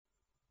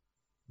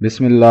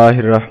بسم اللہ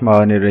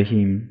الرحمن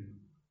الرحیم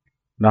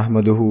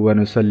نحمدہ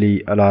ونصلی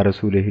علی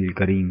رسولہ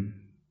الکریم۔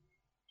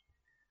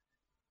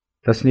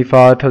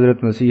 تصنیفات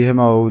حضرت مسیح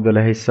موعود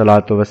علیہ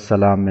الصلاۃ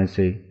والسلام میں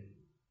سے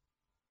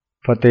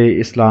فتح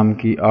اسلام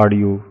کی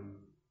آڈیو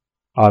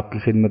آپ کی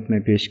خدمت میں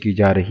پیش کی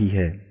جا رہی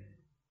ہے۔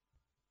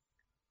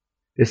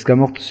 اس کا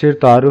مختصر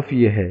تعارف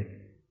یہ ہے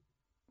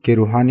کہ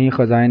روحانی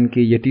خزائن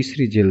کی یہ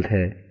تیسری جلد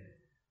ہے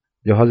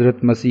جو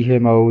حضرت مسیح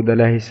موعود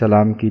علیہ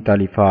السلام کی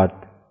تالیفات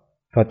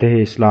فتح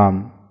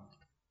اسلام،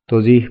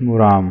 توضیح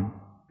مرام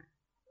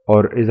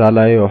اور ازالہ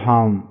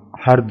اوہام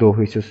ہر دو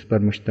حصص پر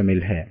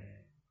مشتمل ہے۔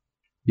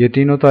 یہ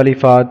تینوں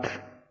تالیفات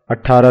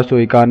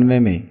 1891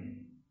 میں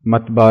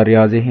مطبع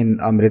ریاض ہند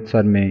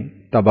امرتسر میں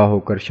طبع ہو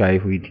کر شائع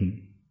ہوئی تھیں۔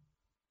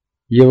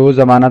 یہ وہ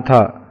زمانہ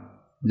تھا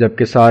جب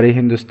کہ سارے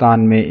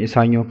ہندوستان میں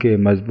عیسائیوں کے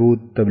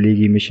مضبوط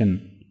تبلیغی مشن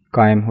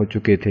قائم ہو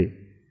چکے تھے۔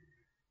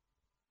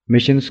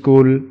 مشن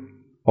سکول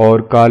اور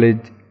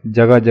کالج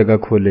جگہ جگہ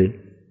کھولے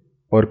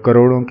اور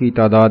کروڑوں کی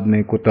تعداد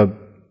میں کتب،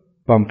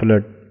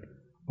 پمفلٹ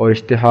اور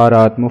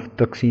اشتہارات مفت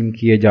تقسیم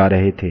کیے جا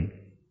رہے تھے،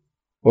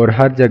 اور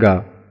ہر جگہ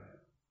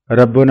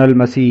ربنا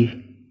المسیح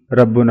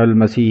ربنا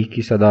المسیح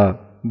کی صدا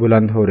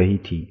بلند ہو رہی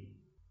تھی،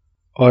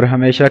 اور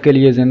ہمیشہ کے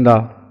لیے زندہ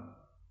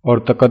اور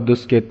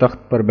تقدس کے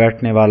تخت پر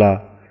بیٹھنے والا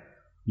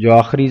جو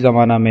آخری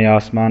زمانہ میں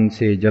آسمان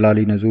سے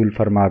جلالی نزول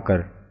فرما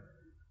کر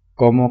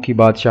قوموں کی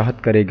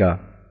بادشاہت کرے گا،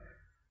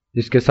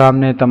 جس کے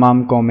سامنے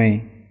تمام قومیں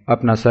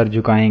اپنا سر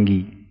جھکائیں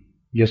گی،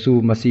 یسوع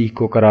مسیح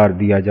کو قرار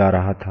دیا جا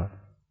رہا تھا۔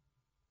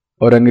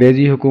 اور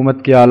انگریزی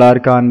حکومت کے اعلیٰ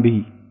ارکان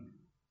بھی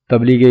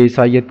تبلیغ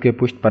عیسائیت کے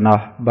پشت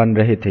پناہ بن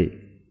رہے تھے،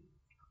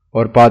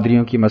 اور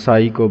پادریوں کی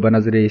مساعی کو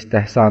بنظر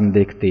استحسان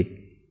دیکھتے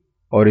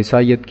اور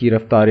عیسائیت کی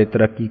رفتار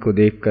ترقی کو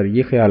دیکھ کر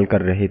یہ خیال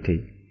کر رہے تھے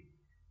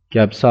کہ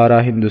اب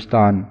سارا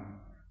ہندوستان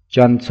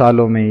چند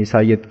سالوں میں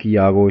عیسائیت کی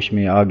آغوش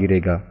میں آ گرے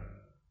گا۔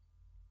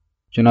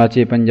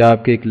 چنانچہ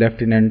پنجاب کے ایک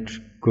لیفٹیننٹ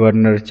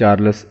گورنر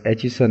چارلس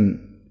ایچسن،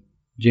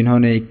 جنہوں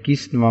نے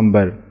 21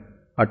 نومبر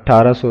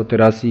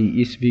 1883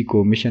 عیسوی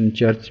کو مشن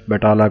چرچ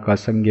بٹالہ کا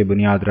سنگ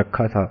بنیاد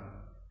رکھا تھا،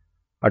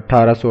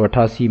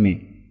 1888 میں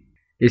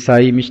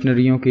عیسائی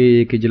مشنریوں کے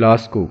ایک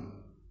اجلاس کو،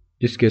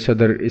 جس کے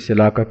صدر اس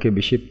علاقہ کے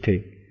بشپ تھے،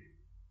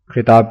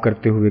 خطاب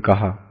کرتے ہوئے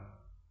کہا،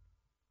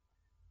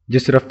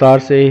 جس رفتار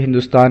سے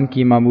ہندوستان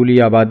کی معمولی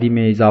آبادی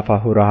میں اضافہ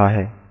ہو رہا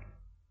ہے،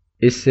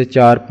 اس سے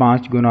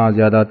 4-5 گنا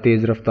زیادہ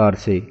تیز رفتار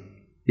سے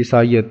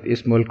عیسائیت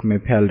اس ملک میں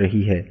پھیل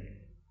رہی ہے،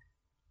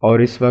 اور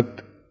اس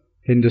وقت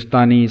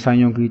ہندوستانی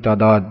عیسائیوں کی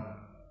تعداد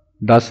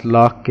 10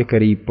 لاکھ کے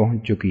قریب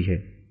پہنچ چکی ہے۔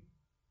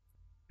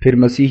 پھر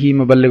مسیحی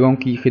مبلغوں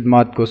کی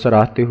خدمات کو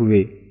سراہتے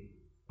ہوئے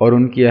اور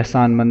ان کی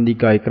احسان مندی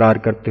کا اقرار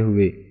کرتے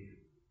ہوئے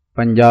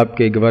پنجاب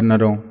کے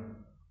گورنروں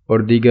اور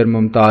دیگر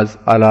ممتاز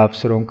اعلیٰ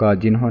افسروں کا،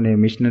 جنہوں نے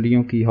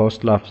مشنریوں کی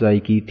حوصلہ افزائی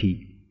کی تھی،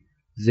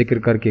 ذکر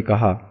کر کے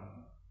کہا،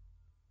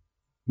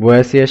 وہ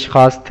ایسے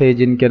اشخاص تھے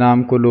جن کے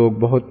نام کو لوگ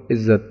بہت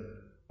عزت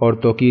اور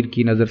توقیر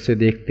کی نظر سے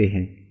دیکھتے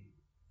ہیں۔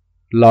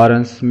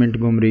 Lawrence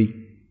Montgomery,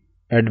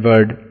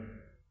 Edward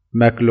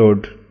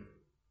McLeod,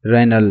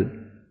 Rennell,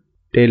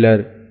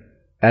 tailor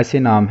ایسے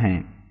نام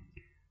ہیں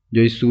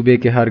جو اس صوبے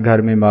کے ہر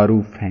گھر میں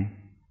معروف ہیں،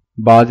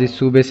 بعض اس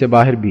صوبے سے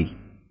باہر بھی،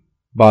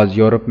 بعض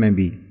یورپ میں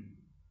بھی۔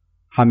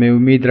 ہمیں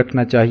امید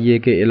رکھنا چاہیے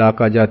کہ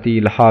علاقہ جاتی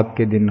الحاق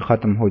کے دن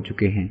ختم ہو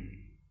چکے ہیں،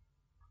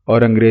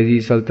 اور انگریزی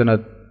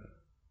سلطنت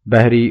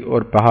بحری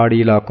اور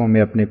پہاڑی علاقوں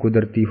میں اپنے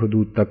قدرتی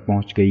حدود تک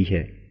پہنچ گئی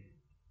ہے،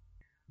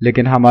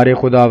 لیکن ہمارے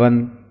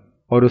خداوند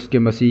اور اس کے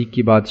مسیح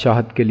کی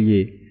بادشاہت کے لیے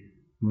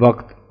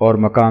وقت اور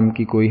مقام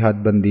کی کوئی حد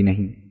بندی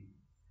نہیں۔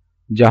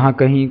 جہاں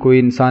کہیں کوئی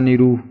انسانی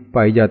روح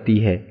پائی جاتی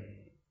ہے،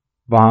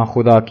 وہاں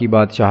خدا کی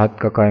بادشاہت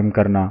کا قائم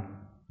کرنا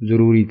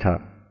ضروری تھا۔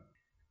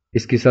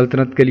 اس کی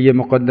سلطنت کے لیے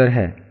مقدر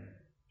ہے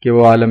کہ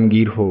وہ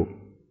عالمگیر ہو،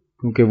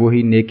 کیونکہ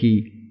وہی نیکی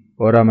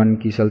اور امن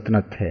کی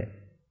سلطنت ہے۔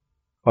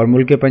 اور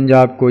ملک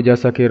پنجاب کو،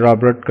 جیسا کہ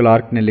رابرٹ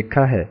کلارک نے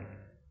لکھا ہے،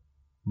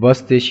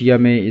 وسط ایشیا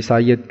میں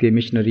عیسائیت کے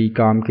مشنری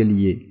کام کے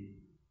لیے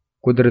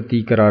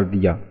قدرتی قرار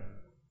دیا۔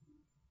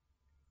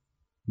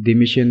 دی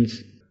مشنز،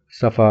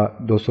 صفحہ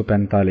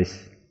 245۔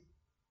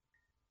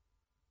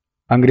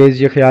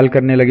 انگریز یہ خیال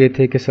کرنے لگے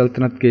تھے کہ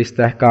سلطنت کے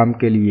استحکام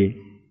کے لیے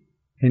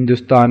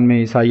ہندوستان میں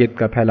عیسائیت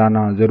کا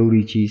پھیلانا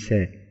ضروری چیز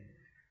ہے۔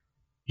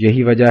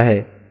 یہی وجہ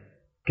ہے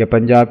کہ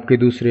پنجاب کے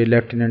دوسرے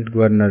lieutenant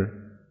governor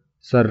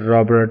sir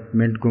Robert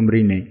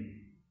Montgomery نے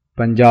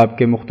پنجاب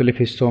کے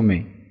مختلف حصوں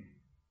میں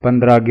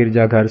 15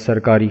 گرجا گھر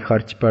سرکاری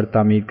خرچ پر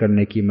تعمیر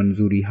کرنے کی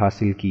منظوری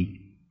حاصل کی،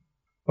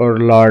 اور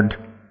لارڈ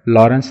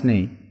لارنس نے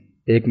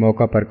ایک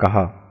موقع پر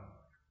کہا،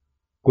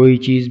 کوئی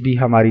چیز بھی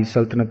ہماری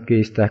سلطنت کے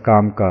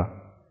استحکام کا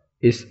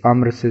اس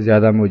امر سے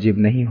زیادہ موجب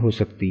نہیں ہو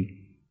سکتی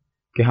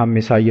کہ ہم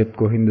عیسائیت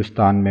کو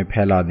ہندوستان میں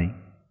پھیلا دیں۔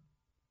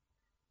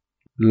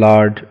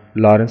 لارڈ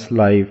لارنس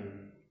لائف،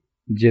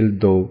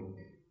 جلد 2،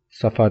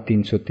 صفحہ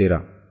 313۔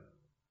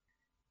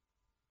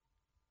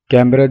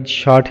 Cambridge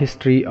short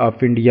history of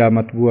India,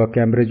 مطبوعہ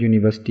Cambridge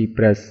university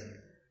press,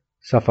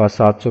 صفحہ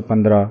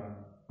 715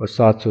 اور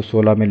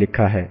 716 میں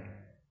لکھا ہے،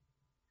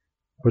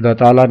 خدا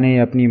تعالیٰ نے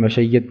اپنی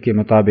مشیت کے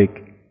مطابق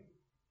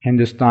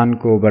ہندوستان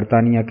کو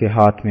برطانیہ کے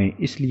ہاتھ میں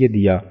اس لیے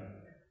دیا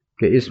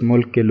کہ اس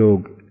ملک کے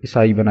لوگ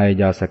عیسائی بنائے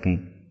جا سکیں،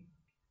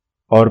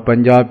 اور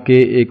پنجاب کے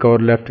ایک اور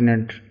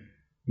lieutenant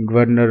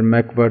governor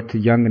make worth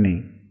young نے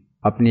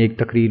اپنی ایک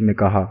تقریر میں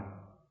کہا،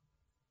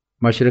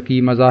 مشرقی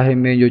مذاہب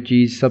میں جو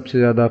چیز سب سے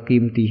زیادہ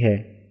قیمتی ہے،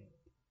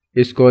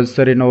 اس کو از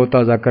سر نو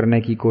تازہ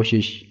کرنے کی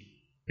کوشش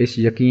اس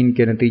یقین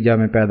کے نتیجہ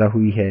میں پیدا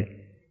ہوئی ہے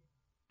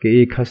کہ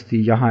ایک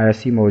ہستی یہاں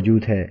ایسی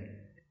موجود ہے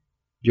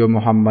جو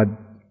محمد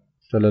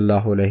صلی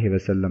اللہ علیہ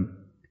وسلم،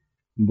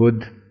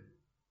 بدھ،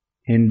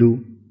 ہندو،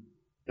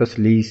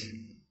 تثلیث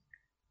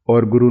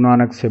اور گرو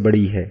نانک سے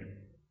بڑی ہے۔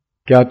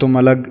 کیا تم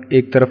الگ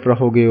ایک طرف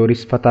رہو گے اور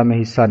اس فتح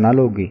میں حصہ نہ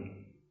لوگے؟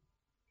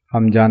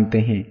 ہم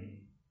جانتے ہیں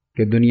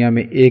کہ دنیا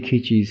میں ایک ہی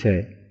چیز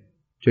ہے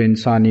جو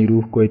انسانی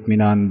روح کو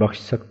اطمینان بخش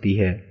سکتی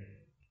ہے،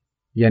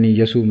 یعنی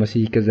یسوع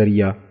مسیح کے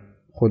ذریعہ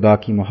خدا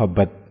کی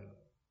محبت۔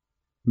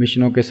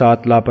 مشنوں کے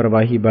ساتھ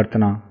لاپرواہی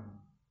برتنا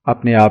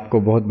اپنے آپ کو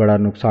بہت بڑا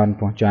نقصان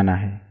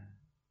پہنچانا ہے۔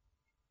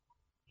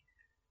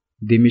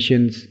 دی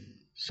مشنز،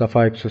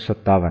 صفحہ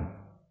 157۔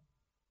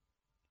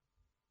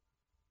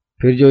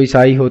 پھر جو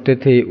عیسائی ہوتے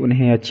تھے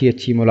انہیں اچھی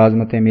اچھی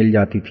ملازمتیں مل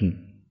جاتی تھیں،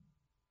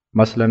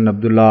 مثلاً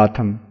عبداللہ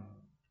آتھم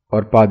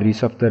اور پادری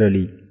صفدر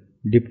علی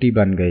ڈپٹی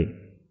بن گئے۔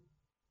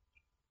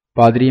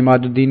 پادری عماد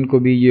الدین کو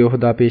بھی یہ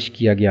عہدہ پیش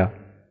کیا گیا،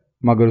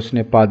 مگر اس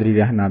نے پادری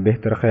رہنا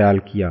بہتر خیال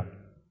کیا۔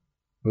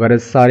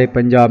 غرض سارے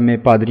پنجاب میں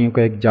پادریوں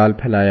کا ایک جال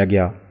پھیلایا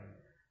گیا۔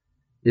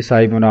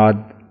 عیسائی مناد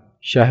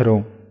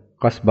شہروں،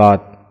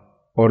 قصبات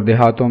اور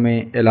دیہاتوں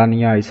میں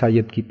اعلانیہ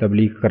عیسائیت کی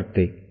تبلیغ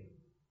کرتے۔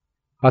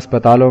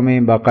 ہسپتالوں میں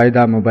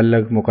باقاعدہ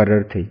مبلغ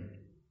مقرر تھے۔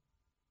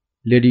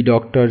 لیڈی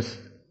ڈاکٹرز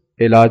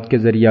علاج کے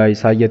ذریعہ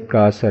عیسائیت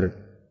کا اثر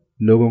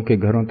لوگوں کے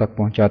گھروں تک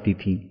پہنچاتی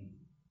تھیں۔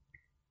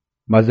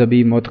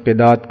 مذہبی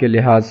معتقدات کے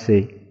لحاظ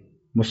سے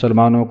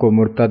مسلمانوں کو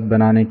مرتد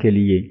بنانے کے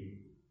لیے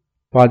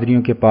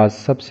پادریوں کے پاس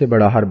سب سے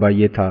بڑا حربہ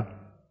یہ تھا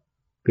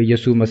کہ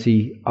یسوع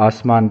مسیح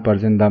آسمان پر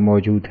زندہ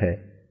موجود ہے،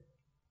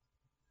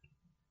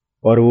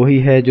 اور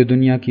وہی ہے جو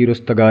دنیا کی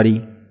رستگاری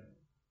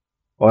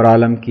اور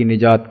عالم کی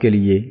نجات کے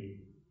لیے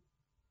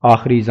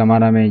آخری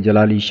زمانہ میں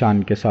جلالی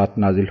شان کے ساتھ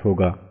نازل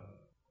ہوگا،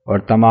 اور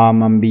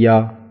تمام انبیاء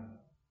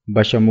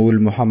بشمول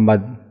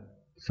محمد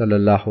صلی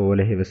اللہ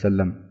علیہ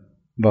وسلم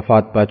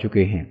وفات پا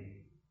چکے ہیں،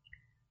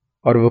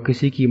 اور وہ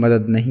کسی کی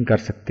مدد نہیں کر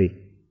سکتے۔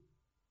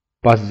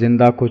 پس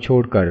زندہ کو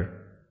چھوڑ کر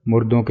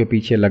مردوں کے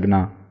پیچھے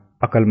لگنا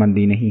عقل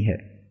مندی نہیں ہے،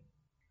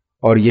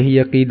 اور یہی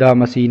عقیدہ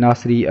مسیح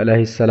ناصری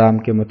علیہ السلام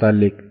کے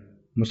متعلق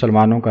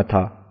مسلمانوں کا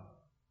تھا۔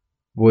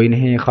 وہ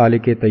انہیں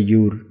خالق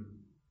طیور،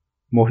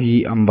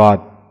 محیی اموات،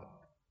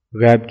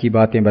 غیب کی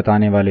باتیں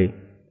بتانے والے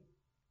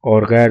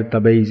اور غیر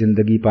طبعی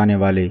زندگی پانے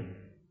والے،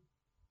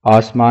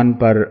 آسمان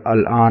پر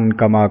الآن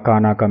کما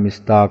کانا کا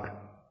مصداق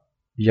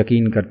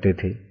یقین کرتے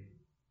تھے،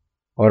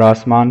 اور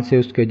آسمان سے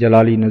اس کے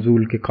جلالی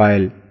نزول کے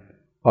قائل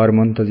اور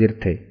منتظر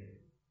تھے۔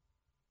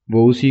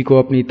 وہ اسی کو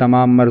اپنی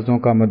تمام مرضوں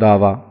کا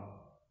مداوا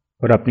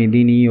اور اپنی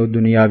دینی اور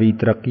دنیاوی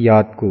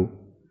ترقیات کو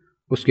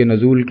اس کے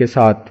نزول کے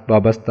ساتھ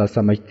وابستہ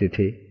سمجھتے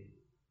تھے۔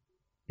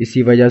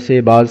 اسی وجہ سے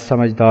بعض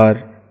سمجھدار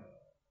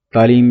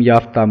تعلیم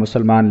یافتہ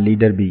مسلمان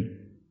لیڈر بھی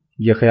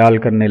یہ خیال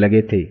کرنے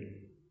لگے تھے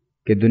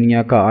کہ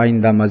دنیا کا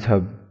آئندہ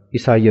مذہب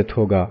عیسائیت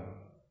ہوگا،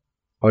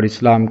 اور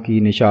اسلام کی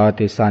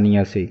نشاءت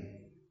ثانیہ سے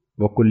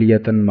وہ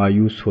کلیتاً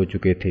مایوس ہو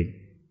چکے تھے۔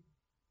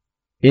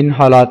 ان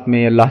حالات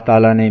میں اللہ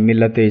تعالیٰ نے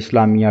ملت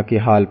اسلامیہ کے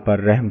حال پر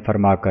رحم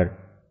فرما کر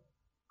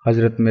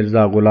حضرت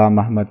مرزا غلام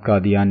احمد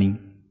قادیانی،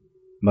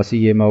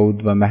 مسیح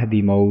موعود و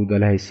مہدی موعود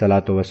علیہ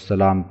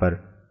السلام پر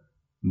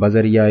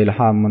بذریعہ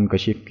الہام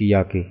منکشف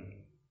کیا کہ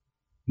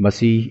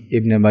مسیح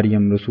ابن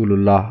مریم رسول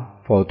اللہ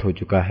فوت ہو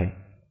چکا ہے،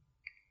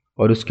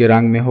 اور اس کے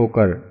رنگ میں ہو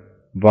کر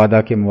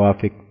وعدہ کے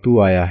موافق تو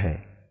آیا ہے،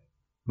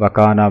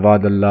 وَكَانَ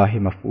وعد اللہ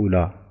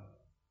مفعولا۔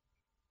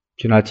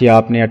 چنانچہ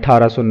آپ نے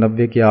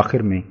 1890 کے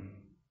آخر میں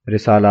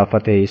رسالہ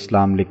فتح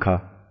اسلام لکھا،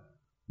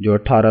 جو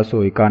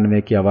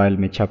 1891 کے اوائل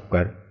میں چھپ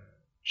کر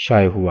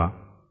شائع ہوا۔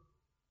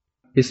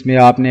 اس میں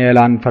آپ نے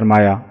اعلان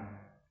فرمایا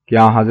کہ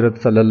حضرت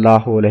صلی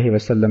اللہ علیہ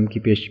وسلم کی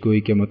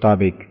پیشگوئی کے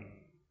مطابق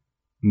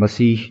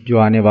مسیح جو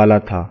آنے والا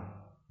تھا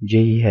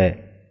یہی ہے،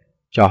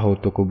 چاہو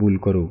تو قبول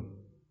کرو۔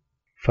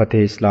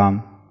 فتح اسلام،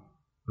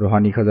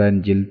 روحانی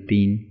خزائن، جلد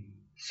 3،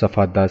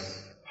 صفحہ 10،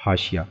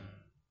 حاشیہ۔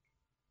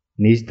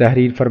 نیز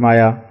تحریر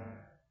فرمایا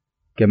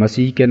کہ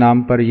مسیح کے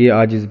نام پر یہ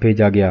عاجز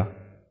بھیجا گیا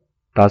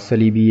تا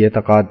صلیبی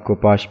اعتقاد کو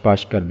پاش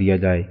پاش کر دیا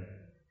جائے،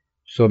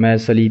 سو میں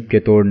صلیب کے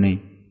توڑنے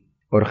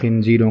اور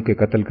خنزیروں کے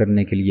قتل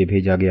کرنے کے لیے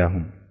بھیجا گیا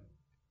ہوں۔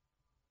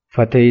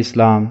 فتح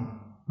اسلام،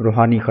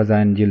 روحانی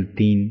خزائن، جلد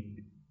 3،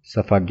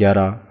 صفحہ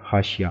 11،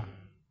 حاشیہ۔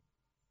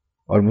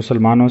 اور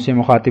مسلمانوں سے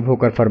مخاطب ہو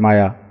کر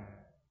فرمایا،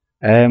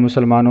 اے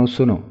مسلمانوں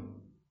سنو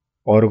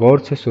اور غور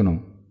سے سنو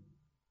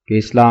کہ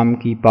اسلام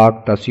کی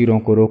پاک تاثیروں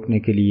کو روکنے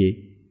کے لیے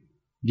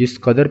جس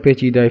قدر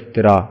پیچیدہ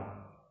افتراء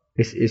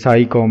اس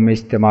عیسائی قوم میں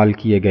استعمال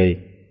کیے گئے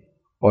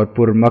اور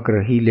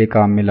پرمکر ہیلے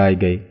کام میں لائے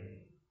گئے،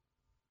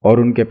 اور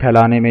ان کے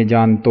پھیلانے میں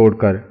جان توڑ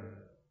کر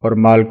اور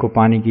مال کو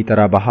پانی کی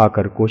طرح بہا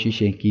کر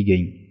کوششیں کی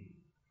گئیں،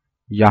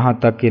 یہاں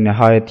تک کہ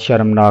نہایت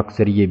شرمناک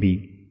ذریعے بھی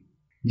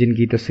جن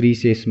کی تصریح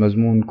سے اس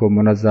مضمون کو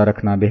منزہ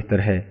رکھنا بہتر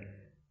ہے،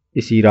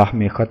 اسی راہ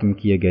میں ختم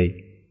کیے گئے۔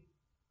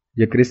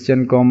 یہ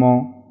کرسچن قوموں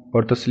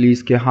اور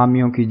تثلیث کے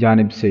حامیوں کی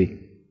جانب سے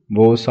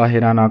وہ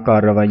ساحرانہ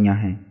کارروائیاں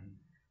ہیں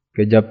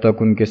کہ جب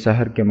تک ان کے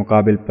سحر کے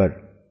مقابل پر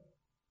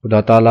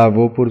خدا تعالیٰ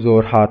وہ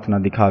پرزور ہاتھ نہ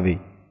دکھاوے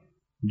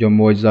جو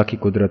معجزہ کی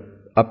قدرت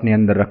اپنے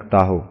اندر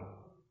رکھتا ہو،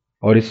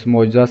 اور اس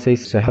معجزہ سے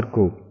اس سحر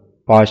کو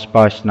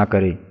پاش نہ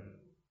کرے،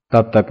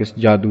 تب تک اس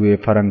جادوئے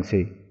فرنگ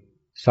سے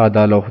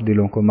سادہ لوح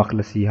دلوں کو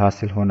مخلصی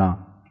حاصل ہونا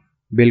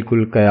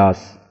بالکل قیاس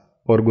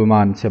اور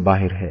گمان سے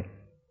باہر ہے۔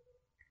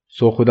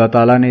 سو خدا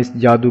تعالیٰ نے اس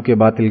جادو کے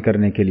باطل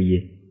کرنے کے لیے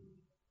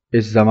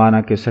اس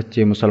زمانہ کے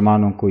سچے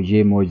مسلمانوں کو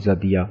یہ معجزہ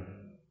دیا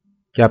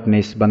کہ اپنے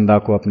اس بندہ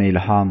کو اپنے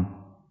الہام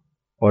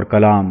اور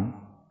کلام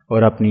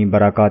اور اپنی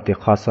برکات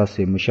خاصہ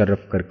سے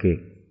مشرف کر کے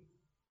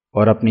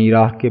اور اپنی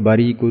راہ کے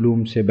باریک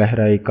علوم سے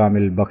بہرہ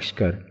کامل بخش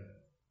کر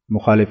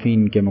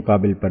مخالفین کے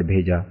مقابل پر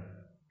بھیجا،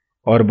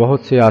 اور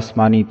بہت سے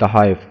آسمانی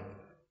تحائف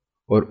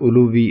اور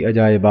علوی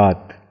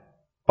عجائبات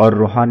اور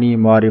روحانی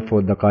معارف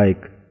و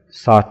دقائق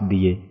ساتھ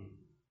دیے،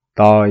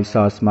 تا اس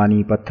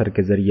آسمانی پتھر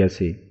کے ذریعے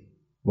سے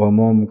وہ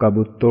موم کا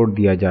بت توڑ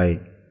دیا جائے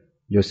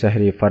جو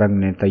سحر فرنگ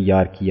نے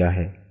تیار کیا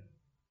ہے۔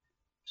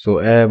 سو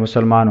اے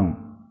مسلمانوں،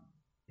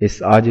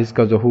 اس عاجز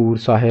کا ظہور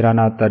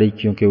ساحرانہ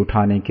تاریکیوں کے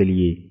اٹھانے کے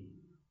لیے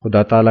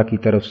خدا تعالیٰ کی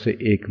طرف سے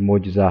ایک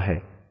معجزہ ہے۔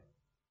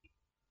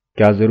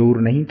 کیا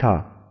ضرور نہیں تھا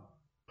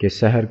کہ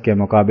سحر کے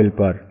مقابل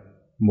پر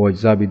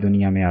معجزہ بھی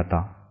دنیا میں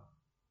آتا؟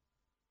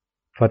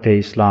 فتح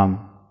اسلام،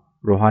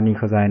 روحانی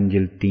خزائن،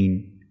 جلد 3،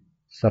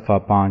 صفحہ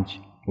 5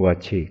 و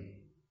 6۔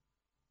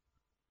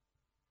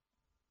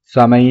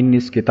 سامعین،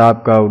 اس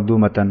کتاب کا اردو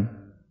متن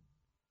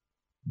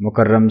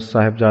مکرم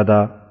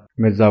صاحبزادہ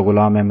مرزا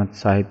غلام احمد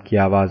صاحب کی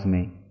آواز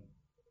میں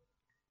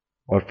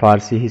اور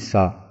فارسی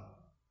حصہ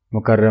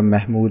مکرم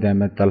محمود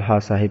احمد طلحہ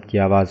صاحب کی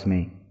آواز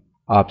میں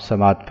آپ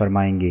سماعت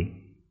فرمائیں گے۔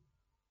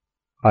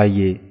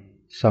 آئیے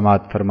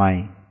سماعت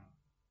فرمائیں۔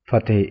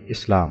 فتح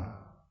اسلام۔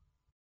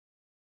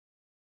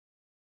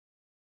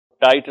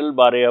 ٹائٹل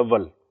بار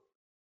اول،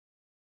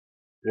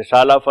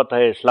 رسالہ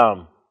فتح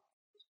اسلام۔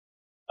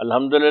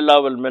 الحمدللہ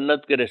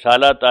والمنت کے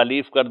رسالہ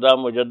تالیف کردہ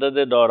مجدد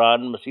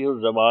دوران مسیح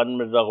الزمان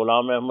مرزا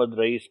غلام احمد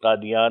رئیس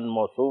قادیان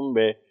موسوم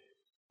بے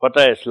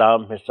فتح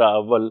اسلام، حصہ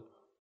اول۔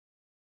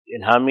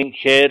 الہامی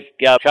شعر۔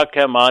 کیا شک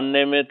ہے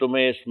ماننے میں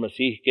تمہیں اس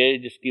مسیح کے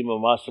جس کی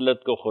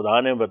مماثلت کو خدا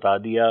نے بتا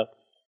دیا؟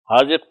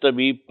 حاذق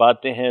طبیب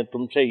پاتے ہیں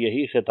تم سے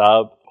یہی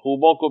خطاب،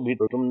 خوبوں کو بھی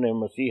تم نے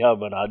مسیحا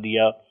بنا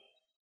دیا۔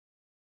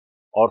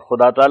 اور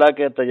خدا تعالیٰ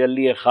کے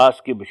تجلی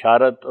خاص کی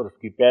بشارت اور اس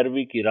کی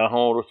پیروی کی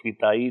راہوں اور اس کی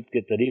تائید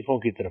کے طریقوں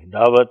کی طرف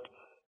دعوت،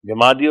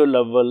 جمادی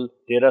الاول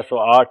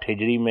 1308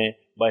 ہجری میں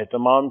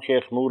باہتمام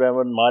شیخ نور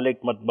احمد مالک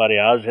مطبع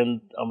ریاض ہند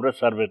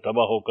امرتسر میں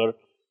طبع ہو کر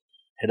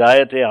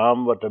ہدایت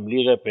عام و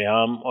تبلیغ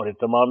پیام اور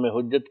اتمام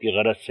حجت کی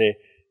غرض سے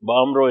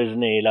بامر و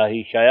اذن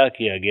الہی شائع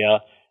کیا گیا۔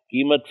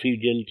 قیمت فی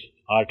جلد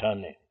 8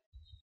 آنے۔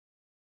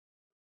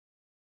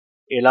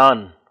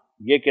 اعلان۔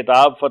 یہ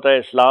کتاب فتح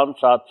اسلام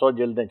 700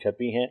 جلدیں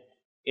چھپی ہیں،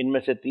 ان میں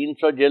سے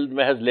 300 جلد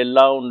محض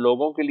للہ ان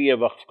لوگوں کے لیے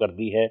وقف کر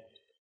دی ہے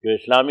جو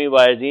اسلامی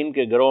واعظین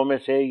کے گروہ میں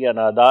سے یا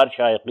نادار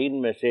شائقین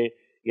میں سے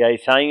یا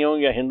عیسائیوں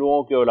یا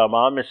ہندوؤں کے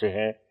علماء میں سے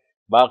ہیں۔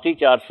 باقی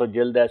 400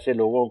 جلد ایسے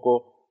لوگوں کو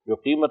جو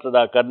قیمت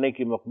ادا کرنے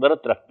کی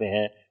مقدرت رکھتے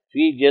ہیں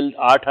فی جلد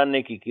 8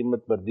 آنے کی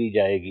قیمت پر دی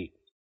جائے گی۔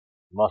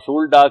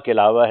 موصول ڈاک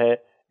علاوہ ہے،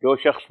 جو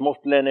شخص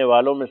مفت لینے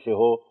والوں میں سے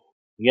ہو،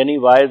 یعنی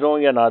واعظوں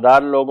یا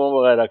نادار لوگوں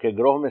وغیرہ کے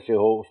گروہ میں سے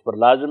ہو، اس پر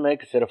لازم ہے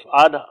کہ صرف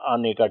آدھ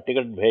آنے کا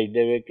ٹکٹ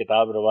بھیجتے ہوئے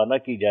کتاب روانہ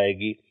کی جائے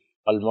گی۔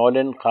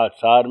 المولن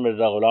خاکسار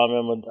مرزا غلام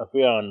احمد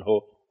عفیان ہو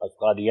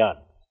قادیان۔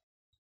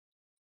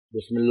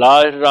 بسم اللہ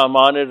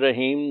الرحمن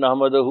الرحیم،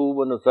 نحمدہ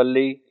و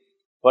نصلی۔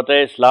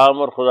 فتح اسلام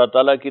اور خدا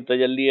تعالیٰ کی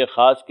تجلی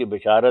خاص کی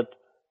بشارت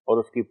اور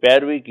اس کی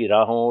پیروی کی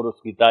راہوں اور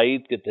اس کی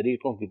تائید کے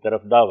طریقوں کی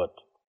طرف دعوت۔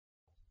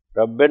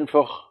 رب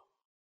انفخ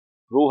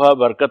روح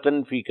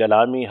برکتن فی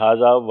کلامی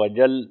ھذا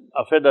وجل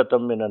افئدۃ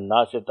من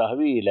الناس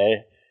تہوی الیہ۔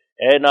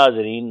 اے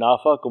ناظرین،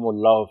 نافعکم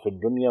اللہ فی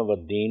الدنیا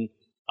والدین۔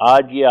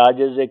 آج یہ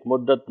عاجز ایک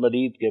مدت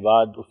مدید کے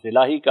بعد اس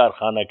الہی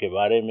کارخانہ کے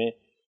بارے میں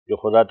جو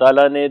خدا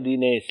تعالیٰ نے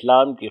دین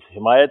اسلام کی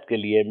حمایت کے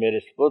لیے میرے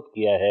سپرد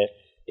کیا ہے،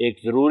 ایک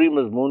ضروری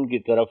مضمون کی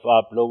طرف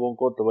آپ لوگوں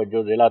کو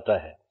توجہ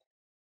دلاتا ہے،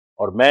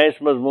 اور میں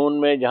اس مضمون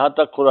میں جہاں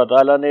تک خدا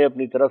تعالیٰ نے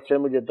اپنی طرف سے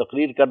مجھے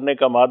تقریر کرنے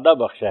کا مادہ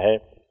بخشا ہے،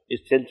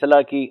 اس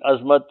سلسلہ کی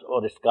عظمت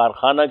اور اس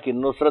کارخانہ کی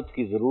نصرت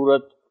کی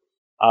ضرورت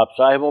آپ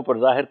صاحبوں پر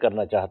ظاہر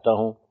کرنا چاہتا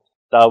ہوں،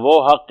 تا وہ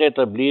حق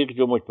تبلیغ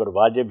جو مجھ پر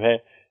واجب ہے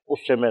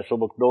اس سے میں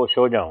سبکدوش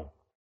ہو جاؤں۔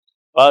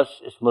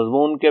 بس اس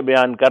مضمون کے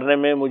بیان کرنے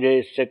میں مجھے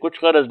اس سے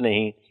کچھ غرض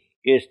نہیں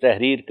کہ اس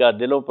تحریر کا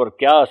دلوں پر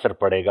کیا اثر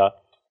پڑے گا،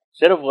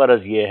 صرف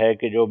غرض یہ ہے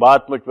کہ جو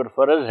بات مجھ پر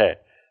فرض ہے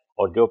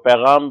اور جو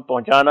پیغام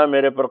پہنچانا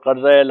میرے پر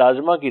قرضہ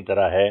لازمہ کی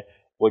طرح ہے،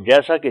 وہ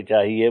جیسا کہ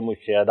چاہیے مجھ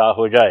سے ادا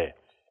ہو جائے،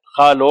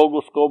 خواہ لوگ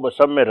اس کو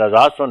بسم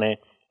رضا سنیں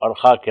اور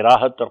خواہ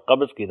کراہت اور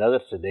قبض کی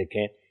نظر سے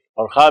دیکھیں،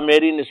 اور خواہ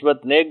میری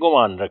نسبت نیک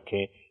گمان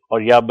رکھیں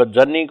اور یا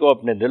بدظنی کو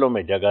اپنے دلوں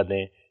میں جگہ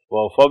دیں۔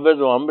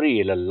 وَأُفَوِّضُ أَمْرِي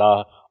إِلَى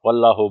اللَّهِ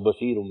وَاللَّهُ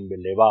بَصِيرٌ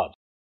بِالْعِبَادِ۔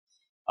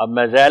 اب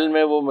میں ذیل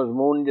میں وہ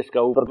مضمون جس کا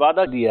اوپر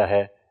وعدہ دیا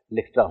ہے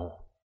لکھتا ہوں۔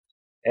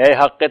 اے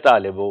حق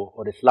طالبو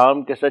اور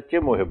اسلام کے سچے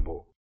محبو،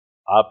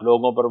 آپ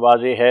لوگوں پر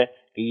واضح ہے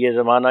کہ یہ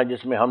زمانہ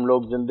جس میں ہم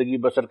لوگ زندگی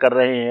بسر کر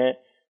رہے ہیں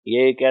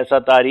یہ ایک ایسا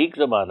تاریک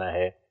زمانہ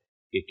ہے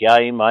کہ کیا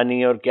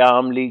ایمانی اور کیا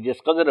عملی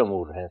جس قدر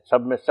امور ہیں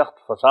سب میں سخت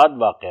فساد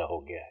واقع ہو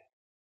گیا ہے،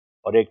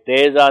 اور ایک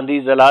تیز آندھی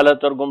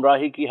ضلالت اور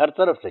گمراہی کی ہر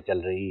طرف سے چل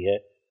رہی ہے۔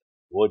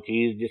 وہ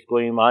چیز جس کو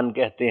ایمان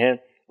کہتے ہیں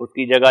اس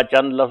کی جگہ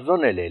چند لفظوں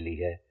نے لے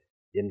لی ہے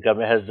جن کا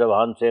محض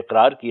زبان سے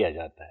اقرار کیا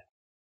جاتا ہے،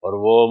 اور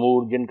وہ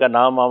امور جن کا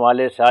نام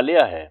اعمال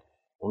صالحہ ہے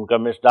ان کا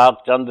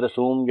مصداق چند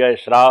رسوم یا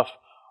اسراف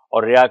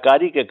اور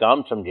ریاکاری کے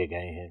کام سمجھے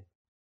گئے ہیں،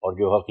 اور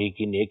جو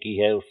حقیقی نیکی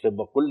ہے اس سے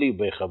بکلی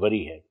بے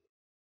خبری ہے۔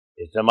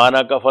 اس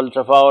زمانہ کا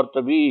فلسفہ اور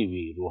طبیعی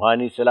بھی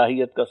روحانی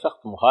صلاحیت کا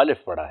سخت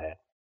مخالف پڑا ہے،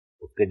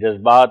 اس کے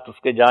جذبات اس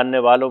کے جاننے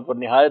والوں پر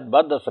نہایت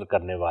بد اثر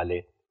کرنے والے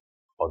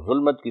اور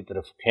ظلمت کی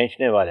طرف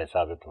کھینچنے والے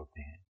ثابت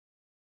ہوتے ہیں۔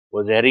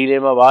 وہ زہریلے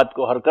مواد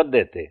کو حرکت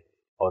دیتے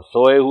اور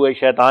سوئے ہوئے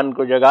شیطان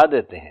کو جگا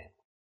دیتے ہیں۔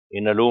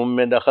 ان علوم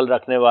میں دخل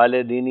رکھنے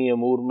والے دینی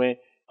امور میں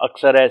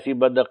اکثر ایسی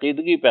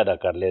بدعقیدگی پیدا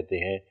کر لیتے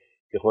ہیں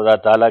کہ خدا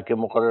تعالیٰ کے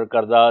مقرر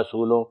کردہ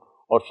اصولوں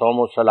اور صوم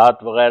و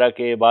صلاۃ وغیرہ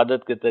کے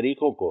عبادت کے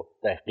طریقوں کو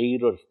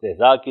تحقیر اور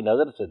استہزاء کی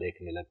نظر سے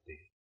دیکھنے لگتے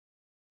ہیں۔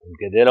 ان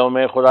کے دلوں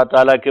میں خدا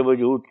تعالیٰ کے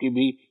وجود کی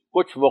بھی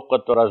کچھ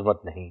وقت اور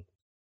عظمت نہیں،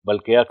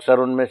 بلکہ اکثر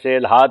ان میں سے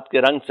الحاد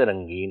کے رنگ سے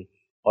رنگین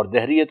اور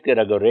دہریت کے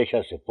رگ و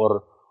ریشہ سے پر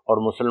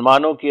اور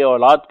مسلمانوں کی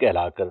اولاد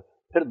کہلا کر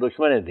پھر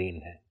دشمن دین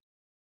ہیں۔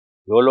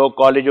 جو لوگ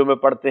کالجوں میں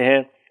پڑھتے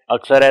ہیں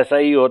اکثر ایسا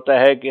ہی ہوتا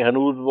ہے کہ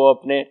ہنوز وہ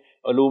اپنے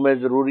علوم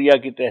ضروریہ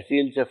کی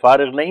تحصیل سے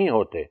فارغ نہیں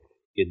ہوتے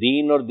کہ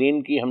دین اور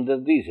دین کی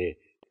ہمدردی سے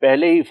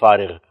پہلے ہی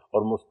فارغ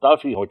اور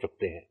مستعفی ہو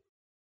چکتے ہیں۔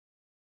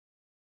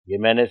 یہ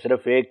میں نے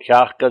صرف ایک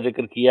شاخ کا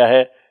ذکر کیا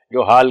ہے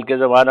جو حال کے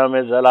زمانہ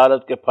میں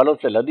ضلالت کے پھلوں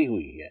سے لدی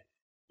ہوئی ہے،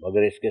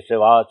 مگر اس کے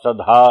سوا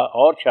صدہا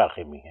اور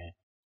شاخیں بھی ہیں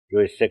جو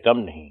اس سے کم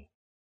نہیں۔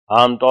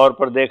 عام طور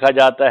پر دیکھا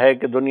جاتا ہے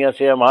کہ دنیا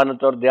سے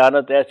امانت اور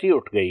دیانت ایسی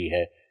اٹھ گئی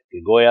ہے کہ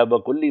گویا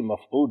بکلی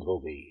مفقود ہو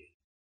گئی ہے۔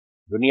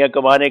 دنیا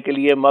کمانے کے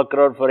لیے مکر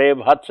اور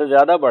فریب حد سے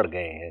زیادہ بڑھ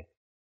گئے ہیں۔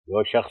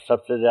 جو شخص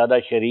سب سے زیادہ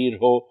شریر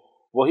ہو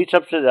وہی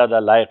سب سے زیادہ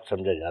لائق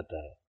سمجھا جاتا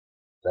ہے۔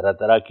 طرح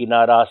طرح کی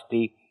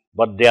ناراستی،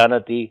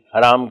 بددیانتی،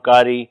 حرام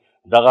کاری،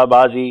 دغا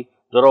بازی،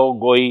 دروغ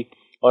گوئی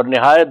اور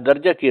نہایت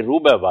درجہ کی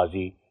روبہ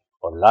بازی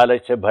اور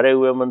لالچ سے بھرے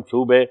ہوئے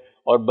منصوبے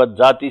اور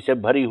بدذاتی سے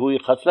بھری ہوئی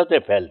خصلتیں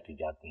پھیلتی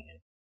جاتی ہیں،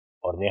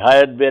 اور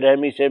نہایت بے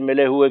رحمی سے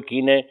ملے ہوئے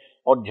کینے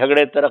اور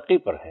جھگڑے ترقی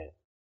پر ہیں،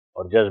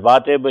 اور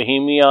جذبات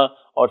بہیمیہ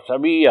اور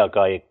سبیہ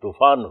کا ایک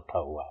طوفان اٹھا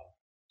ہوا ہے۔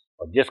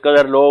 اور جس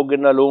قدر لوگ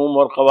ان علوم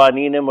اور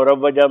قوانین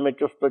مروجہ میں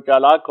چست و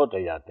چالاک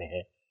ہوتے جاتے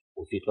ہیں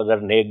اسی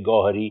قدر نیک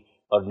گوہری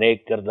اور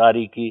نیک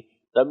کرداری کی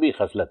طبی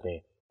خصلتیں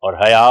اور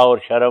حیا اور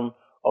شرم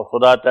اور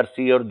خدا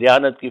ترسی اور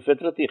دیانت کی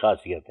فطرتی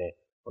خاصیتیں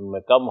ان میں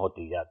کم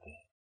ہوتی جاتی ہیں۔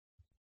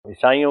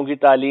 عیسائیوں کی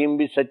تعلیم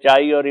بھی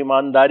سچائی اور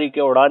ایمانداری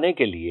کے اڑانے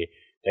کے لیے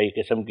کئی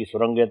قسم کی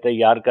سرنگیں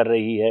تیار کر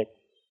رہی ہے،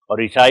 اور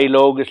عیسائی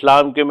لوگ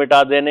اسلام کے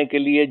مٹا دینے کے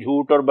لیے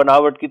جھوٹ اور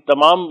بناوٹ کی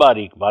تمام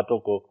باریک باتوں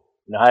کو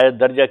نہایت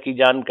درجہ کی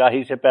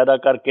جانکاہی سے پیدا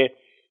کر کے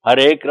ہر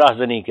ایک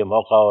راہزنی کے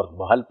موقع اور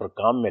محل پر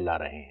کام میں لا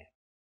رہے ہیں،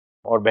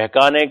 اور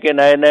بہکانے کے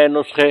نئے نئے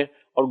نسخے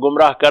اور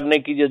گمراہ کرنے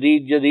کی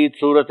جدید جدید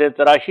صورتیں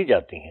تراشی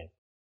جاتی ہیں،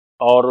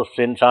 اور اس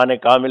سے انسان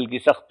کامل کی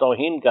سخت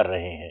توہین کر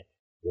رہے ہیں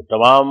جو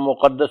تمام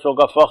مقدسوں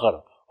کا فخر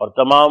اور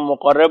تمام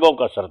مقربوں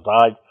کا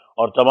سرتاج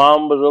اور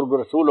تمام بزرگ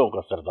رسولوں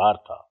کا سردار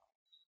تھا۔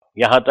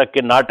 یہاں تک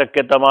کہ ناٹک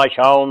کے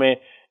تماشاؤں میں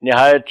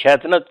نہایت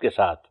شیطنت کے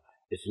ساتھ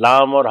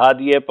اسلام اور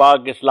ہادی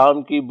پاک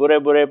اسلام کی برے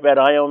برے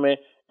پیرایوں میں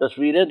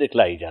تصویریں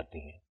دکھلائی جاتی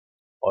ہیں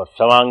اور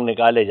سوانگ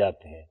نکالے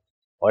جاتے ہیں،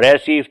 اور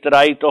ایسی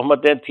افترائی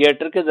تہمتیں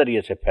تھیٹر کے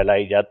ذریعے سے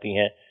پھیلائی جاتی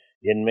ہیں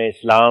جن میں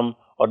اسلام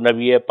اور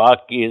نبی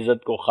پاک کی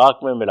عزت کو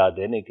خاک میں ملا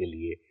دینے کے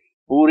لیے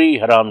پوری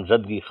حرام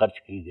زدگی خرچ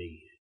کی گئی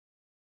ہے۔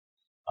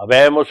 اب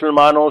اے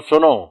مسلمانوں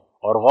سنو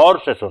اور غور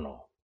سے سنو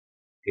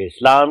کہ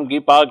اسلام کی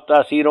پاک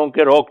تاثیروں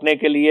کے روکنے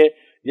کے لیے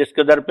جس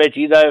قدر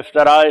پیچیدہ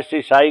افطراء اس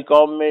عیسائی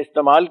قوم میں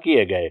استعمال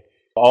کیے گئے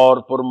اور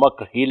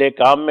پرمکر ہیلے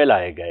کام میں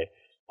لائے گئے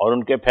اور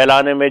ان کے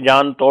پھیلانے میں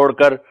جان توڑ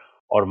کر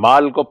اور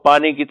مال کو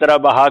پانی کی طرح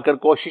بہا کر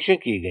کوششیں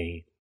کی گئیں،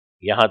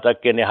 یہاں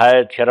تک کہ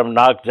نہایت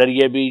شرمناک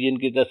ذریعے بھی جن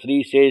کی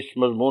تصریح سے اس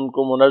مضمون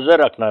کو منظر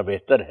رکھنا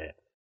بہتر ہے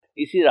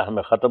اسی راہ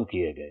میں ختم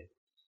کیے گئے۔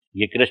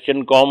 یہ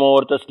کرسچن قوموں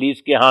اور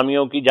تثلیث کے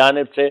حامیوں کی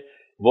جانب سے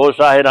وہ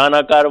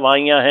ساحرانہ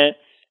کارروائیاں ہیں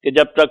کہ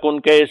جب تک ان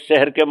کے اس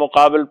سحر کے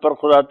مقابل پر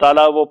خدا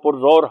تعالیٰ وہ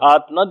پرزور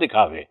ہاتھ نہ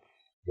دکھاوے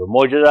جو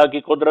معجزہ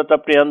کی قدرت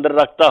اپنے اندر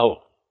رکھتا ہو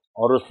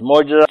اور اس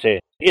معجزہ سے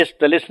اس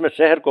طلسم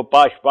سحر کو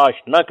پاش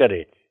پاش نہ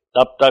کرے،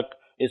 تب تک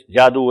اس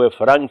جادو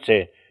فرنگ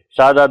سے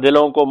سادہ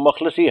دلوں کو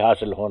مخلصی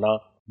حاصل ہونا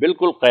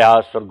بالکل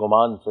قیاس اور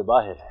گمان سے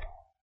باہر ہے۔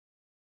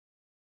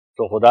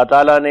 تو خدا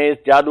تعالیٰ نے اس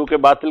جادو کے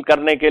باطل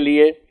کرنے کے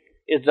لیے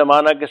اس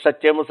زمانہ کے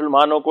سچے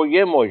مسلمانوں کو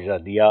یہ معجزہ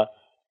دیا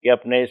کہ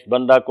اپنے اس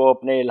بندہ کو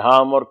اپنے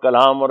الہام اور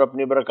کلام اور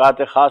اپنی برکات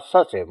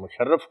خاصہ سے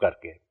مشرف کر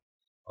کے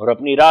اور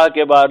اپنی راہ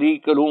کے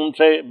باریک علوم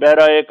سے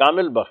بہرہ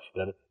کامل بخش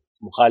کر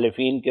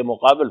مخالفین کے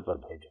مقابل پر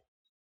بھیجا۔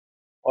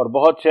 اور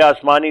بہت سے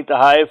آسمانی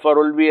تحائف اور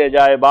علوی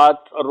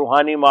عجائبات اور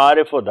روحانی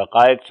معارف و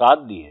دقائق ساتھ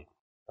دیے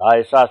تا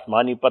اس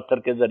آسمانی پتھر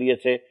کے ذریعے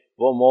سے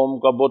وہ موم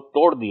کا بت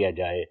توڑ دیا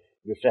جائے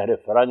جو سحر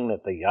فرنگ نے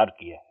تیار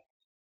کیا ہے۔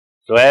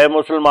 سو اے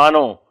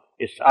مسلمانوں،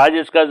 اس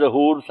عاجز کا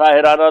ظہور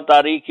ساحرانہ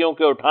تاریکیوں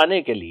کے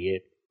اٹھانے کے لیے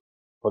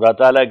خدا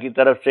تعالیٰ کی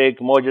طرف سے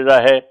ایک معجزہ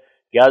ہے۔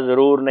 کیا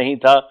ضرور نہیں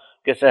تھا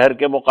کہ سحر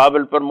کے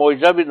مقابل پر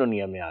معجزہ بھی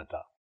دنیا میں آتا؟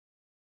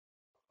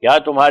 کیا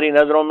تمہاری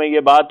نظروں میں یہ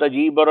بات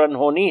عجیب اور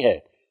انہونی ہے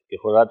کہ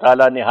خدا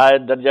تعالیٰ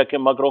نہایت درجہ کے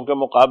مکروں کے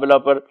مقابلہ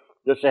پر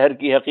جو سحر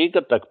کی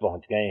حقیقت تک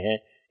پہنچ گئے ہیں،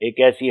 ایک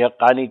ایسی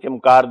حقانی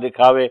چمکار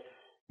دکھاوے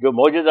جو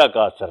معجزہ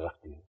کا اثر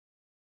رکھتی ہے؟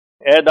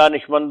 اے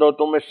دانشمندو،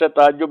 تم اس سے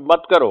تعجب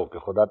مت کرو کہ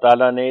خدا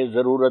تعالیٰ نے اس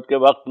ضرورت کے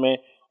وقت میں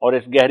اور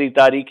اس گہری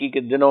تاریکی کے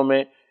دنوں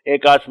میں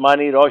ایک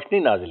آسمانی روشنی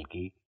نازل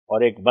کی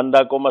اور ایک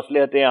بندہ کو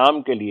مصلحت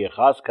عام کے لیے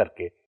خاص کر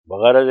کے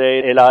بغرض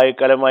الہی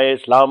کلمہ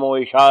اسلام و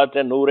اشاعت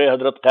نور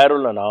حضرت خیر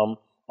الانام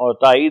اور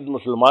تائید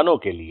مسلمانوں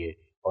کے لیے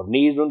اور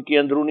نیز ان کی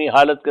اندرونی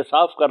حالت کے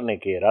صاف کرنے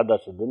کے ارادہ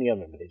سے دنیا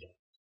میں بھیجا۔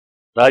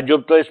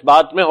 تعجب تو اس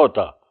بات میں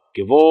ہوتا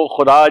کہ وہ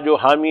خدا جو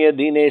حامی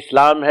دین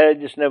اسلام ہے،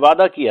 جس نے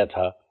وعدہ کیا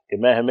تھا کہ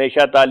میں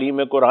ہمیشہ تعلیم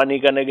قرآنی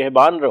کا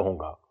نگہبان رہوں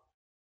گا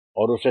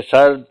اور اسے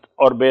سرد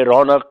اور بے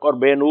رونق اور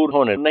بے نور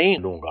ہونے نہیں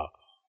دوں گا،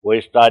 وہ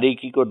اس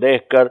تاریکی کو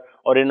دیکھ کر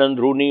اور ان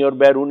اندرونی اور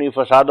بیرونی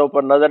فسادوں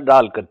پر نظر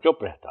ڈال کر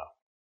چپ رہتا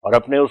اور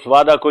اپنے اس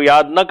وعدہ کو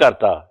یاد نہ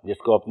کرتا جس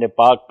کو اپنے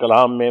پاک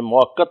کلام میں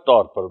موقت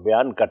طور پر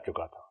بیان کر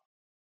چکا تھا۔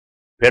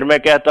 پھر میں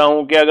کہتا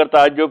ہوں کہ اگر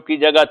تعجب کی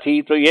جگہ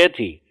تھی تو یہ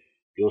تھی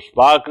کہ اس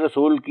پاک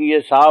رسول کی یہ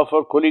صاف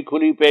اور کھلی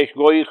کھلی پیش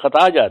گوئی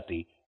خطا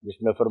جاتی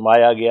جس میں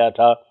فرمایا گیا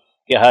تھا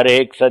کہ ہر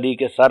ایک صدی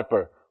کے سر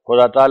پر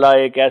خدا تعالیٰ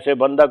ایک ایسے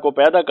بندہ کو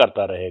پیدا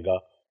کرتا رہے گا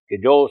کہ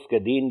جو اس کے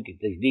دین کی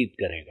تجدید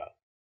کرے گا۔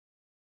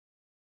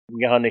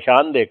 یہاں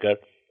نشان دے کر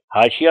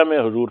حاشیہ میں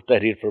حضور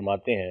تحریر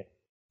فرماتے ہیں،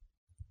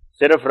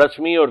 صرف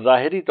رسمی اور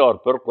ظاہری طور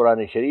پر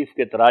قرآن شریف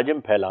کے تراجم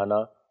پھیلانا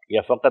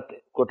یا فقط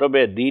کتب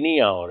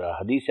دینیہ اور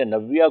حدیث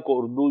نبویہ کو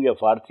اردو یا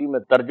فارسی میں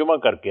ترجمہ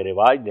کر کے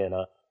رواج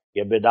دینا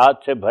یا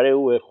بدعات سے بھرے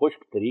ہوئے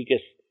خشک طریقے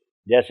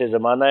جیسے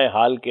زمانہ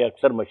حال کے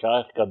اکثر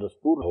مشائخ کا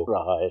دستور ہو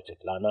رہا ہے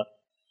سکھلانا،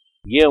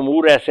 یہ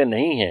امور ایسے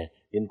نہیں ہیں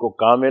جن کو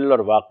کامل اور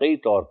واقعی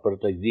طور پر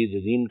تجدید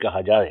دین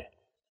کہا جائے،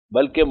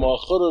 بلکہ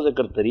مؤخر و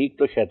ذکر طریق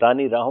تو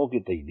شیطانی راہوں کی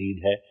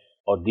تجدید ہے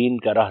اور دین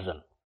کا رہزن۔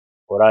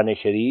 قرآن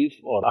شریف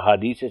اور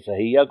احادیث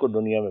صحیحہ کو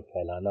دنیا میں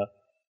پھیلانا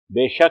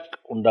بے شک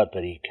عمدہ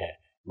طریق ہے،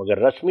 مگر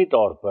رسمی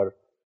طور پر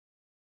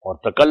اور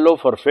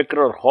تکلف اور فکر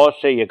اور خوف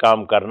سے یہ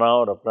کام کرنا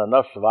اور اپنا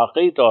نفس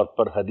واقعی طور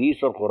پر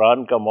حدیث اور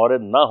قرآن کا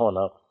مورد نہ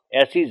ہونا،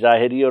 ایسی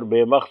ظاہری اور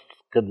بے مقصد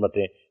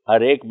خدمتیں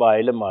ہر ایک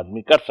باعلم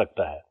آدمی کر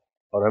سکتا ہے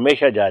اور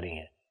ہمیشہ جاری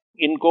ہیں۔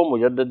 ان کو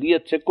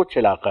مجددیت سے کچھ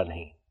علاقہ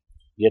نہیں۔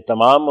 یہ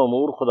تمام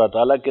امور خدا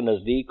تعالیٰ کے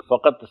نزدیک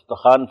فقط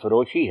استخوان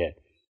فروشی ہے،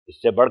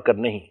 اس سے بڑھ کر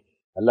نہیں۔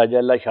 اللہ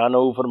جل شانہ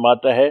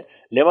فرماتا ہے،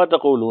 لما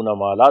تقولون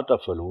ما لا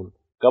تفعلون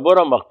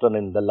کبر مقتا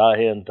عند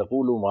اللہ ان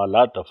تقولوا ما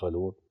لا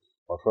تفعلون،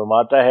 اور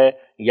فرماتا ہے،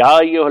 یا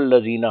ایھا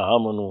الذین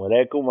آمنوا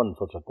علیکم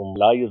انفسکم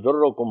لا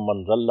یضرکم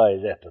من ضل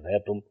اذا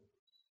اہتدیتم۔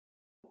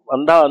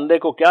 اندھا اندھے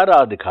کو کیا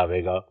راہ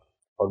دکھاوے گا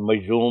اور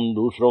مجذوم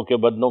دوسروں کے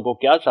بدنوں کو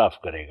کیا صاف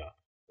کرے گا؟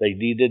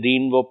 تجدید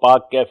دین وہ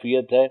پاک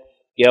کیفیت ہے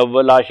کہ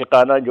اول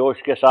عاشقانہ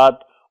جوش کے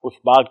ساتھ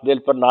اس پاک دل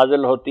پر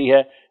نازل ہوتی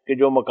ہے کہ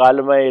جو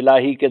مکالمہ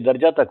الہی کے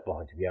درجہ تک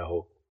پہنچ گیا ہو،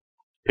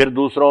 پھر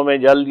دوسروں میں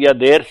جلد یا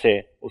دیر سے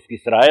اس کی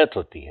سرایت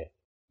ہوتی ہے۔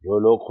 جو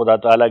لوگ خدا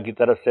تعالیٰ کی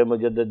طرف سے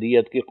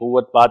مجددیت کی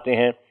قوت پاتے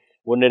ہیں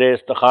وہ نرے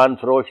استخوان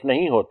فروش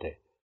نہیں ہوتے،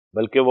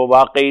 بلکہ وہ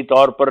واقعی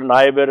طور پر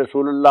نائب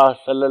رسول اللہ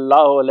صلی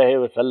اللہ علیہ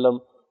وسلم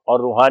اور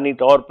روحانی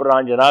طور پر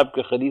آن جناب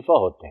کے خلیفہ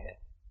ہوتے ہیں۔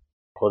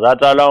 خدا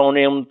تعالیٰ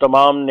انہیں ان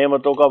تمام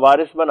نعمتوں کا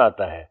وارث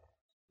بناتا ہے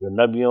جو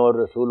نبیوں اور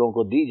رسولوں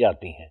کو دی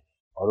جاتی ہیں،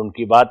 اور ان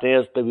کی باتیں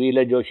از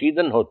قبیل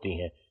جوشیدن ہوتی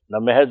ہیں، نہ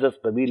محض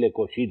از قبیل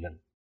کوشیدن،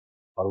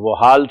 اور وہ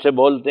حال سے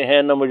بولتے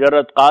ہیں نہ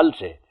مجرد قال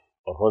سے،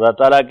 اور خدا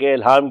تعالیٰ کے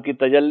الہام کی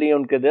تجلی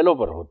ان کے دلوں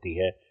پر ہوتی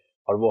ہے،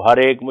 اور وہ ہر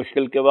ایک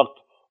مشکل کے وقت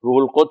روح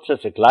القدس سے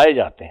سکھلائے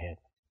جاتے ہیں،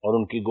 اور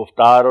ان کی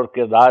گفتار اور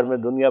کردار میں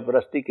دنیا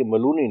پرستی کی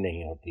ملونی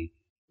نہیں ہوتی،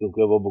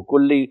 کیونکہ وہ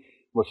بکلی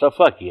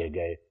مصفح کیے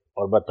گئے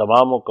اور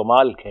بتمام و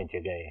کمال کھینچے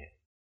گئے ہیں۔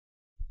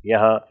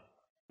 یہاں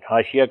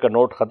حاشیہ کا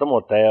نوٹ ختم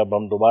ہوتا ہے۔ اب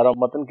ہم دوبارہ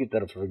متن کی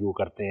طرف رجوع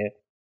کرتے ہیں۔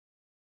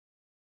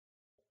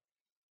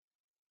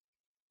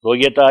 تو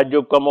یہ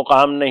تعجب کا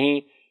مقام نہیں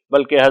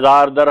بلکہ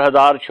ہزار در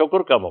ہزار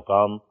شکر کا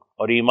مقام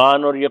اور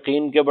ایمان اور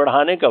یقین کے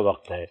بڑھانے کا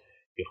وقت ہے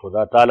کہ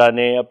خدا تعالیٰ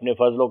نے اپنے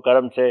فضل و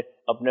کرم سے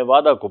اپنے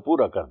وعدہ کو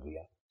پورا کر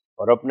دیا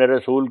اور اپنے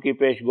رسول کی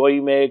پیش گوئی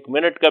میں ایک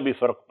منٹ کا بھی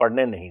فرق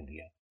پڑنے نہیں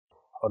دیا،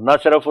 اور نہ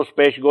صرف اس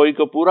پیش گوئی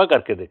کو پورا کر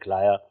کے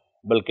دکھلایا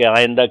بلکہ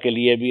آئندہ کے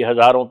لیے بھی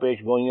ہزاروں پیش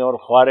گوئیوں اور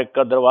خوارق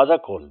کا دروازہ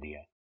کھول دیا۔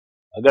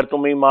 اگر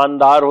تم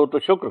ایماندار ہو تو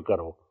شکر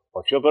کرو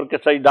اور شکر کے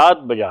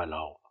سجدات بجا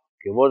لاؤ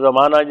کہ وہ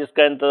زمانہ جس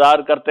کا انتظار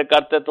کرتے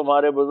کرتے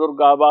تمہارے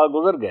بزرگ آبا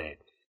گزر گئے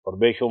اور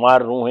بے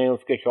شمار روحیں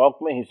اس کے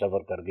شوق میں ہی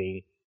سفر کر گئیں،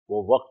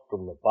 وہ وقت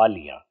تم نے پا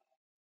لیا۔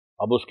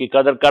 اب اس کی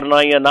قدر کرنا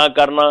یا نہ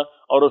کرنا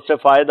اور اس سے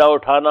فائدہ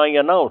اٹھانا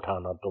یا نہ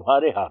اٹھانا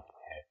تمہارے ہاتھ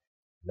میں ہے۔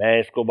 میں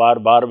اس کو بار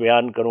بار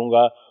بیان کروں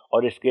گا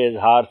اور اس کے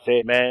اظہار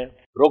سے میں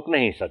رک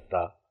نہیں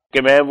سکتا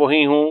کہ میں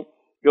وہی ہوں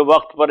جو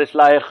وقت پر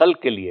اصلاح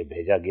خلق کے لیے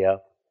بھیجا گیا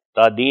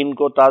تا دین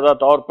کو تازہ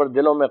طور پر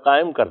دلوں میں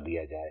قائم کر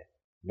دیا جائے۔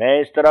 میں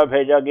اس طرح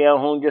بھیجا گیا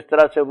ہوں جس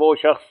طرح سے وہ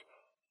شخص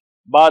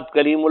بعد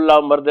کلیم اللہ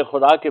مرد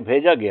خدا کے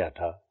بھیجا گیا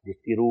تھا، جس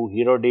کی روح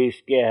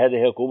ہیروڈیس کے عہد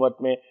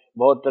حکومت میں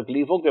بہت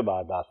تکلیفوں کے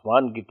بعد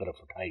آسمان کی طرف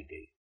اٹھائی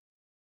گئی۔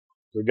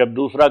 تو جب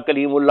دوسرا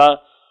کلیم اللہ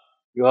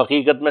جو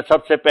حقیقت میں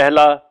سب سے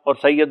پہلا اور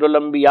سید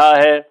الانبیاء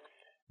ہے،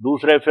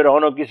 دوسرے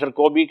فرعونوں کی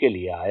سرکوبی کے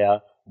لیے آیا،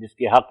 جس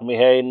کے حق میں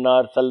ہے انا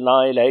ارسلنا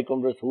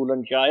الیکم رسولا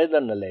شاہدا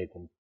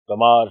علیکم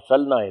کما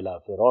ارسلنا الی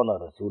فرعون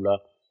رسولا،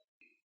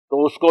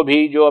 تو اس کو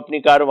بھی جو اپنی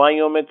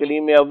کارروائیوں میں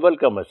کلیم اول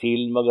کا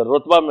مثیل مگر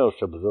رتبہ میں اس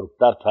سے بزرگ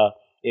تر تھا،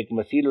 ایک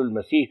مثیل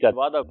المسیح کا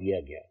وعدہ دیا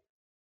گیا،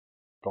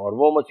 اور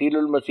وہ مثیل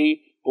المسیح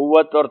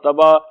قوت اور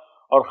تباہ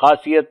اور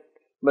خاصیت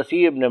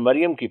مسیح ابن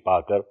مریم کی پا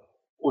کر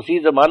اسی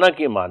زمانہ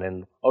کی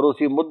مانند اور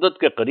اسی مدت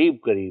کے قریب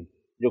قریب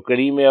جو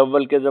کلیم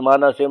اول کے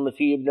زمانہ سے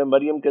مسیح ابن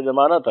مریم کے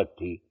زمانہ تک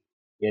تھی،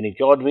 یعنی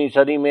 14ویں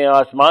صدی میں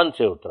آسمان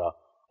سے اترا،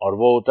 اور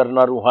وہ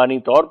اترنا روحانی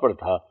طور پر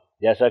تھا،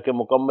 جیسا کہ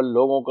مکمل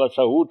لوگوں کا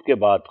صعود کے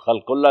بعد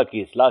خلق اللہ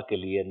کی اصلاح کے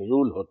لیے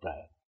نزول ہوتا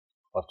ہے،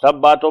 اور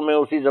سب باتوں میں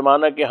اسی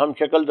زمانہ کے ہم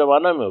شکل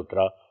زمانہ میں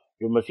اترا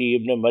جو مسیح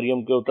ابن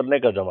مریم کے اترنے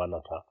کا زمانہ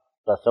تھا،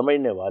 تا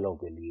سمجھنے والوں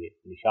کے لیے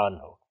نشان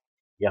ہو۔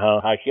 یہاں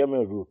حاشیہ میں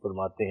حضور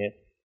فرماتے ہیں،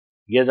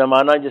 یہ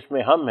زمانہ جس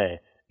میں ہم ہیں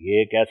یہ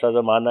ایک ایسا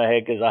زمانہ ہے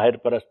کہ ظاہر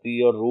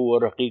پرستی اور روح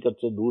اور حقیقت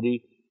سے دوری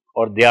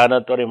اور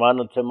دیانت اور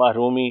ایمانت سے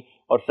محرومی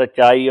اور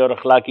سچائی اور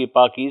اخلاقی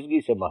پاکیزگی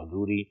سے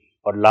محدوری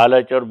اور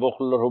لالچ اور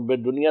بخل اور حب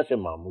دنیا سے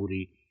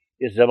معموری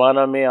اس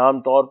زمانہ میں عام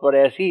طور پر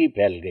ایسی ہی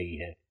پھیل گئی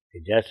ہے کہ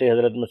جیسے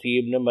حضرت مسیح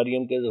ابن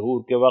مریم کے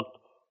ظہور کے وقت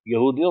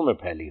یہودیوں میں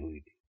پھیلی ہوئی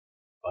تھی۔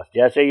 بس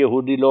جیسے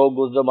یہودی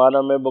لوگ اس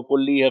زمانہ میں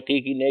بکلی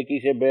حقیقی نیکی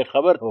سے بے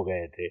خبر ہو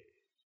گئے تھے،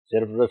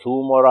 صرف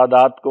رسوم اور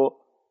عادات کو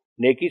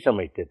نیکی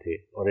سمجھتے تھے،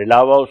 اور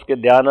علاوہ اس کے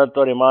دیانت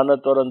اور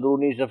ایمانت اور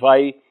اندرونی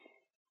صفائی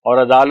اور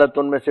عدالت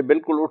ان میں سے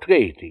بالکل اٹھ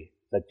گئی تھی،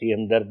 سچی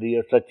ہمدردی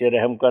اور سچے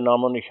رحم کا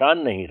نام و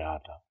نشان نہیں رہا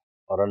تھا،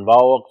 اور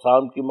انواع و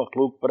اقسام کی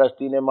مخلوق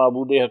پرستی نے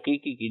معبود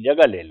حقیقی کی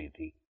جگہ لے لی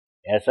تھی۔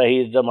 ایسا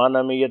ہی اس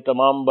زمانہ میں یہ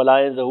تمام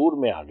بلائیں ظہور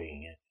میں آ گئی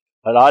ہیں۔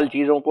 حلال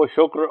چیزوں کو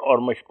شکر اور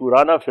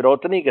مشکورانہ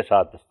فروتنی کے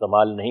ساتھ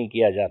استعمال نہیں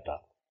کیا جاتا،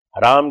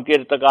 حرام کے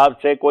ارتکاب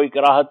سے کوئی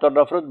کراہت اور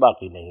نفرت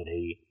باقی نہیں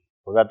رہی،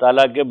 خدا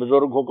تعالیٰ کے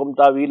بزرگ حکم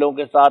تعویلوں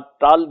کے ساتھ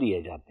ٹال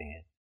دیے جاتے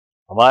ہیں۔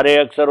 ہمارے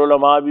اکثر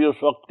علماء بھی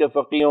اس وقت کے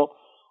فقیہوں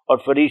اور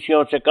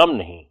فریسیوں سے کم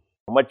نہیں،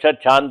 مچھر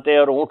چھانتے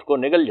اور اونٹ کو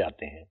نگل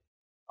جاتے ہیں۔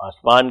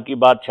 آسمان کی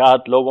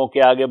بادشاہت لوگوں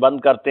کے آگے بند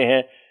کرتے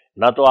ہیں،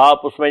 نہ تو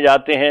آپ اس میں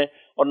جاتے ہیں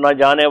اور نہ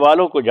جانے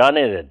والوں کو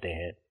جانے دیتے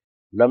ہیں۔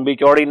 لمبی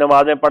چوڑی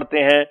نمازیں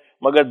پڑھتے ہیں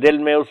مگر دل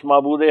میں اس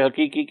معبود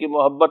حقیقی کی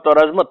محبت اور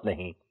عظمت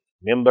نہیں۔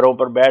 ممبروں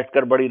پر بیٹھ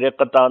کر بڑی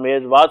رقت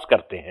آمیز واز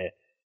کرتے ہیں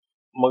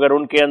مگر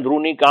ان کے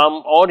اندرونی کام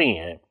اور ہی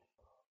ہیں۔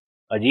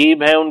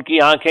 عجیب ہیں ان کی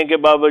آنکھیں کے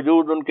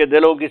باوجود ان کے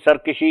دلوں کی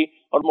سرکشی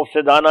اور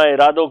مفسدانہ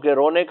ارادوں کے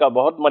رونے کا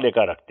بہت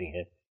ملکہ رکھتی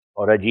ہیں،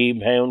 اور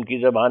عجیب ہیں ان کی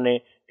زبانیں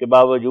کے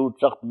باوجود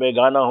سخت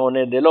بیگانہ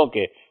ہونے دلوں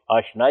کے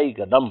آشنائی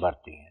کا دم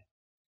بھرتی ہیں۔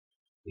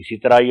 اسی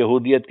طرح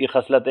یہودیت کی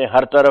خصلتیں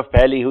ہر طرف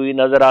پھیلی ہوئی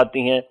نظر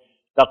آتی ہیں۔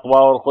 تقوی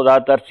اور خدا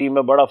ترسی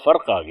میں بڑا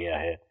فرق آ گیا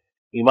ہے۔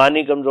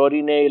 ایمانی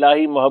کمزوری نے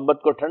الہی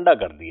محبت کو ٹھنڈا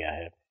کر دیا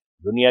ہے۔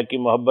 دنیا کی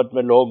محبت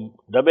میں لوگ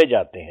دبے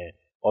جاتے ہیں،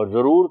 اور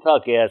ضرور تھا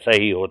کہ ایسا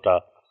ہی ہوتا،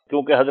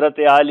 کیونکہ حضرت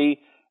علی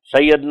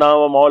سیدنا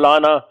و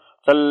مولانا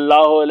صلی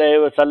اللہ علیہ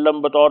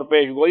وسلم بطور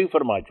پیش گوئی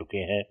فرما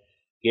چکے ہیں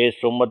کہ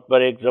اس امت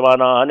پر ایک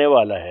زمانہ آنے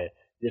والا ہے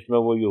جس میں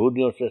وہ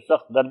یہودیوں سے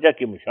سخت درجہ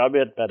کی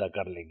مشابہت پیدا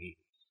کر لے گی،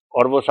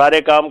 اور وہ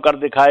سارے کام کر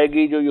دکھائے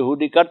گی جو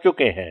یہودی کر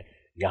چکے ہیں،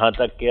 یہاں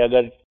تک کہ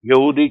اگر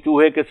یہودی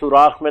چوہے کے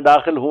سوراخ میں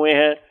داخل ہوئے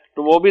ہیں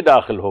تو وہ بھی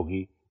داخل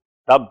ہوگی۔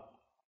 تب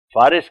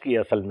فارس کی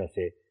اصل میں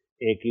سے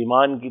ایک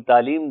ایمان کی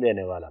تعلیم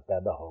دینے والا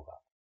پیدا ہوگا۔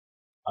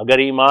 اگر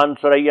ایمان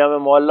ثریا میں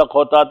معلق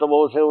ہوتا تو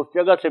وہ اسے اس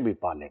جگہ سے بھی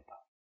پا لیتا۔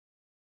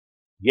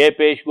 یہ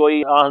پیش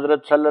گوئی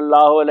حضرت صلی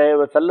اللہ علیہ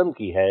وسلم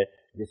کی ہے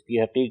جس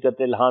کی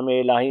حقیقت الہام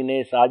الہی نے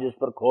اس عاجز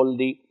پر کھول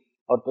دی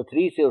اور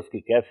تصریح سے اس کی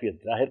کیفیت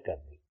ظاہر کر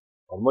دی،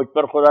 اور مجھ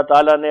پر خدا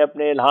تعالیٰ نے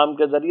اپنے الہام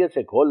کے ذریعے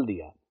سے کھول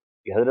دیا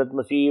کہ حضرت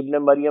مسیح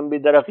ابن مریم بھی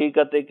در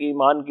حقیقت ایک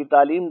ایمان کی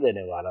تعلیم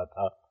دینے والا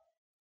تھا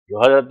جو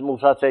حضرت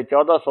موسیٰ سے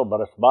 1400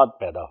 برس بعد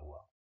پیدا ہوا۔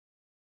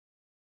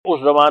 اس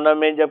زمانہ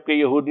میں جبکہ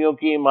یہودیوں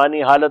کی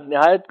ایمانی حالت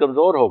نہایت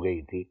کمزور ہو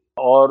گئی تھی،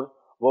 اور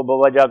وہ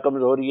بوجہ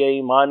کمزوری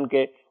ایمان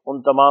کے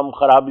ان تمام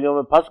خرابیوں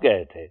میں پھنس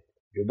گئے تھے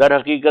جو در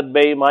حقیقت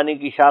بے ایمانی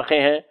کی شاخیں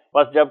ہیں،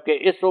 بس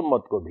جبکہ اس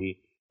امت کو بھی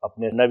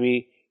اپنے نبی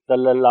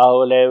صلی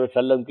اللہ علیہ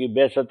وسلم کی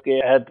بعثت کے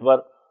عہد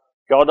پر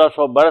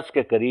 1400 برس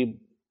کے قریب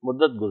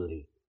مدت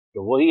گزری،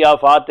 تو وہی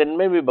آفات ان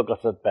میں بھی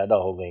بکثرت پیدا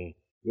ہو گئیں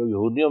جو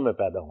یہودیوں میں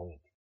پیدا ہوئی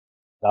تھی،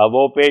 تا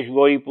وہ پیش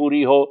گوئی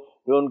پوری ہو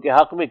جو ان کے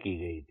حق میں کی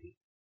گئی تھی۔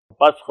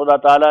 پس خدا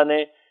تعالیٰ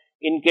نے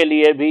ان کے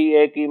لیے بھی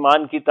ایک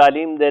ایمان کی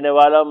تعلیم دینے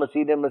والا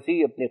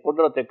مسیح اپنی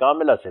قدرت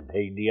کاملہ سے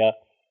بھیج دیا۔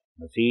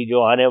 مسیح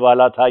جو آنے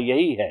والا تھا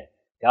یہی ہے،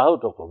 چاہو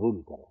تو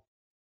قبول کرو۔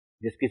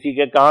 جس کسی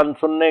کے کان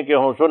سننے کے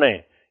ہوں سنیں،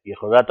 یہ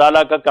خدا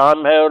تعالیٰ کا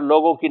کام ہے اور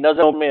لوگوں کی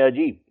نظروں میں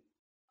عجیب۔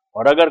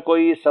 اور اگر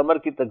کوئی اس امر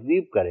کی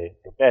تکذیب کرے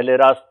تو پہلے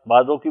راست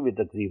بازوں کی بھی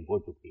تکذیب ہو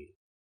چکی ہے۔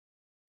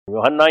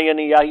 یوحنا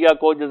یعنی یحییٰ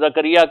کو جو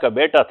زکریا کا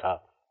بیٹا تھا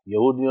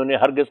یہودیوں نے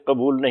ہرگز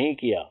قبول نہیں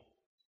کیا،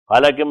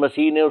 حالانکہ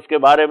مسیح نے اس کے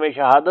بارے میں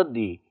شہادت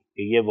دی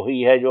کہ یہ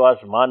وہی ہے جو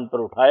آسمان پر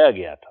اٹھایا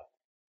گیا تھا،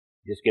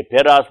 جس کے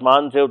پھر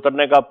آسمان سے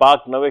اترنے کا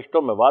پاک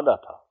نوشتوں میں وعدہ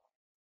تھا۔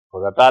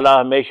 خدا تعالیٰ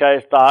ہمیشہ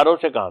استعاروں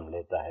سے کام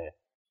لیتا ہے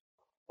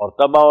اور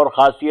طبع اور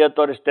خاصیت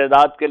اور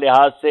استعداد کے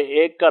لحاظ سے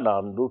ایک کا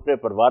نام دوسرے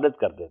پر وارد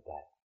کر دیتا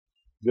ہے۔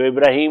 جو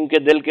ابراہیم کے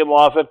دل کے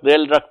موافق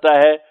دل رکھتا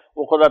ہے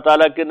وہ خدا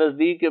تعالیٰ کے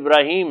نزدیک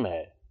ابراہیم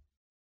ہے،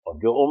 اور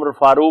جو عمر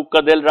فاروق کا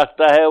دل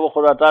رکھتا ہے وہ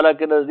خدا تعالیٰ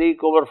کے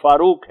نزدیک عمر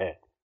فاروق ہے۔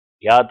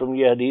 کیا تم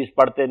یہ حدیث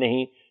پڑھتے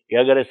نہیں کہ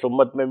اگر اس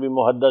امت میں بھی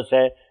محدث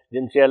ہے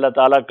جن سے اللہ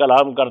تعالیٰ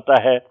کلام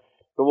کرتا ہے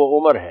تو وہ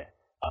عمر ہے؟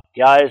 اب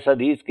کیا اس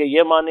حدیث کے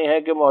یہ معنی ہے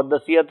کہ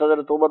محدثیت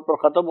حضرت عمر پر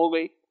ختم ہو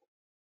گئی؟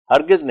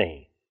 ہرگز نہیں،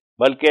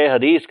 بلکہ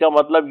حدیث کا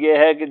مطلب یہ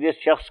ہے کہ جس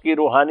شخص کی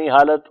روحانی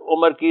حالت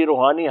عمر کی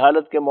روحانی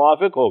حالت کے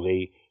موافق ہو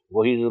گئی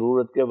وہی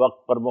ضرورت کے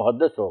وقت پر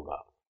محدث ہوگا۔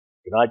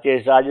 چنانچہ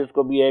اس عاجز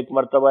کو بھی ایک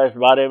مرتبہ اس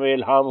بارے میں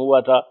الہام ہوا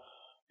تھا،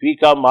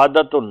 فیکا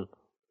مادتن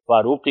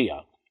فاروقیہ،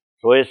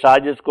 تو اس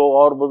عاجز کو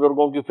اور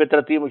بزرگوں کی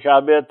فطرتی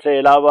مشابہت سے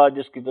علاوہ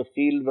جس کی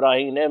تفصیل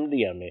براہین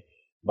احمدیہ میں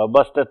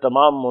ببست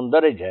تمام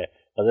مندرج ہے،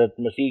 حضرت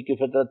مسیح کی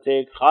فطرت سے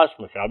ایک خاص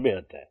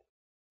مشابہت ہے،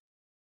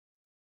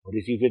 اور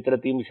اسی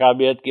فطرتی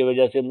مشابہت کی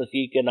وجہ سے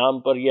مسیح کے نام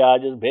پر یہ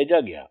عاجز بھیجا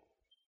گیا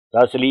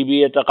تا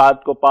صلیبی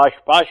اعتقاد کو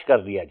پاش پاش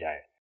کر دیا جائے۔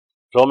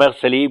 تو میں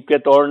صلیب کے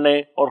توڑنے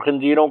اور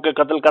خنزیروں کے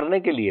قتل کرنے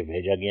کے لیے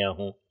بھیجا گیا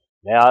ہوں۔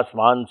 میں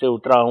آسمان سے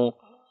اترا ہوں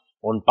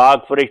ان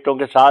پاک فرشتوں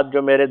کے ساتھ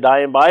جو میرے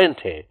دائیں بائیں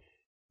تھے،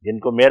 جن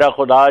کو میرا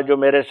خدا جو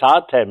میرے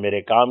ساتھ ہے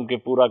میرے کام کے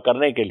پورا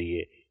کرنے کے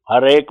لیے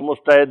ہر ایک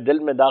مستعد دل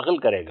میں داخل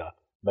کرے گا،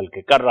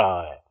 بلکہ کر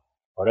رہا ہے۔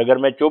 اور اگر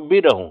میں چپ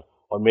بھی رہوں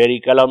اور میری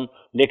قلم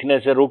لکھنے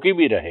سے رکی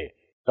بھی رہے،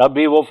 تب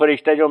بھی وہ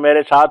فرشتے جو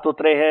میرے ساتھ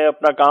اترے ہیں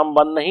اپنا کام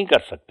بند نہیں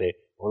کر سکتے،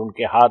 اور ان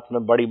کے ہاتھ میں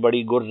بڑی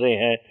بڑی گرزیں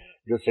ہیں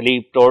جو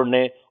صلیب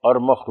توڑنے اور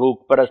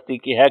مخلوق پرستی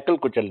کی ہیکل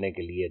کچلنے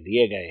کے لیے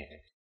دیے گئے ہیں۔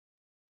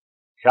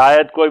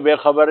 شاید کوئی بے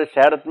خبر اس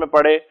حیرت میں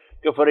پڑے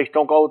کہ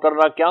فرشتوں کا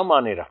اترنا کیا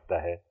معنی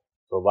رکھتا ہے،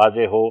 تو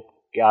واضح ہو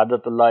کہ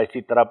عادت اللہ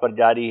اسی طرح پر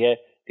جاری ہے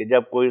کہ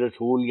جب کوئی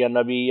رسول یا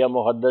نبی یا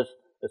محدث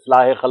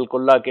اصلاح خلق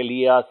اللہ کے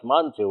لیے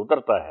آسمان سے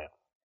اترتا ہے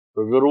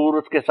تو ضرور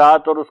اس کے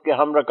ساتھ اور اس کے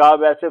ہم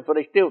رکاب ایسے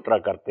فرشتے اترا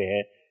کرتے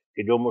ہیں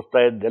کہ جو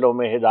مستعد دلوں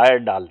میں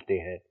ہدایت ڈالتے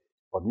ہیں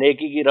اور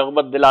نیکی کی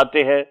رغبت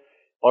دلاتے ہیں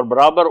اور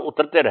برابر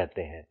اترتے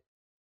رہتے ہیں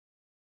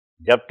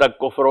جب تک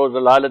کفر و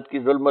ضلالت کی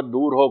ظلمت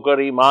دور ہو کر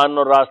ایمان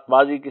اور راست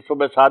بازی کی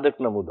صبح صادق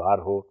نمودار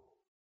ہو،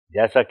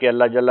 جیسا کہ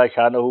اللہ جل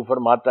شانہ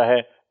فرماتا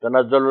ہے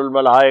تنزل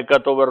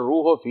الملائکۃ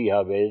والروح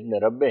فیہا باذن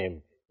ربہم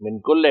من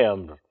کل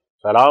امر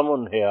سلام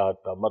ہی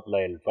حتی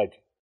مطلع الفجر۔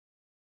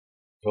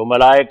 تو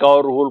ملائکہ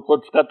اور روح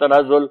القدس کا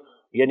تنزل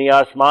یعنی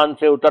آسمان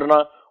سے اترنا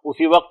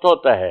اسی وقت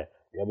ہوتا ہے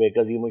جب ایک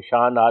عظیم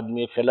الشان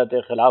آدمی خلعت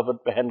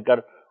خلافت پہن کر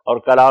اور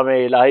کلام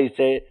الہی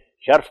سے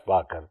شرف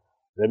پا کر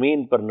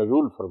زمین پر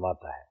نزول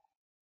فرماتا ہے۔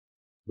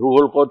 روح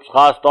القدس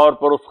خاص طور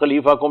پر اس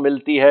خلیفہ کو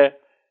ملتی ہے،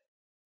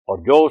 اور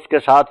جو اس کے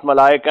ساتھ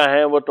ملائکہ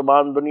ہیں وہ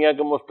تمام دنیا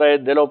کے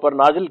مستعد دلوں پر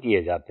نازل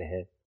کیے جاتے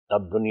ہیں۔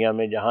 تب دنیا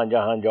میں جہاں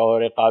جہاں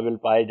جوہر قابل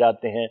پائے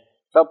جاتے ہیں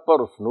سب پر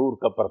اس نور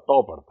کا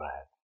پرتو پڑتا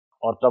ہے،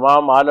 اور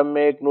تمام عالم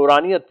میں ایک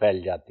نورانیت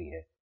پھیل جاتی ہے،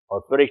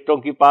 اور فرشتوں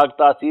کی پاک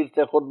تاثیر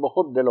سے خود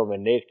بخود دلوں میں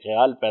نیک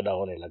خیال پیدا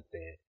ہونے لگتے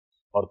ہیں،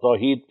 اور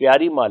توحید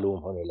پیاری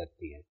معلوم ہونے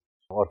لگتی ہے،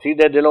 اور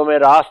سیدھے دلوں میں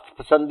راست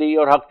پسندی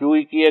اور حق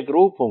جوئی کی ایک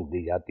روح پھونک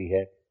دی جاتی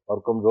ہے،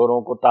 اور کمزوروں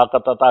کو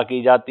طاقت عطا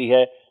کی جاتی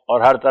ہے،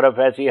 اور ہر طرف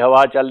ایسی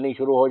ہوا چلنی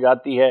شروع ہو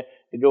جاتی ہے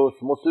کہ جو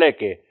اس مسئلے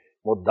کے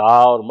مدعا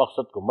اور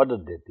مقصد کو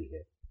مدد دیتی ہے۔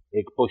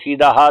 ایک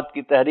پوشیدہ ہاتھ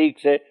کی تحریک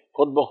سے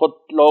خود بخود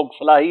لوگ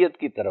صلاحیت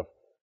کی طرف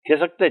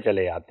کھسکتے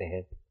چلے آتے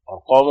ہیں، اور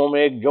قوموں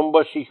میں ایک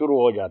جنبش سی شروع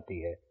ہو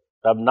جاتی ہے۔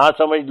 تب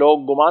ناسمجھ لوگ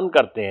گمان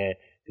کرتے ہیں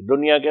کہ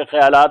دنیا کے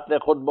خیالات نے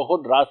خود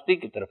بخود راستی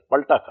کی طرف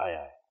پلٹا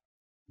کھایا ہے،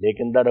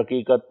 لیکن در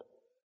حقیقت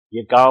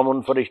یہ کام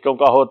ان فرشتوں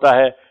کا ہوتا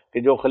ہے کہ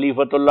جو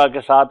خلیفت اللہ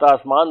کے ساتھ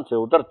آسمان سے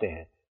اترتے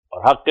ہیں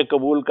اور حق کے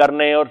قبول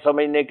کرنے اور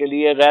سمجھنے کے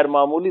لیے غیر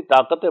معمولی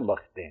طاقتیں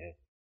بخشتے ہیں،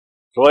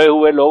 سوئے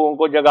ہوئے لوگوں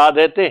کو جگا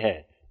دیتے ہیں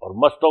اور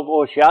مستوں کو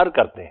ہوشیار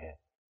کرتے ہیں،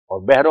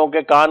 اور بہروں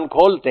کے کان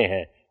کھولتے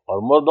ہیں،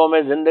 اور مردوں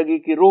میں زندگی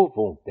کی روح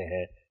پھونکتے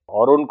ہیں،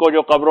 اور ان کو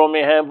جو قبروں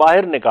میں ہیں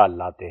باہر نکال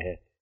لاتے ہیں۔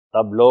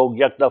 تب لوگ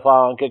یک دفعہ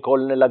آنکھیں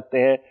کھولنے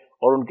لگتے ہیں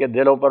اور ان کے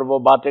دلوں پر وہ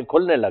باتیں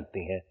کھلنے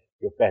لگتی ہیں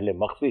جو پہلے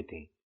مخفی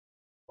تھیں،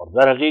 اور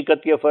در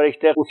حقیقت یہ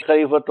فرشتے اس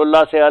خلیفت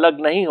اللہ سے الگ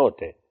نہیں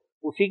ہوتے،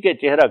 اسی کے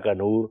چہرہ کا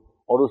نور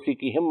اور اسی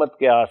کی ہمت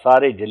کے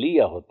آثار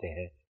جلیہ ہوتے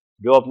ہیں،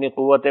 جو اپنی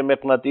قوت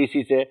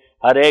مقناطیسی سے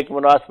ہر ایک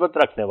مناسبت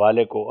رکھنے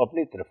والے کو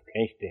اپنی طرف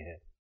کھینچتے ہیں،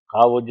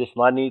 خواہ وہ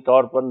جسمانی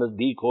طور پر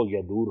نزدیک ہو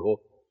یا دور ہو،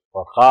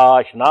 اور خواہ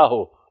آشنا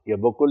ہو یا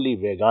بکلی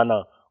بیگانہ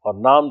اور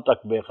نام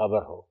تک بے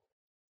خبر ہو۔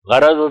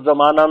 غرض اس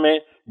زمانہ میں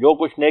جو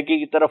کچھ نیکی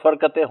کی طرف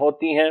حرکتیں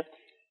ہوتی ہیں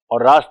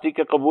اور راستی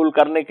کے قبول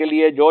کرنے کے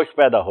لیے جوش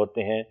پیدا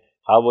ہوتے ہیں،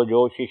 خواہ وہ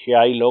جوش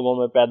ایشیائی لوگوں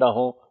میں پیدا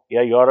ہوں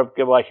یا یورپ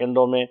کے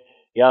باشندوں میں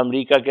یا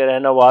امریکہ کے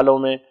رہنے والوں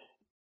میں،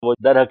 وہ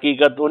در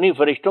حقیقت انہی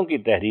فرشتوں کی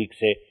تحریک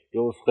سے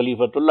جو اس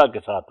خلیفت اللہ کے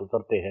ساتھ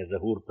اترتے ہیں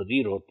ظہور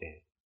پذیر ہوتے ہیں۔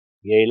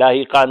 یہ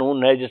الہی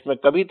قانون ہے جس میں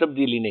کبھی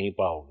تبدیلی نہیں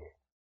پاؤ گے،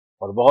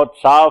 اور بہت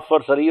صاف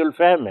اور صریح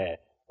الفہم ہے،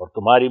 اور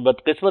تمہاری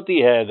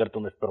بدقسمتی ہے اگر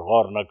تم اس پر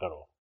غور نہ کرو،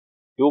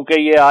 کیونکہ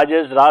یہ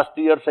عاجز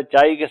راستی اور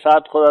سچائی کے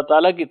ساتھ خدا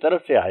تعالیٰ کی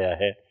طرف سے آیا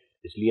ہے،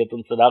 اس لیے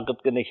تم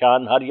صداقت کے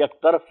نشان ہر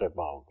یک طرف سے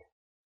پاؤ گے۔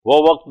 وہ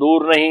وقت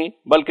دور نہیں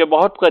بلکہ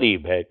بہت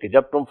قریب ہے کہ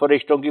جب تم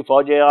فرشتوں کی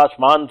فوجیں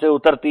آسمان سے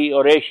اترتی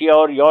اور ایشیا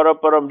اور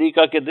یورپ اور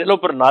امریکہ کے دلوں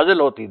پر نازل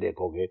ہوتی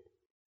دیکھو گے۔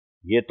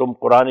 یہ تم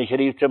قرآن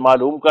شریف سے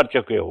معلوم کر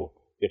چکے ہو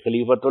کہ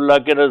خلیفۃ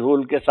اللہ کے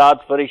رسول کے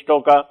ساتھ فرشتوں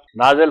کا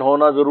نازل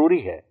ہونا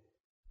ضروری ہے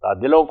تا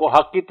دلوں کو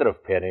حق کی طرف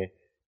پھیریں،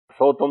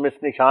 سو تم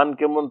اس نشان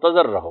کے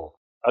منتظر رہو۔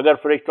 اگر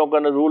فرشتوں کا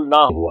نزول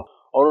نہ ہوا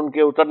اور ان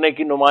کے اترنے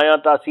کی نمایاں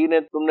تاثیریں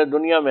تم نے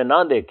دنیا میں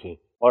نہ دیکھیں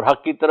اور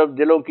حق کی طرف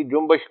دلوں کی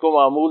جنبش کو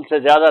معمول سے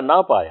زیادہ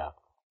نہ پایا،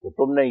 تو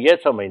تم نے یہ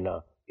سمجھنا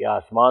کہ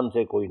آسمان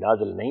سے کوئی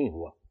نازل نہیں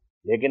ہوا۔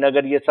 لیکن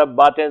اگر یہ سب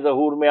باتیں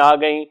ظہور میں آ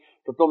گئیں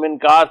تو تم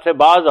انکار سے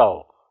باز آؤ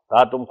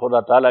تا تم خدا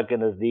تعالیٰ کے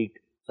نزدیک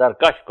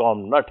سرکش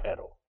قوم نہ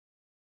ٹھہرو۔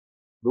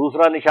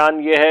 دوسرا نشان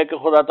یہ ہے کہ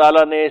خدا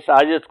تعالیٰ نے اس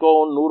عاجز کو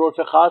ان نوروں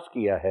سے خاص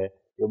کیا ہے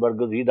جو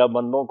برگزیدہ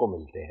بندوں کو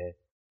ملتے ہیں،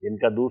 جن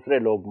کا دوسرے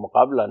لوگ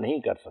مقابلہ نہیں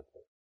کر سکتے۔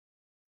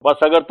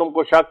 بس اگر تم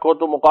کو شک ہو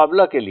تو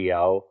مقابلہ کے لیے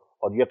آؤ،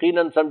 اور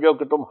یقیناً سمجھو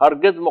کہ تم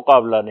ہرگز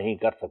مقابلہ نہیں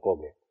کر سکو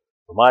گے۔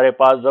 تمہارے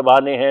پاس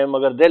زبانیں ہیں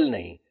مگر دل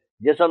نہیں،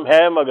 جسم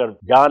ہے مگر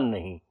جان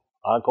نہیں،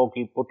 آنکھوں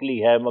کی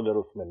پتلی ہے مگر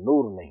اس میں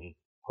نور نہیں۔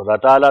 خدا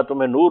تعالیٰ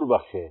تمہیں نور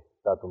بخشے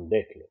تا تم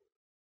دیکھ لو۔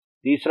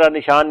 تیسرا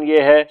نشان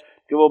یہ ہے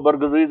کہ وہ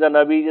برگزیدہ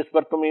نبی جس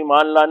پر تم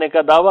ایمان لانے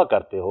کا دعویٰ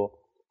کرتے ہو،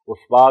 اس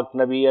پاک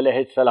نبی علیہ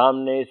السلام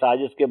نے اس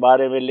عاجز کے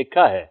بارے میں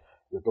لکھا ہے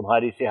جو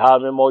تمہاری صحاح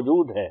میں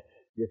موجود ہے،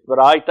 جس پر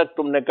آج تک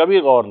تم نے کبھی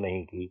غور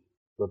نہیں کی،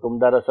 تو تم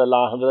دراصل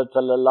حضرت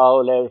صلی اللہ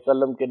علیہ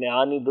وسلم کے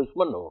نہانی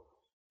دشمن ہو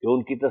کہ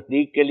ان کی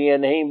تصدیق کے لیے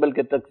نہیں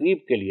بلکہ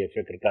تکذیب کے لیے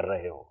فکر کر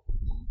رہے ہو۔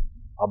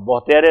 اب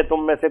بہتیرے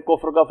تم میں سے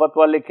کفر کا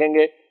فتویٰ لکھیں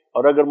گے،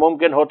 اور اگر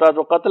ممکن ہوتا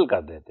تو قتل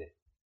کر دیتے،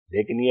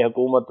 لیکن یہ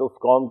حکومت اس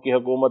قوم کی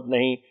حکومت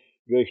نہیں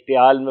جو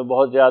اشتعال میں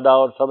بہت زیادہ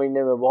اور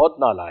سمجھنے میں بہت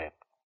نالائق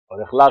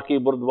اور اخلاقی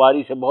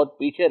بردباری سے بہت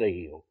پیچھے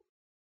رہی ہو،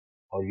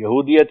 اور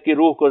یہودیت کی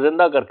روح کو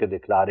زندہ کر کے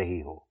دکھلا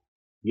رہی ہو۔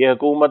 یہ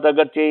حکومت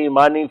اگرچہ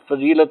ایمانی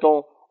فضیلتوں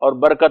اور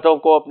برکتوں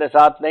کو اپنے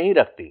ساتھ نہیں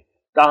رکھتی،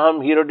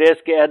 تاہم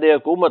ہیروڈیس کے عہد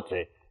حکومت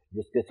سے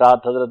جس کے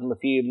ساتھ حضرت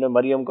مسیح ابن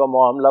مریم کا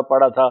معاملہ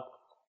پڑا تھا،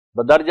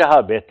 بدرجہ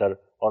بہتر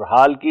اور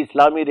حال کی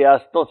اسلامی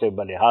ریاستوں سے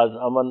بلحاظ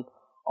امن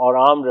اور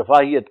عام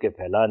رفاہیت کے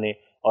پھیلانے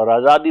اور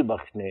آزادی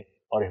بخشنے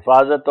اور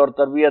حفاظت اور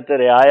تربیت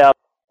رعایا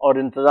اور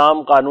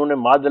انتظام قانون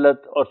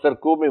معدلت اور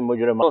سرکوبی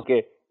مجرموں کے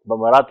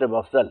بمراتب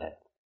افضل ہے۔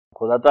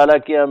 خدا تعالیٰ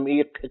کی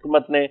عمیق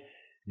حکمت نے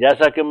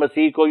جیسا کہ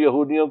مسیح کو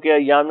یہودیوں کے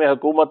ایام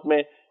حکومت میں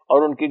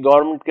اور ان کی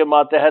گورنمنٹ کے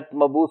ماتحت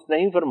مبعوث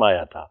نہیں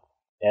فرمایا تھا،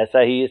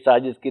 ایسا ہی اس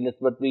عاجز کی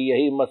نسبت بھی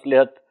یہی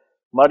مصلحت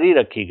مری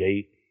رکھی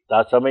گئی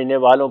تا سمجھنے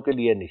والوں کے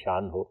لیے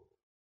نشان ہو۔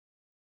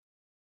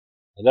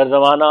 اگر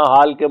زمانہ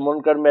حال کے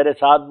منکر میرے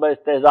ساتھ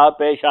باستہزاء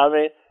پیش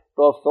آویں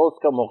تو افسوس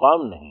کا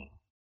مقام نہیں،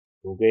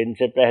 کیونکہ ان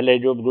سے پہلے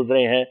جو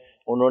گزرے ہیں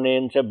انہوں نے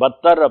ان سے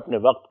بدتر اپنے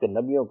وقت کے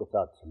نبیوں کے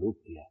ساتھ سلوک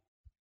کیا۔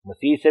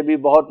 مسیح سے بھی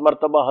بہت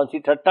مرتبہ ہنسی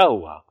ٹھٹا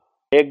ہوا۔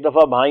 ایک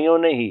دفعہ بھائیوں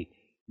نے ہی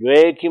جو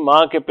ایک ہی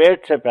ماں کے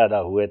پیٹ سے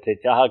پیدا ہوئے تھے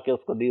چاہا کہ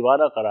اس کو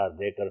دیوانہ قرار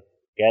دے کر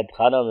قید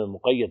خانہ میں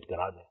مقید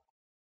کرا دیں،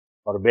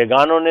 اور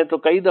بیگانوں نے تو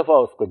کئی دفعہ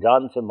اس کو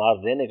جان سے مار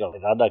دینے کا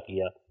ارادہ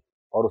کیا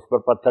اور اس پر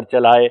پتھر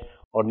چلائے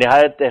اور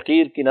نہایت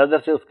تحقیر کی نظر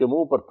سے اس کے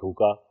منہ پر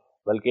تھوکا،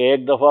 بلکہ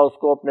ایک دفعہ اس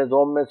کو اپنے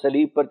زوم میں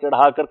صلیب پر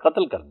چڑھا کر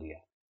قتل کر دیا۔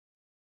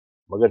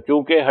 مگر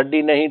چونکہ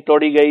ہڈی نہیں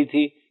توڑی گئی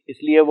تھی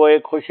اس لیے وہ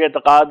ایک خوش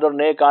اعتقاد اور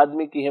نیک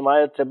آدمی کی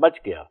حمایت سے بچ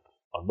گیا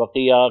اور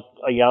بقیہ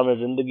ایام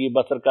زندگی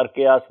بسر کر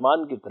کے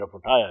آسمان کی طرف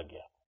اٹھایا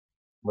گیا۔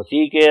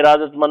 مسیح کے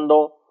ارادت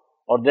مندوں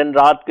اور دن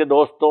رات کے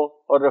دوستوں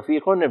اور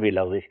رفیقوں نے بھی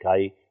لغزش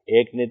کھائی۔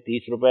 ایک نے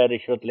 30 روپے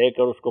رشوت لے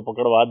کر اس کو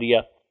پکڑوا دیا،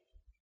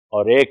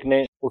 اور ایک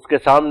نے اس کے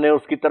سامنے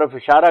اس کی طرف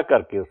اشارہ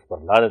کر کے اس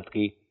پر لعنت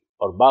کی،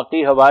 اور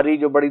باقی حواری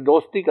جو بڑی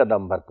دوستی کا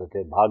دم بھرتے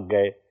تھے بھاگ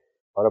گئے،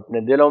 اور اپنے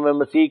دلوں میں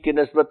مسیح کی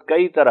نسبت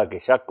کئی طرح کے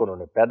شک انہوں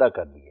نے پیدا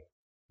کر دیے۔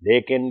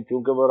 لیکن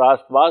چونکہ وہ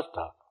راست باز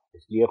تھا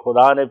اس لیے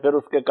خدا نے پھر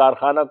اس کے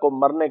کارخانہ کو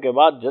مرنے کے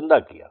بعد زندہ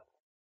کیا۔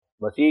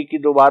 مسیح کی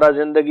دوبارہ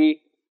زندگی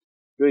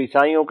جو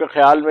عیسائیوں کے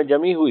خیال میں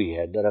جمی ہوئی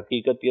ہے، در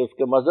حقیقت یہ اس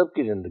کے مذہب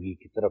کی زندگی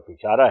کی طرف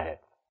اشارہ ہے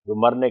جو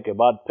مرنے کے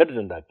بعد پھر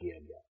زندہ کیا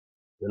گیا۔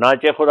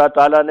 چنانچہ خدا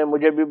تعالیٰ نے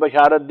مجھے بھی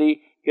بشارت دی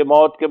کہ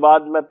موت کے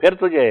بعد میں پھر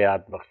تجھے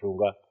حیات بخشوں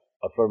گا،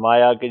 اور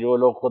فرمایا کہ جو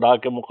لوگ خدا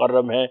کے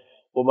مقرب ہیں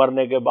وہ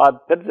مرنے کے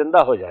بعد پھر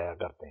زندہ ہو جایا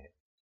کرتے ہیں،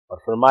 اور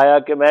فرمایا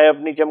کہ میں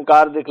اپنی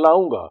چمکار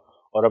دکھلاؤں گا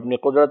اور اپنی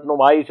قدرت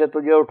نمائی سے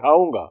تجھے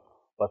اٹھاؤں گا۔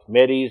 بس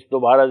میری اس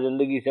دوبارہ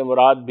زندگی سے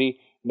مراد بھی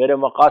میرے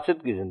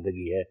مقاصد کی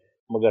زندگی ہے،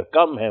 مگر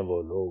کم ہیں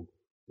وہ لوگ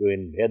جو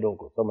ان بھیدوں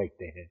کو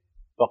سمجھتے ہیں۔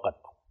 فقط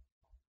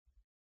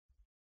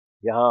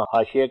یہاں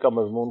حاشیے کا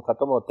مضمون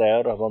ختم ہوتا ہے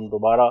اور اب ہم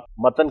دوبارہ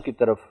متن کی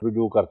طرف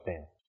رجوع کرتے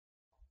ہیں۔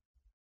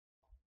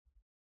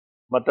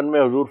 متن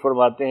میں حضور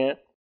فرماتے ہیں،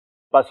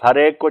 بس ہر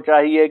ایک کو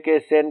چاہیے کہ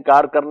اس سے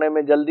انکار کرنے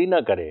میں جلدی نہ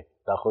کرے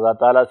تا خدا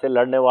تعالیٰ سے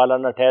لڑنے والا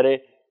نہ ٹھہرے۔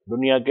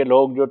 دنیا کے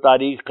لوگ جو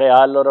تاریخ،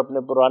 خیال اور اپنے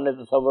پرانے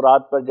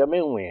تصورات پر جمے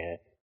ہوئے ہیں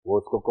وہ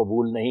اس کو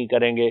قبول نہیں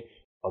کریں گے،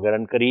 مگر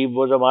عنقریب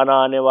وہ زمانہ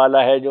آنے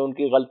والا ہے جو ان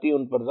کی غلطی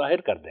ان پر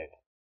ظاہر کر دے گا۔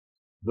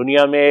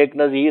 دنیا میں ایک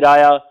نذیر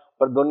آیا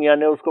پر دنیا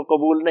نے اس کو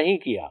قبول نہیں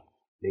کیا،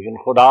 لیکن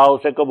خدا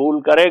اسے قبول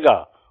کرے گا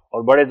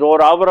اور بڑے زور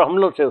آور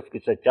حملوں سے اس کی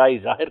سچائی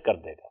ظاہر کر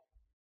دے گا۔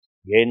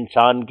 یہ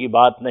انسان کی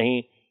بات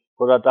نہیں،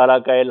 خدا تعالیٰ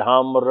کا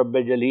الہام اور رب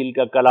جلیل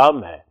کا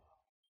کلام ہے،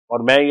 اور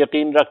میں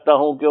یقین رکھتا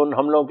ہوں کہ ان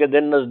حملوں کے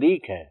دن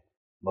نزدیک ہیں،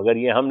 مگر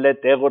یہ حملے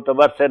تیغ و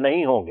تبر سے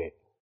نہیں ہوں گے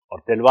اور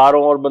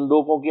تلواروں اور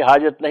بندوقوں کی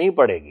حاجت نہیں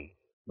پڑے گی،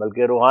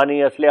 بلکہ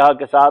روحانی اسلحہ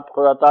کے ساتھ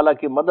خدا تعالیٰ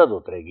کی مدد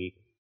اترے گی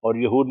اور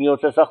یہودیوں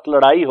سے سخت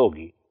لڑائی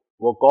ہوگی۔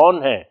 وہ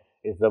کون ہیں؟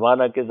 اس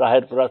زمانہ کے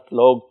ظاہر پرست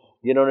لوگ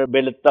جنہوں نے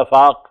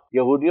بالاتفاق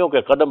یہودیوں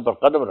کے قدم پر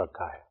قدم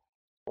رکھا ہے۔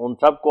 ان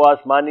سب کو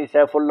آسمانی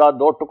سیف اللہ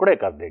دو ٹکڑے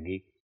کر دے گی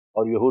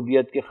اور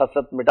یہودیت کی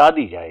خصلت مٹا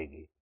دی جائے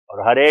گی، اور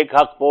ہر ایک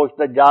حق پوش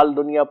دجال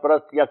دنیا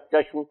پرست یک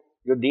چشم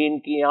جو دین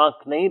کی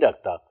آنکھ نہیں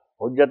رکھتا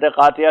حجت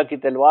قاطعہ کی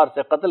تلوار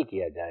سے قتل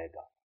کیا جائے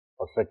گا،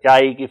 اور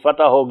سچائی کی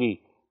فتح ہوگی،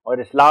 اور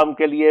اسلام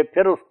کے لیے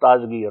پھر اس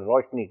تازگی اور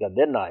روشنی کا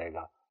دن آئے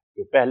گا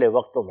جو پہلے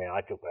وقتوں میں آ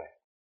چکا ہے،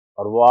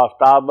 اور وہ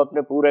آفتاب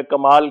اپنے پورے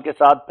کمال کے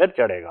ساتھ پھر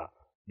چڑھے گا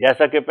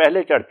جیسا کہ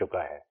پہلے چڑھ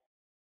چکا ہے۔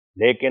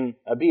 لیکن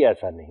ابھی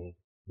ایسا نہیں،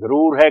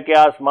 ضرور ہے کہ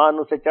آسمان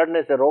اسے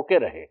چڑھنے سے روکے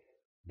رہے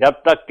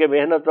جب تک کہ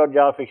محنت اور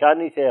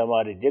جانفشانی سے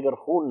ہمارے جگر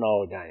خون نہ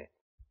ہو جائیں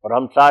اور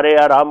ہم سارے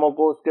آراموں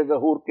کو اس کے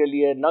ظہور کے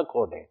لیے نہ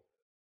کھو دیں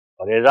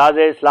اور اعزاز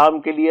اسلام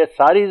کے لیے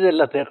ساری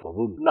ذلتیں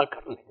قبول نہ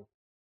کر لیں۔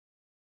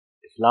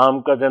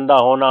 اسلام کا زندہ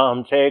ہونا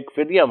ہم سے ایک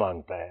فدیہ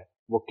مانگتا ہے۔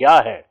 وہ کیا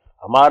ہے؟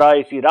 ہمارا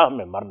اسی راہ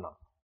میں مرنا۔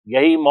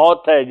 یہی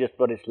موت ہے جس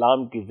پر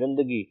اسلام کی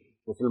زندگی،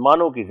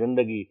 مسلمانوں کی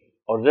زندگی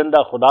اور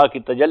زندہ خدا کی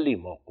تجلی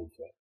موقوف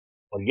ہے،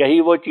 اور یہی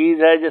وہ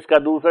چیز ہے جس کا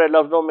دوسرے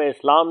لفظوں میں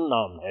اسلام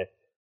نام ہے۔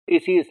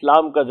 اسی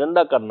اسلام کا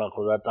زندہ کرنا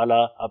خدا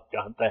تعالیٰ اب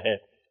چاہتا ہے،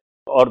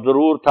 اور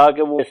ضرور تھا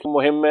کہ وہ اس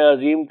مہم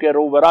عظیم کے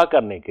روبرا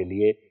کرنے کے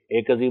لیے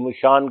ایک عظیم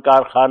الشان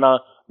کارخانہ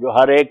جو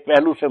ہر ایک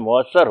پہلو سے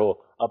مؤثر ہو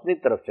اپنی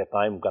طرف سے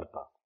قائم کرتا۔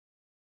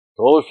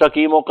 تو اس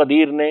حکیم و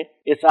قدیر نے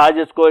اس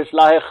عاجز کو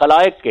اصلاح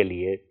خلائق کے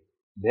لیے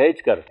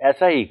بھیج کر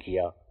ایسا ہی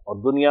کیا، اور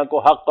دنیا کو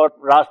حق اور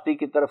راستی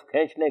کی طرف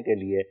کھینچنے کے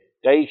لیے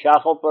کئی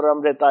شاخوں پر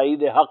امر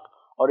تائید حق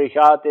اور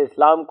اشاعت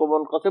اسلام کو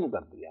منقسم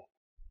کر دیا۔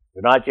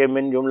 چنانچہ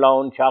من جملہ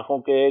ان شاخوں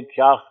کے ایک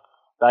شاخ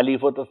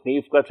تالیف و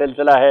تصنیف کا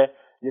سلسلہ ہے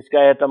جس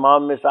کا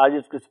اہتمام میں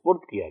ساجد کے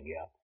سپرد کیا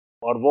گیا،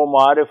 اور وہ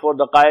معارف و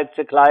دقائق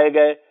سکھلائے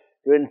گئے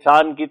جو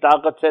انسان کی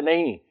طاقت سے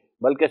نہیں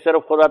بلکہ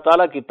صرف خدا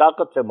تعالیٰ کی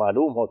طاقت سے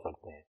معلوم ہو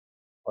سکتے ہیں،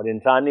 اور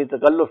انسانی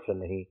تکلف سے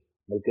نہیں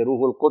بلکہ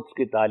روح القدس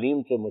کی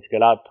تعلیم سے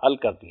مشکلات حل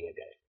کر دیے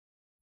گئے۔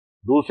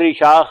 دوسری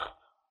شاخ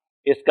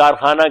اس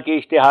کارخانہ کی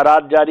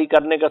اشتہارات جاری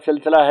کرنے کا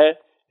سلسلہ ہے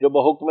جو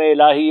بحکم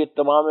الہی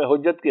اتمام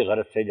حجت کی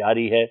غرض سے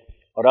جاری ہے،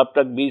 اور اب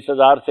تک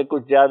 20,000 سے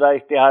کچھ زیادہ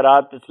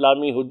اشتہارات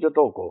اسلامی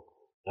حجتوں کو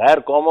غیر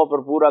قوموں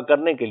پر پورا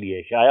کرنے کے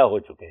لیے شائع ہو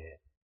چکے ہیں،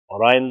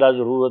 اور آئندہ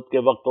ضرورت کے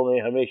وقتوں میں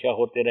ہمیشہ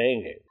ہوتے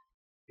رہیں گے۔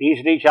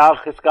 تیسری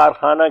شاخ اس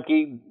کارخانہ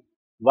کی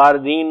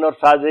واردین اور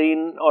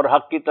سازین اور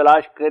حق کی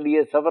تلاش کے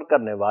لیے سفر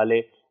کرنے والے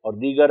اور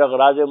دیگر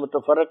اغراض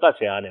متفرقہ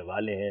سے آنے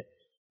والے ہیں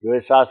جو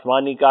اس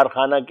آسمانی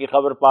کارخانہ کی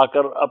خبر پا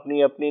کر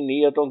اپنی اپنی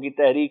نیتوں کی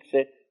تحریک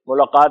سے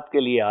ملاقات کے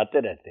لیے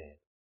آتے رہتے ہیں۔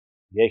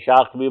 یہ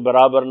شاخ بھی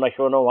برابر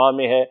نشو و نما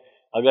میں ہے،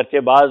 اگرچہ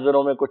بعض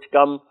دنوں میں کچھ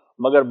کم،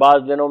 مگر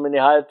بعض دنوں میں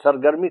نہایت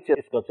سرگرمی سے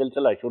اس کا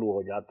سلسلہ شروع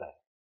ہو جاتا ہے۔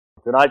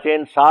 چنانچہ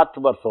ان 7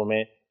 برسوں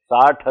میں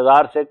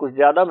 60,000 سے کچھ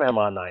زیادہ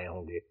مہمان آئے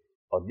ہوں گے،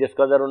 اور جس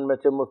قدر ان میں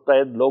سے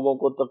مستعد لوگوں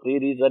کو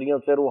تقریری ذریعوں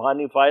سے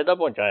روحانی فائدہ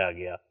پہنچایا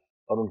گیا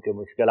اور ان کے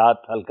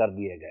مشکلات حل کر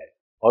دیے گئے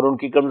اور ان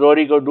کی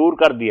کمزوری کو دور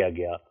کر دیا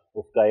گیا،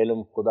 اس کا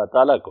علم خدا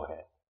تعالیٰ کو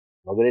ہے۔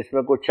 مگر اس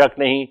میں کچھ شک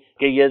نہیں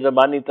کہ یہ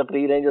زبانی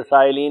تقریریں جو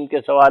سائلین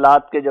کے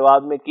سوالات کے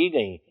جواب میں کی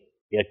گئیں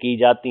یا کی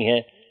جاتی ہیں،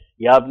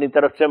 یا اپنی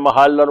طرف سے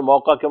محل اور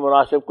موقع کے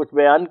مناسب کچھ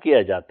بیان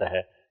کیا جاتا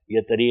ہے،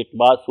 یہ طریق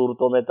بعض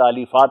صورتوں میں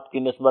تالیفات کی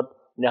نسبت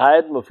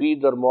نہایت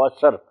مفید اور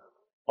مؤثر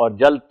اور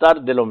جلد تر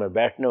دلوں میں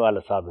بیٹھنے والا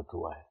ثابت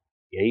ہوا ہے۔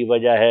 یہی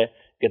وجہ ہے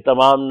کہ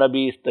تمام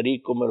نبی اس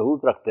طریق کو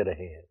مرہوس رکھتے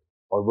رہے ہیں،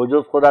 اور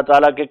بجز خدا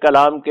تعالیٰ کے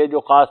کلام کے جو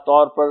خاص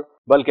طور پر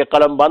بلکہ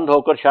قلم بند ہو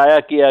کر شائع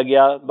کیا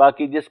گیا،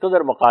 باقی جس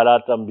قدر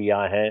مقالات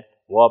انبیاء ہیں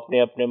وہ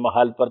اپنے اپنے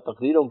محل پر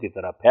تقریروں کی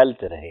طرح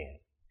پھیلتے رہے ہیں۔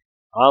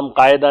 عام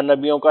قاعدہ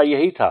نبیوں کا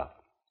یہی تھا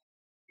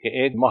کہ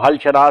ایک محل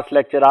شناس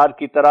لیکچرار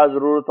کی طرح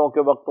ضرورتوں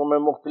کے وقتوں میں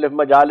مختلف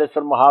مجالس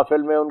اور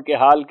محافل میں ان کے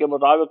حال کے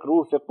مطابق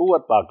روح سے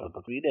قوت پا کر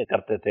تقریریں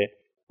کرتے تھے،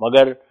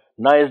 مگر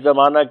نہ اس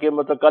زمانہ کے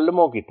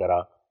متکلموں کی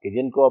طرح کہ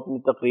جن کو اپنی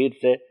تقریر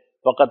سے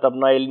فقط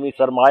اپنا علمی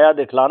سرمایہ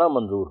دکھلانا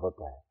منظور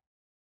ہوتا ہے،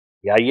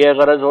 یا یہ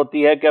غرض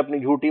ہوتی ہے کہ اپنی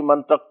جھوٹی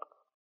منطق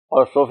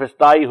اور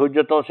سوفسطائی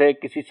حجتوں سے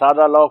کسی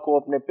سادہ لوح کو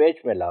اپنے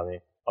پیچ میں لاویں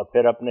اور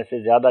پھر اپنے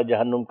سے زیادہ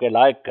جہنم کے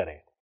لائق کریں،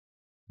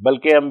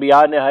 بلکہ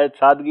انبیاء نہایت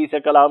سادگی سے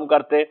کلام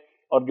کرتے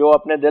اور جو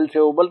اپنے دل سے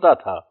ابلتا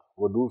تھا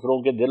وہ دوسروں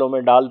کے دلوں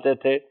میں ڈالتے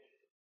تھے۔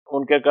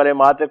 ان کے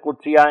کلمات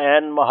قدسیہ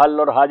عین محل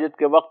اور حاجت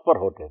کے وقت پر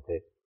ہوتے تھے،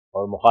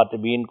 اور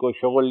مخاطبین کو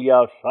شغل یا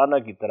افسانہ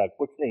کی طرح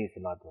کچھ نہیں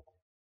سناتے تھے،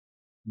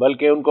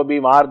 بلکہ ان کو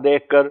بیمار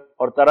دیکھ کر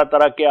اور طرح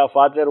طرح کے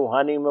آفات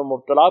روحانی میں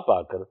مبتلا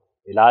پا کر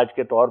علاج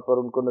کے طور پر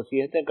ان کو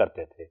نصیحتیں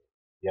کرتے تھے،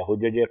 یا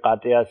حجج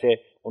قاطعہ سے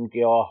ان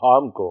کے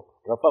اوہام کو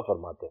رفع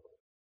فرماتے تھے،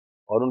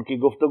 اور ان کی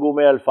گفتگو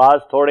میں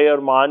الفاظ تھوڑے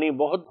اور معانی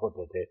بہت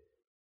ہوتے تھے،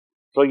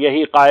 تو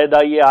یہی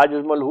قاعدہ یہ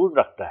عاجز ملحوظ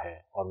رکھتا ہے،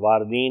 اور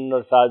واردین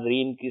اور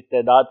صادرین کی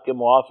استعداد کے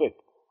موافق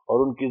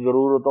اور ان کی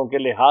ضرورتوں کے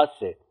لحاظ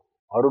سے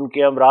اور ان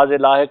کے امراض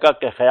لاحقہ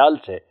کے خیال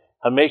سے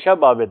ہمیشہ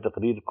باب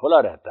تقریر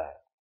کھلا رہتا ہے۔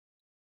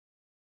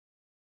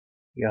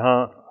 یہاں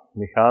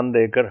نشان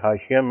دے کر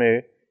حاشیہ میں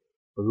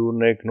حضور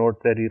نے ایک نوٹ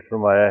تحریر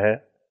فرمایا ہے،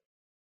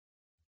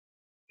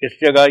 اس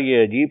جگہ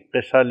یہ عجیب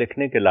قصہ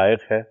لکھنے کے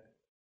لائق ہے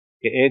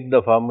کہ ایک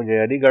دفعہ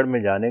مجھے علی گڑھ میں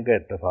جانے کا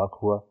اتفاق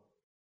ہوا،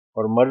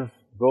 اور مرض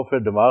ضعف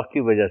دماغ کی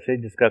وجہ سے،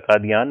 جس کا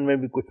قادیان میں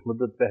بھی کچھ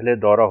مدت پہلے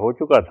دورہ ہو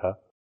چکا تھا،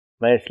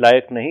 میں اس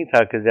لائق نہیں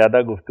تھا کہ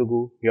زیادہ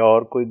گفتگو یا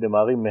اور کوئی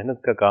دماغی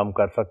محنت کا کام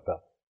کر سکتا،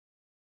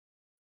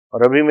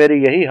 اور ابھی میری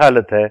یہی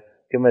حالت ہے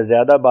کہ میں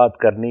زیادہ بات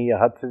کرنی یا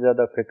حد سے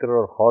زیادہ فکر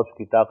اور خوض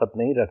کی طاقت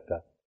نہیں رکھتا۔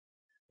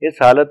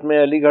 اس حالت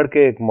میں علی گڑھ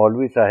کے ایک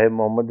مولوی صاحب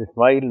محمد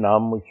اسماعیل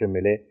نام مجھ سے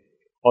ملے،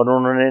 اور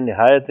انہوں نے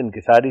نہایت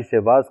انکساری سے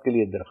واز کے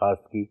لیے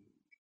درخواست کی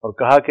اور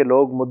کہا کہ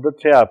لوگ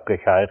مدت سے آپ کے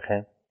شائق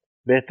ہیں،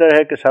 بہتر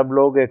ہے کہ سب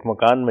لوگ ایک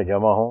مکان میں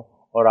جمع ہوں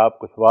اور آپ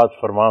کچھ واز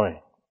فرمائیں،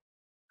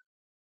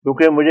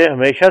 کیونکہ مجھے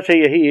ہمیشہ سے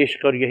یہی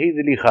عشق اور یہی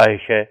دلی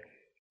خواہش ہے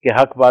کہ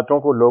حق باتوں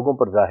کو لوگوں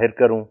پر ظاہر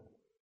کروں۔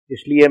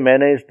 اس لیے میں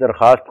نے اس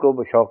درخواست کو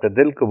بشوق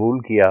دل قبول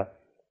کیا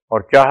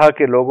اور چاہا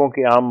کہ لوگوں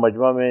کے عام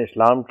مجمع میں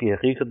اسلام کی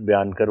حقیقت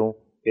بیان کروں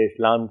کہ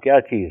اسلام کیا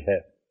چیز ہے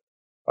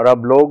اور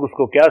اب لوگ اس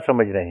کو کیا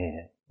سمجھ رہے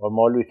ہیں، اور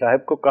مولوی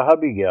صاحب کو کہا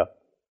بھی گیا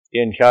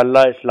کہ انشاءاللہ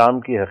اسلام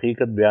کی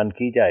حقیقت بیان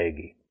کی جائے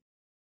گی،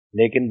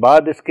 لیکن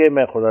بعد اس کے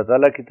میں خدا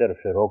تعالیٰ کی طرف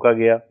سے روکا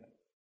گیا۔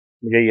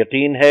 مجھے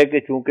یقین ہے کہ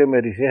چونکہ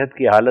میری صحت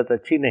کی حالت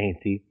اچھی نہیں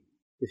تھی،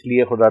 اس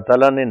لیے خدا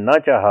تعالیٰ نے نہ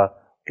چاہا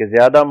کہ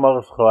زیادہ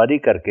مغز خواری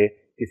کر کے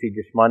کسی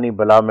جسمانی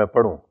بلا میں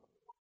پڑوں،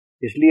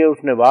 اس لیے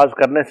اس نے واز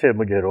کرنے سے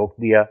مجھے روک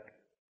دیا۔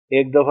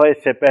 ایک دفعہ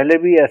اس سے پہلے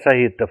بھی ایسا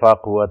ہی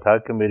اتفاق ہوا تھا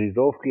کہ میری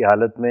ضعف کی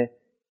حالت میں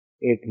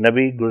ایک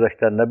نبی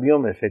گزشتہ نبیوں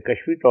میں سے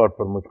کشفی طور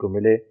پر مجھ کو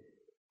ملے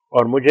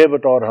اور مجھے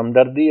بطور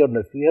ہمدردی اور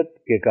نصیحت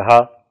کے کہا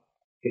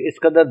کہ اس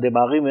قدر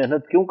دماغی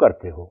محنت کیوں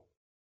کرتے ہو،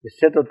 اس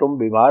سے تو تم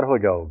بیمار ہو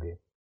جاؤ گے۔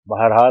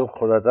 بہرحال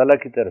خدا تعالیٰ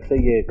کی طرف سے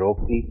یہ روک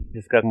تھی،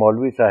 جس کا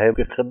مولوی صاحب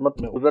کی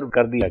خدمت میں عذر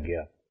کر دیا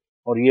گیا،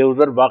 اور یہ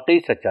عذر واقعی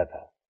سچا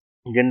تھا۔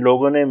 جن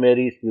لوگوں نے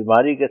میری اس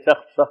بیماری کے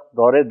سخت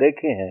دورے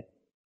دیکھے ہیں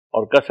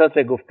اور کثرت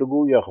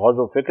گفتگو یا خوض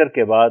و فکر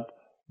کے بعد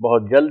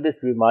بہت جلد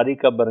اس بیماری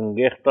کا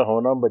برانگیختہ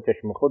ہونا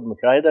بچشم خود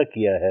مشاہدہ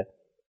کیا ہے،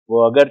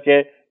 وہ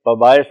اگرچہ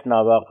بباعث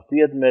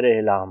ناواقفیت میرے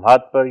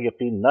الہامات پر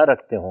یقین نہ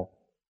رکھتے ہوں،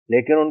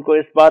 لیکن ان کو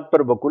اس بات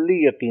پر بکلی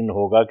یقین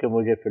ہوگا کہ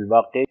مجھے فی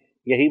الواقع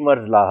یہی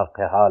مرض لاحق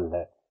حال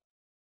ہے۔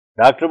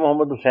 ڈاکٹر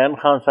محمد حسین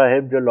خان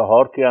صاحب، جو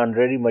لاہور کے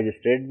آنریری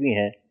مجسٹریٹ بھی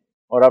ہیں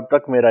اور اب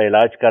تک میرا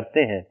علاج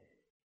کرتے ہیں،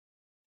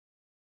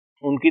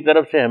 ان کی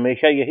طرف سے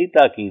ہمیشہ یہی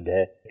تاکید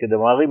ہے کہ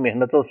دماغی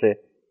محنتوں سے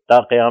تا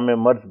قیام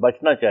مرض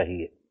بچنا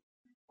چاہیے،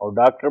 اور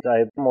ڈاکٹر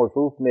صاحب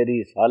موصوف میری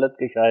اس حالت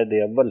کے شاہد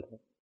اول ہیں،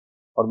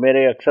 اور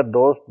میرے اکثر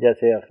دوست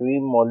جیسے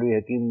اخویم مولوی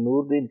حکیم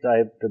نور الدین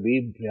صاحب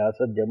طبیب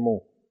ریاست جموں،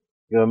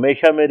 جو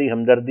ہمیشہ میری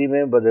ہمدردی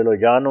میں بدل و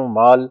جان و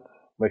مال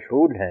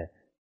مشغول ہیں،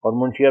 اور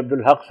منشی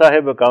عبدالحق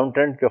صاحب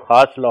اکاؤنٹنٹ، جو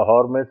خاص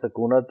لاہور میں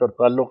سکونت اور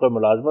تعلق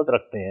ملازمت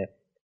رکھتے ہیں،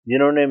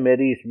 جنہوں نے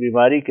میری اس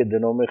بیماری کے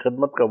دنوں میں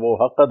خدمت کا وہ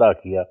حق ادا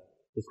کیا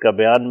اس کا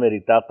بیان میری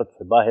طاقت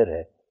سے باہر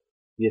ہے۔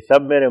 یہ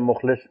سب میرے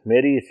مخلص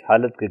میری اس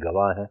حالت کے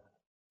گواہ ہیں،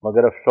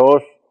 مگر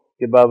افسوس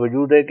کہ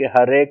باوجود ہے کہ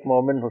ہر ایک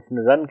مومن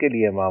حسن ظن کے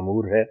لیے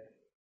معمور ہے،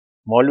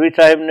 مولوی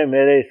صاحب نے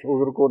میرے اس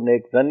عذر کو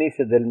نیک ظنی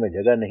سے دل میں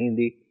جگہ نہیں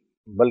دی،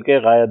 بلکہ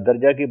غایت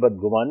درجہ کی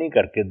بدگمانی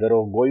کر کے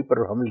دروغ گوئی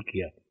پر حمل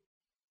کیا۔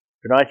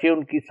 چنانچہ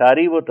ان کی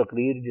ساری وہ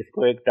تقریر، جس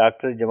کو ایک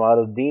ڈاکٹر جمال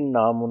الدین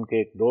نام ان کے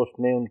ایک دوست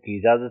نے ان کی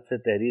اجازت سے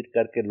تحریر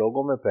کر کے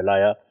لوگوں میں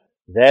پھیلایا،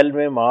 ذیل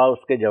میں ماں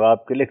اس کے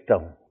جواب کے لکھتا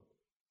ہوں۔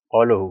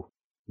 قولہ،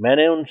 میں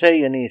نے ان سے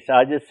یعنی اس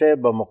عاجز سے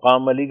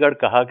بمقام علی گڑھ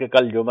کہا کہ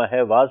کل جمعہ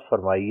ہے، واز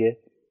فرمائیے۔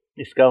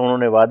 اس کا انہوں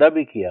نے وعدہ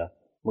بھی کیا،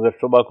 مگر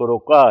صبح کو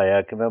روکا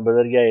آیا کہ میں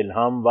بذریعہ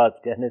الہام واز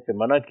کہنے سے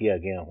منع کیا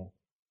گیا ہوں۔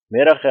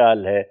 میرا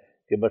خیال ہے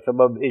کہ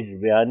بسبب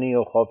عجز بیانی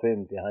اور خوف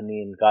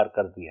امتحانی انکار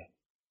کر دیا۔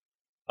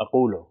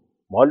 اقول،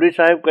 مولوی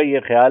صاحب کا یہ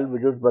خیال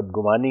بجز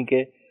بدگمانی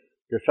کے،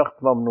 جو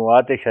سخت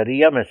ممنوعات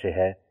شرعیہ میں سے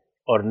ہے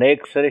اور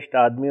نیک سرشت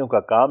آدمیوں کا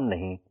کام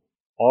نہیں،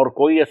 اور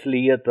کوئی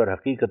اصلیت اور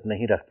حقیقت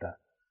نہیں رکھتا۔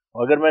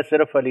 اگر میں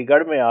صرف علی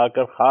گڑھ میں آ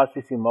کر خاص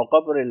اسی موقع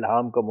پر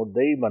الہام کا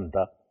مدعی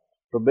بنتا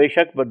تو بے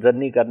شک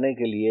بدظنی کرنے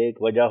کے لیے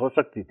ایک وجہ ہو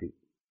سکتی تھی،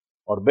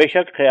 اور بے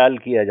شک خیال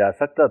کیا جا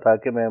سکتا تھا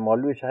کہ میں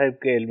مولوی صاحب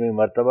کے علمی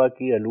مرتبہ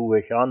کی علو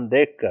شان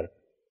دیکھ کر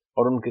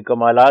اور ان کے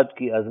کمالات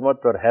کی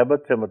عظمت اور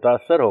ہیبت سے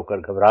متاثر ہو کر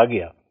گھبرا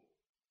گیا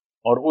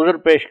اور عذر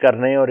پیش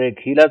کرنے اور ایک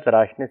ہیلا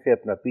تراشنے سے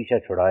اپنا پیچھا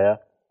چھڑایا۔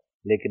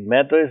 لیکن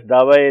میں تو اس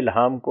دعوی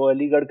الہام کو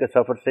علی گڑھ کے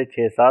سفر سے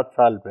 6-7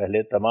 سال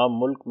پہلے تمام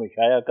ملک میں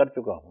شائع کر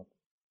چکا ہوں،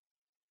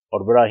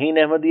 اور براہین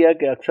احمدیہ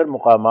کے اکثر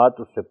مقامات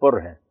اس سے پر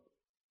ہیں۔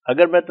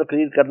 اگر میں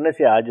تقریر کرنے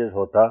سے عاجز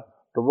ہوتا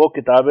تو وہ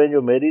کتابیں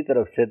جو میری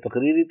طرف سے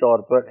تقریری طور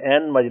پر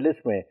عین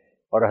مجلس میں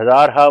اور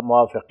ہزارہا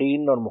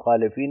موافقین اور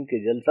مخالفین کے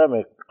جلسہ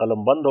میں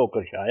قلم بند ہو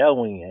کر شائع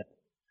ہوئی ہیں،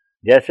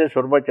 جیسے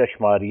سرمہ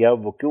چشماریہ،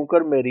 وہ کیوں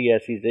کر میری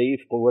ایسی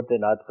ضعیف قوت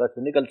ناطقہ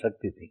سے نکل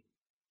سکتی تھی،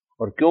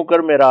 اور کیوں کر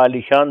میرا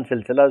عالیشان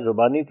سلسلہ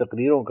زبانی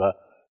تقریروں کا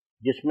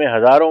جس میں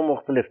ہزاروں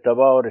مختلف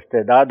طبع اور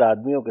استعداد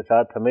آدمیوں کے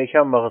ساتھ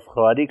ہمیشہ مغز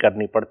خواری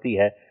کرنی پڑتی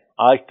ہے،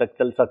 آج تک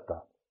چل سکتا۔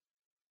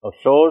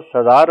 افسوس،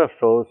 ہزار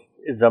افسوس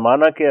اس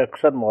زمانہ کے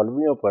اکثر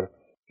مولویوں پر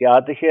کہ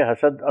آتش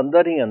حسد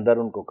اندر ہی اندر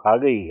ان کو کھا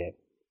گئی ہے۔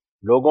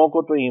 لوگوں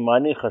کو تو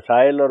ایمانی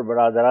خصائل اور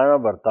برادرانہ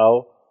برتاؤ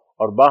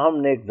اور باہم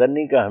نیک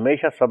ظنی کا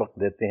ہمیشہ سبق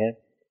دیتے ہیں،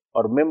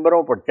 اور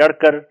ممبروں پر چڑھ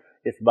کر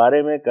اس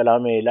بارے میں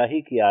کلام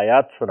الہی کی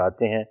آیات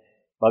سناتے ہیں،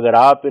 مگر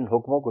آپ ان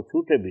حکموں کو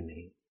چھوتے بھی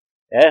نہیں۔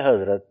 اے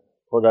حضرت،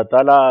 خدا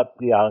تعالیٰ آپ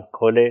کی آنکھ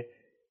کھولے۔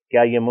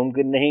 کیا یہ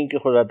ممکن نہیں کہ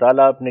خدا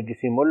تعالیٰ اپنے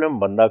کسی ملہم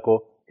بندہ کو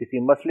کسی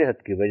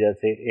مصلحت کی وجہ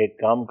سے ایک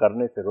کام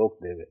کرنے سے روک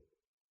دے گے؟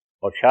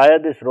 اور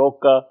شاید اس روک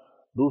کا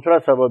دوسرا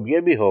سبب یہ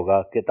بھی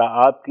ہوگا کہ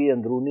آپ کی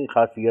اندرونی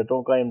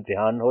خاصیتوں کا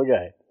امتحان ہو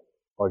جائے،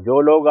 اور جو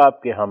لوگ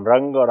آپ کے ہم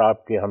رنگ اور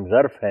آپ کے ہم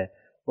ظرف ہیں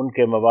ان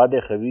کے مواد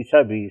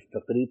خبیثہ بھی اس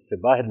تقریب سے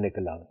باہر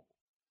نکل آئیں۔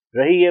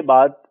 رہی یہ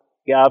بات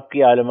کہ آپ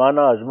کی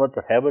عالمانہ عظمت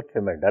اور ہیبت سے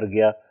میں ڈر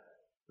گیا،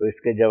 تو اس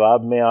کے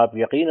جواب میں آپ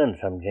یقیناً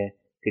سمجھیں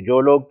کہ جو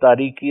لوگ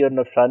تاریکی اور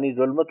نفسانی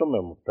ظلمتوں میں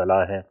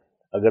مبتلا ہیں،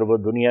 اگر وہ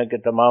دنیا کے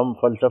تمام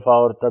فلسفہ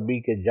اور طبی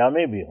کے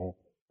جامع بھی ہوں،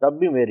 تب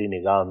بھی میری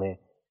نگاہ میں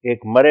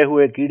ایک مرے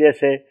ہوئے کیڑے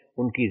سے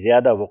ان کی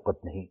زیادہ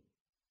وقت نہیں۔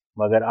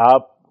 مگر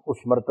آپ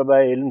اس مرتبہ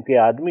علم کے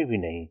آدمی بھی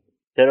نہیں،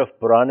 صرف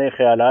پرانے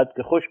خیالات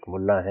کے خشک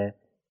ملا ہیں،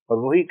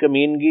 اور وہی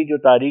کمینگی جو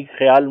تاریک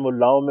خیال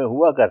ملاؤں میں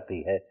ہوا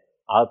کرتی ہے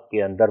آپ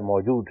کے اندر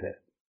موجود ہے۔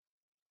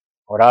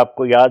 اور آپ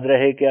کو یاد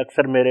رہے کہ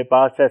اکثر میرے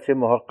پاس ایسے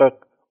محقق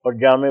اور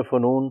جامع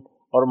فنون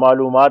اور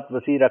معلومات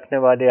وسیع رکھنے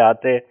والے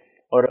آتے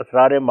اور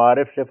اسرار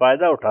معارف سے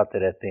فائدہ اٹھاتے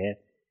رہتے ہیں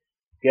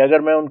کہ اگر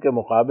میں ان کے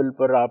مقابل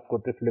پر آپ کو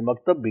طفل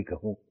مکتب بھی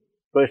کہوں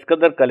تو اس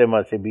قدر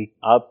کلمہ سے بھی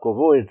آپ کو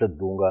وہ عزت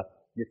دوں گا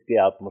جس کے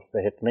آپ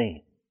مستحق نہیں۔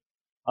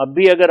 اب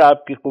بھی اگر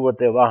آپ کی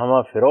قوت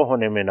واہمہ فروغ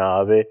ہونے میں نہ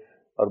آوے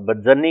اور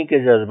بدظنی کے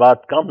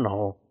جذبات کم نہ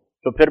ہوں،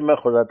 تو پھر میں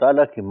خدا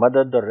تعالیٰ کی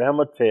مدد اور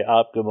رحمت سے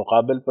آپ کے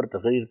مقابل پر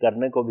تقریر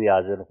کرنے کو بھی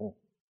حاضر ہوں۔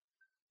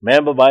 میں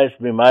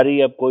بباعث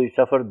بیماری اب کوئی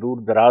سفر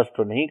دور دراز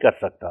تو نہیں کر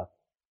سکتا،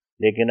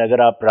 لیکن اگر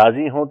آپ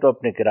راضی ہوں تو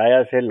اپنے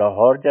کرایہ سے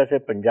لاہور جیسے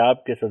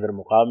پنجاب کے صدر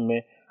مقام میں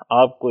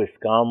آپ کو اس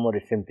کام اور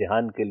اس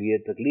امتحان کے لیے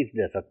تکلیف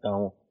دے سکتا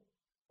ہوں،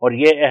 اور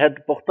یہ عہد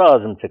پختہ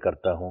عزم سے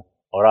کرتا ہوں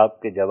اور آپ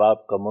کے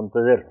جواب کا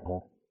منتظر ہوں۔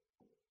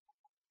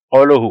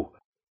 قولہ،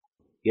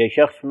 یہ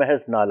شخص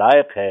محض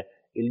نالائق ہے،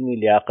 علمی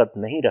لیاقت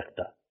نہیں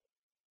رکھتا۔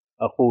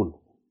 اقول،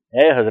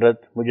 اے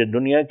حضرت، مجھے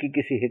دنیا کی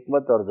کسی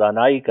حکمت اور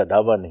دانائی کا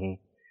دعویٰ نہیں۔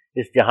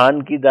 اس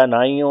جہان کی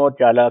دانائیوں اور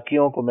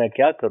چالاکیوں کو میں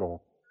کیا کروں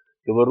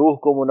کہ وہ روح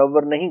کو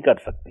منور نہیں کر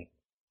سکتی،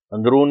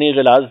 اندرونی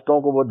غلاظتوں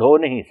کو وہ دھو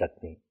نہیں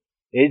سکتی،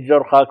 عجز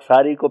اور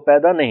خاکساری کو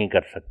پیدا نہیں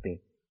کر سکتی،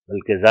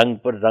 بلکہ زنگ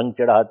پر زنگ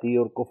چڑھاتی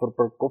اور کفر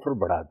پر کفر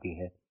بڑھاتی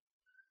ہیں۔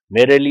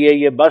 میرے لیے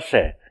یہ بس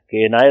ہے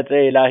کہ عنایت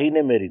الہی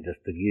نے میری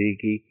دستگیری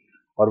کی،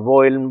 اور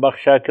وہ علم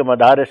بخشا کہ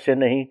مدارس سے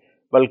نہیں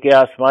بلکہ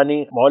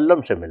آسمانی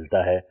معلم سے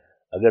ملتا ہے۔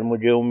 اگر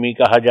مجھے امی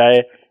کہا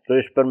جائے تو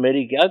اس پر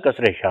میری کیا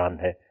کثر شان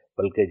ہے،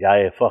 بلکہ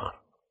جائے فخر،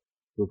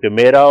 کیونکہ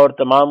میرا اور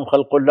تمام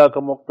خلق اللہ کا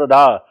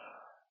مقتدا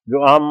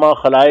جو عامہ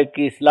خلائق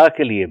کی اصلاح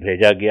کے لیے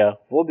بھیجا گیا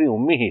وہ بھی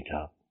امی ہی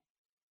تھا۔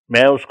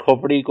 میں اس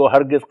کھوپڑی کو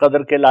ہرگز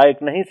قدر کے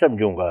لائق نہیں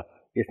سمجھوں گا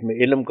جس میں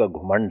علم کا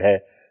گھمنڈ ہے،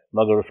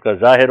 مگر اس کا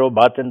ظاہر و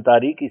باطن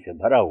تاریکی سے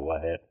بھرا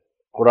ہوا ہے۔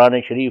 قرآن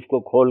شریف کو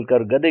کھول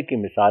کر گدھے کی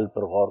مثال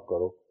پر غور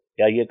کرو،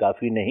 کیا یہ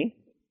کافی نہیں؟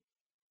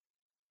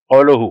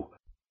 قولہ،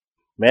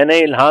 میں نے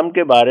الہام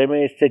کے بارے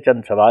میں اس سے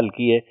چند سوال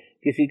کیے،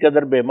 کسی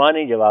قدر بے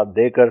معنی جواب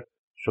دے کر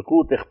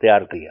سکوت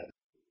اختیار کیا۔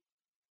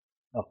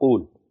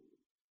 اقول،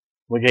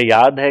 مجھے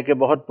یاد ہے کہ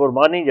بہت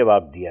پرمعنی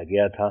جواب دیا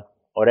گیا تھا،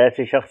 اور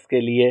ایسے شخص کے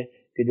لیے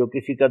کہ جو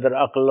کسی قدر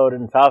عقل اور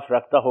انصاف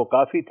رکھتا ہو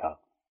کافی تھا،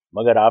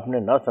 مگر آپ نے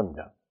نہ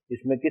سمجھا۔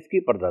 اس میں کس کی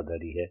پردہ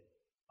داری ہے،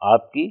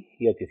 آپ کی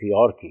یا کسی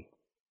اور کی؟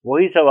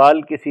 وہی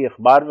سوال کسی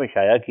اخبار میں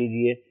شائع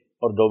کیجئے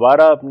اور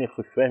دوبارہ اپنی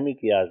خوش فہمی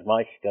کی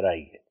آزمائش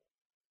کرائیے۔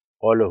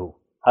 قولہ،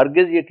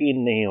 ہرگز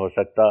یقین نہیں ہو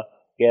سکتا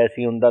کہ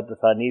ایسی عمدہ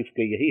تصانیف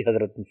کے یہی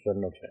حضرت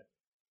مصنف ہے۔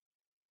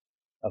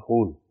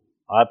 اقول،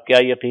 آپ کیا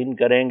یقین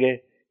کریں گے،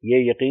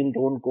 یہ یقین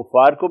تو ان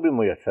کفار کو بھی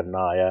میسر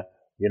نہ آیا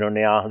جنہوں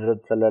نے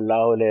حضرت صلی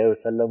اللہ علیہ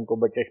وسلم کو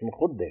بچشم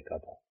خود دیکھا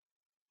تھا،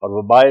 اور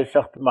وہ باعث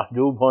سخت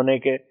محجوب ہونے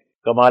کے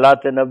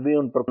کمالات نبوی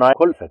ان پر نہ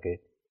کھل سکے،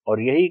 اور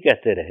یہی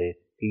کہتے رہے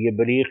کہ یہ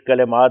بلیغ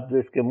کلمات جو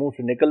اس کے منہ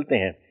سے نکلتے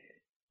ہیں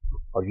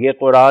اور یہ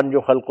قرآن جو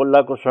خلق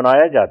اللہ کو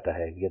سنایا جاتا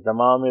ہے، یہ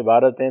تمام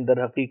عبارتیں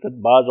در حقیقت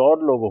بعض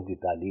اور لوگوں کی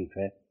تالیف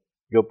ہیں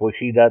جو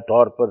پوشیدہ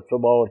طور پر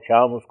صبح اور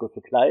شام اس کو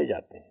سکھلائے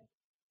جاتے ہیں۔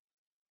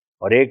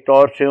 اور ایک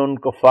طور سے ان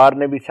کفار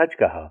نے بھی سچ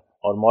کہا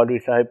اور مولوی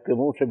صاحب کے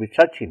منہ سے بھی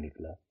سچ ہی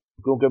نکلا،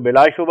 کیونکہ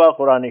بلا شبہ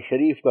قرآن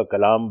شریف کا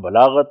کلام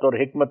بلاغت اور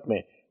حکمت میں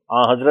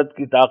حضرت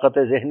کی طاقت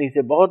ذہنی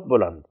سے بہت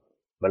بلند،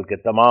 بلکہ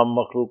تمام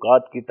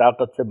مخلوقات کی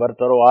طاقت سے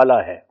برتر و اعلیٰ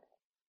ہے،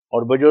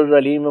 اور بجز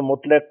علیم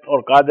مطلق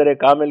اور قادر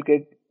کامل کے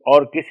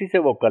اور کسی سے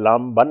وہ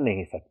کلام بن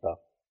نہیں سکتا۔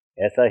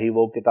 ایسا ہی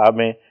وہ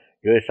کتابیں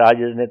جو اس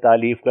عاجز نے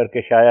تالیف کر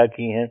کے شائع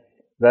کی ہیں،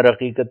 در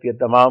حقیقت یہ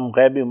تمام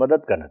غیبی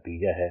مدد کا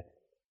نتیجہ ہے،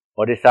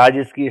 اور اس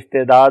عاجز کی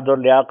استعداد اور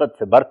لیاقت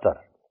سے برتر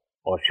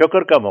اور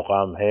شکر کا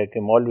مقام ہے کہ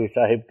مولوی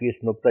صاحب کی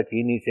اس نکتہ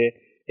چینی سے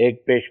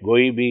ایک پیش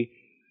گوئی بھی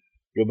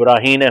جو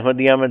براہین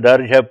احمدیہ میں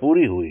درج ہے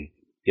پوری ہوئی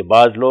کہ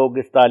بعض لوگ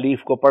اس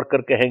تالیف کو پڑھ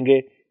کر کہیں گے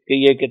کہ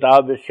یہ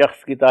کتاب اس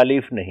شخص کی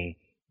تالیف نہیں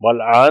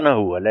بلعانہ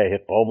علیہ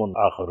قوم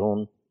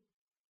آخرون۔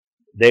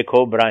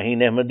 دیکھو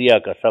براہین احمدیہ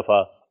کا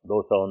صفحہ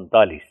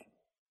 239۔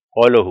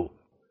 قولہ،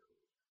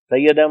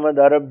 سید احمد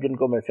عرب جن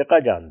کو میں ثقہ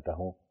جانتا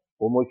ہوں،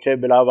 وہ مجھ سے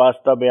بلا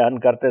واسطہ بیان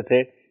کرتے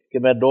تھے کہ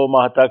میں 2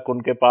 ماہ تک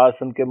ان کے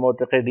پاس ان کے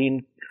معتقدین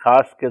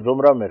خاص کے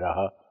زمرہ میں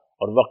رہا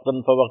اور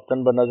وقتاً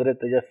فوقتاً بنظر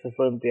تجسس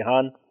و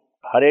امتحان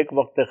ہر ایک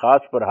وقت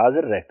خاص پر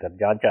حاضر رہ کر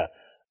جانچا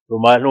تو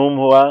معلوم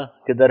ہوا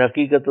کہ در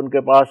حقیقت ان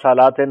کے پاس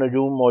حالات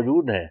نجوم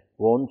موجود ہیں،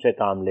 وہ ان سے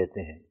کام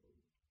لیتے ہیں۔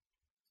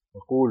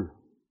 وقول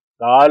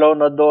تعالوا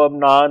ندعو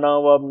ابناءنا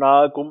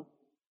وابناءکم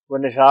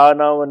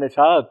ونساءنا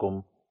ونساءکم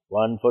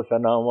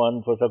وانفسنا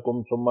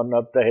وانفسکم ثم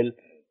نبتہل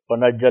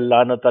فنجعل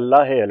لعنۃ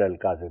اللہ علی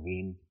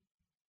الکاذبین۔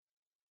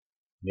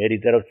 میری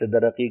طرف سے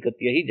در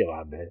حقیقت یہی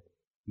جواب ہے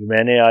جو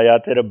میں نے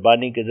آیات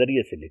ربانی کے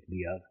ذریعے سے لکھ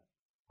دیا،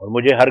 اور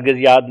مجھے ہرگز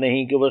یاد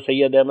نہیں کہ وہ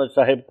سید احمد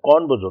صاحب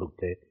کون بزرگ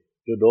تھے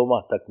جو 2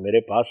 ماہ تک میرے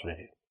پاس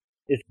رہے۔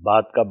 اس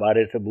بات کا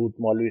بارے ثبوت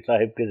مولوی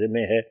صاحب کے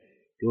ذمہ ہے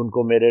کہ ان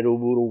کو میرے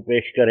روبرو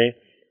پیش کریں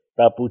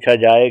تا پوچھا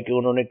جائے کہ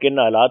انہوں نے کن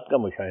حالات کا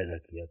مشاہدہ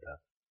کیا تھا،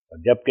 اور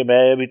جب کہ میں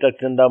ابھی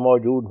تک زندہ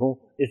موجود ہوں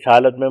اس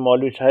حالت میں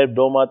مولوی صاحب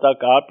 2 ماہ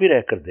تک آپ ہی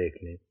رہ کر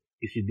دیکھ لیں،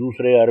 کسی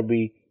دوسرے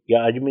عربی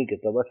یا عجمی کے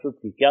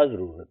توسط کی کیا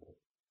ضرورت ہے۔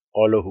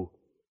 قولہ،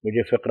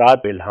 مجھے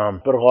فقرات الہام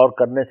پر غور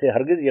کرنے سے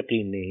ہرگز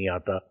یقین نہیں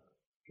آتا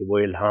کہ وہ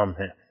الہام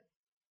ہے۔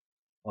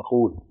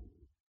 اقول،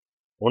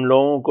 ان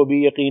لوگوں کو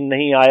بھی یقین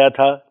نہیں آیا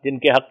تھا جن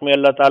کے حق میں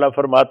اللہ تعالیٰ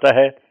فرماتا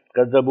ہے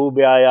کذبوا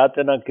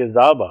بآیاتنا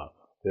کذابا،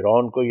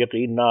 فرعون کو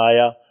یقین نہ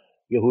آیا،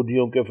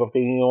 یہودیوں کے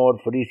فقیہوں اور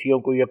فریسیوں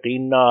کو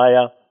یقین نہ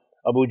آیا،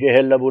 ابو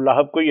جہل ابو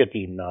لہب کو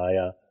یقین نہ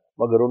آیا،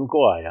 مگر ان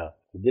کو آیا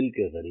دل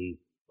کے غریب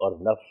اور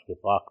نفس کے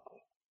پاک تھے۔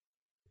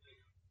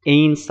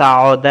 این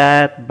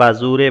سعادت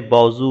بزور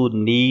بازو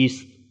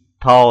نیست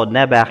تا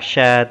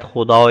نبخشد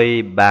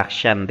خدای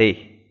بخشنده۔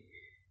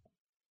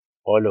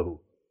 قولہ،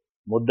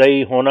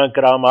 مدعی ہونا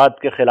کرامات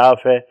کے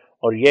خلاف ہے،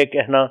 اور یہ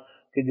کہنا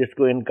کہ جس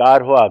کو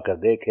انکار ہو آ کر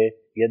دیکھے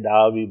یہ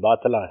دعوی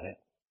باطلا ہے۔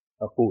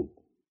 اقول،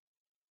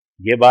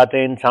 یہ باتیں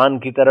انسان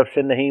کی طرف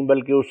سے نہیں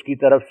بلکہ اس کی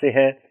طرف سے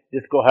ہیں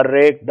جس کو ہر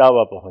ایک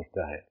دعویٰ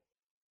پہنچتا ہے،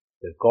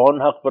 پھر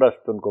کون حق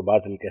پرست ان کو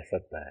باطل کہہ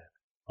سکتا ہے؟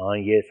 ہاں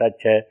یہ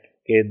سچ ہے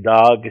کہ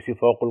ادعا کسی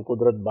فوق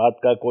القدرت بات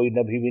کا کوئی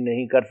نبی بھی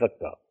نہیں کر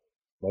سکتا،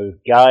 مگر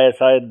کیا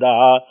ایسا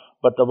ادعا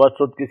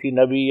بتوسط کسی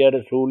نبی یا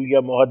رسول یا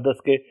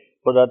محدث کے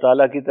خدا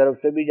تعالیٰ کی طرف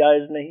سے بھی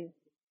جائز نہیں؟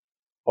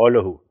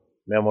 قولہ،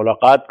 میں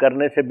ملاقات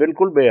کرنے سے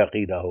بالکل بے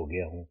عقیدہ ہو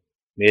گیا ہوں،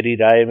 میری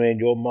رائے میں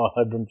جو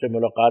معاہد ان سے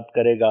ملاقات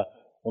کرے گا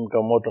ان کا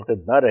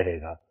معتقد نہ رہے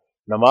گا،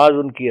 نماز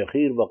ان کی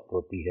اخیر وقت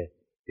ہوتی ہے،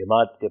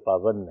 جماعت کے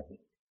پابند نہیں۔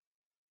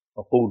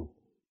 اقول،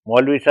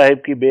 مولوی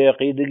صاحب کی بے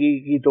عقیدگی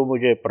کی تو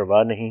مجھے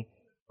پرواہ نہیں،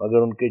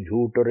 مگر ان کے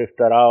جھوٹ اور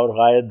افتراء اور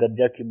غایت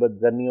درجہ کی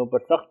بدظنیوں پر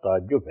سخت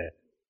تعجب ہے۔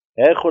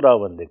 اے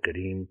خداوند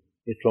کریم،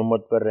 اس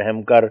امت پر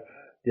رحم کر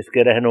جس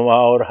کے رہنما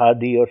اور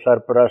ہادی اور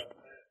سرپرست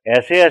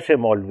ایسے ایسے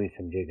مولوی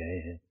سمجھے گئے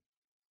ہیں۔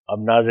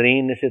 اب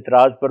ناظرین اس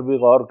اعتراض پر بھی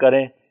غور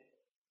کریں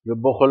جو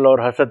بخل اور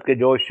حسد کے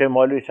جوش سے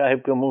مولوی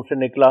صاحب کے منہ سے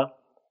نکلا۔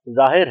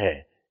 ظاہر ہے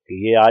کہ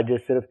یہ آج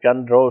صرف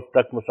چند روز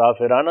تک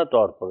مسافرانہ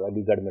طور پر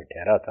علی گڑھ میں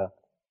ٹھہرا تھا،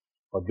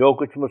 اور جو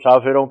کچھ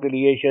مسافروں کے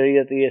لیے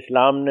شریعت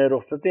اسلام نے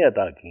رخصتیں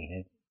عطا کی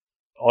ہیں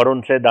اور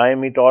ان سے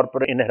دائمی طور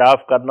پر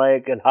انحراف کرنا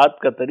ایک الحاد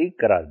کا طریق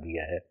قرار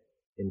دیا ہے،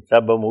 ان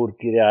سب امور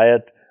کی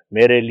رعایت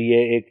میرے لیے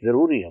ایک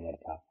ضروری امر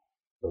تھا،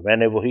 تو میں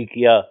نے وہی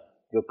کیا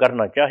جو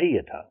کرنا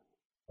چاہیے تھا،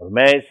 اور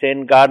میں اس سے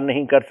انکار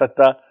نہیں کر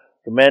سکتا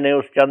کہ میں نے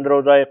اس چند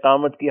روزہ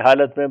اقامت کی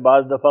حالت میں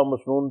بعض دفعہ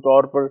مسنون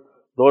طور پر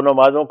 2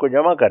 نمازوں کو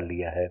جمع کر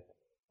لیا ہے،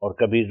 اور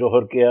کبھی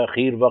ظہر کے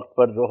اخیر وقت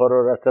پر ظہر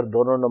اور عصر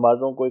دونوں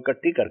نمازوں کو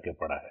اکٹھی کر کے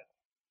پڑھا ہے،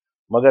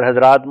 مگر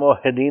حضرات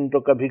موحدین تو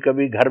کبھی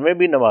کبھی گھر میں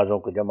بھی نمازوں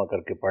کو جمع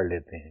کر کے پڑھ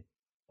لیتے ہیں،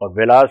 اور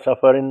بلا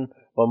سفرن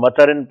و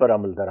مطرن پر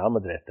عمل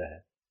درآمد رہتا ہے۔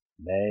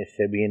 میں اس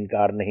سے بھی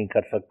انکار نہیں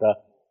کر سکتا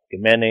کہ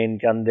میں نے ان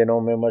چند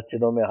دنوں میں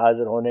مسجدوں میں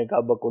حاضر ہونے کا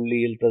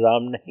بکلی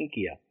التزام نہیں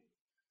کیا،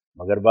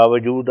 مگر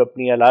باوجود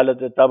اپنی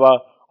علالت طبع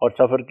اور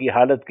سفر کی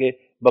حالت کے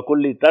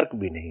بکلی ترک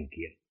بھی نہیں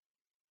کیا۔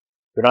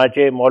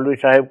 چنانچہ مولوی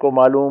صاحب کو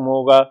معلوم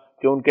ہوگا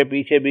کہ ان کے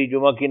پیچھے بھی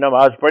جمعہ کی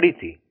نماز پڑھی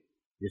تھی،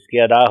 جس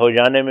کے ادا ہو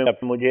جانے میں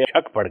مجھے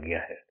شک پڑ گیا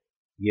ہے۔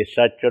 یہ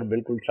سچ اور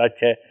بالکل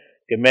سچ ہے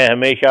کہ میں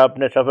ہمیشہ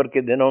اپنے سفر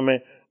کے دنوں میں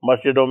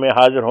مسجدوں میں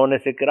حاضر ہونے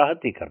سے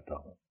کراہت ہی کرتا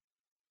ہوں،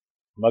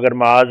 مگر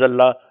معاذ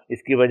اللہ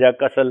اس کی وجہ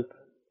کسل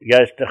یا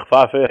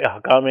استخفاف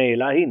احکام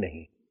الہی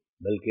نہیں،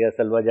 بلکہ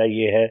اصل وجہ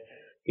یہ ہے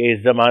کہ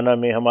اس زمانہ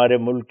میں ہمارے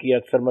ملک کی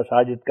اکثر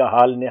مساجد کا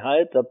حال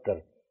نہایت ابتر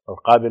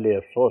اور قابل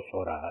افسوس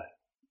ہو رہا ہے۔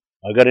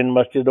 اگر ان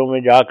مسجدوں میں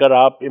جا کر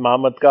آپ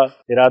امامت کا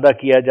ارادہ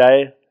کیا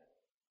جائے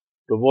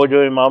تو وہ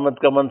جو امامت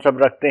کا منصب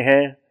رکھتے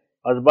ہیں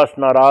از بس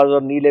ناراض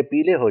اور نیلے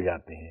پیلے ہو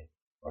جاتے ہیں،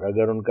 اور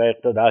اگر ان کا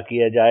اقتداء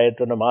کیا جائے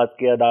تو نماز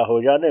کے ادا ہو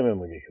جانے میں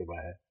مجھے شبہ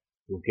ہے،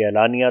 کیونکہ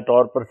اعلانیہ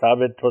طور پر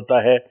ثابت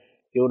ہوتا ہے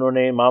کہ انہوں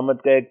نے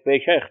امامت کا ایک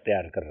پیشہ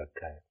اختیار کر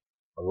رکھا ہے،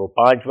 اور وہ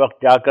 5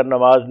 وقت جا کر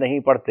نماز نہیں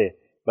پڑھتے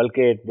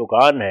بلکہ ایک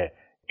دکان ہے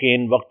کہ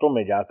ان وقتوں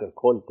میں جا کر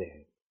کھولتے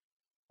ہیں۔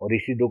 اور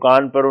اسی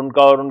دکان پر ان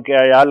کا اور ان کے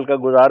عیال کا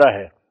گزارا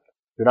ہے۔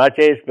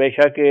 چنانچہ اس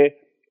پیشہ کے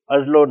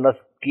عزل و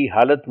نصب کی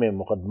حالت میں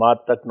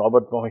مقدمات تک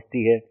نوبت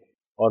پہنچتی ہے،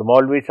 اور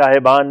مولوی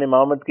صاحبان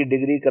امامت کی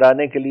ڈگری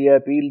کرانے کے لیے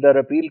اپیل در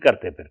اپیل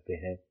کرتے پھرتے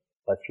ہیں۔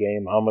 بس یہ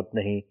امامت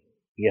نہیں،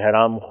 یہ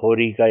حرام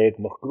خوری کا ایک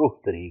مکروہ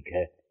طریق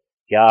ہے۔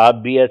 کیا آپ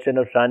بھی ایسے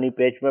نفسانی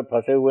پیچ میں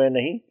پھنسے ہوئے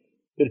نہیں؟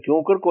 پھر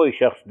کیوں کر کوئی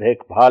شخص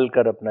دیکھ بھال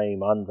کر اپنا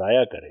ایمان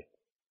ضائع کرے؟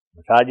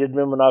 مساجد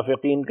میں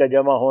منافقین کا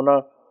جمع ہونا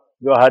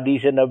جو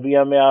حدیث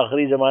نبویہ میں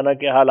آخری زمانہ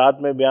کے حالات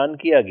میں بیان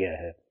کیا گیا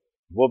ہے،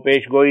 وہ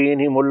پیش گوئی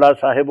انہی ملا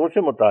صاحبوں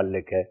سے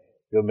متعلق ہے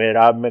جو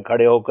محراب میں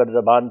کھڑے ہو کر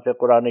زبان سے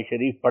قرآن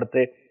شریف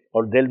پڑھتے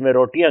اور دل میں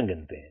روٹیاں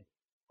گنتے ہیں۔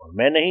 اور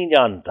میں نہیں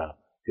جانتا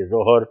کہ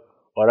ظہر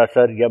اور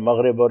عصر یا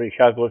مغرب اور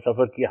عشاء کو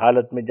سفر کی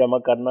حالت میں جمع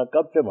کرنا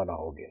کب سے منع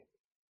ہو گیا،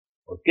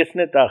 اور کس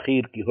نے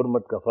تاخیر کی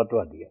حرمت کا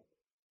فتویٰ دیا۔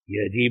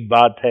 یہ عجیب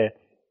بات ہے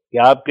کہ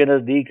آپ کے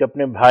نزدیک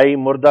اپنے بھائی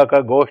مردہ کا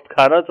گوشت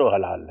کھانا تو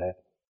حلال ہے،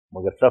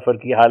 مگر سفر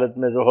کی حالت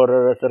میں ظہر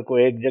اور عصر کو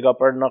ایک جگہ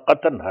پڑھنا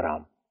قطعاً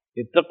حرام۔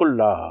 اتقوا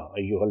اللہ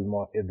ایھا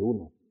الموحدون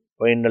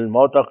فإن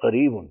الموت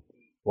قریب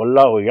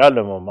واللہ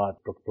یعلم ما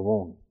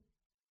تکتمون۔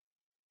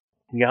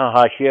 یہاں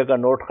حاشیہ کا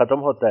نوٹ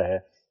ختم ہوتا ہے۔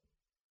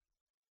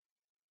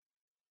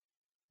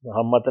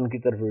 ہم متن کی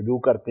طرف رجوع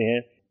کرتے ہیں۔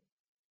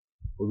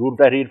 حضور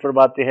تحریر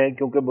فرماتے ہیں،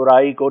 کیونکہ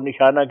برائی کو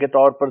نشانہ کے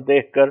طور پر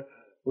دیکھ کر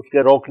اس کے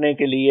روکنے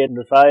کے لیے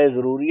نسائے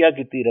ضروریہ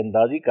کی تیر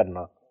اندازی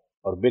کرنا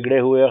اور بگڑے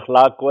ہوئے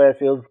اخلاق کو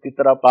ایسے اس کی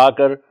طرح پا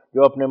کر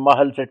جو اپنے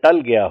محل سے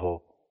ٹل گیا ہو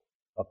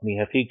اپنی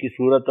حقیقی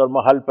صورت اور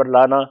محل پر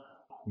لانا،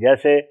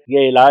 جیسے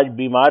یہ علاج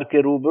بیمار کے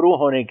روبرو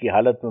ہونے کی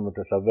حالت میں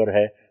متصور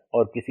ہے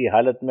اور کسی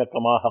حالت میں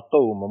کما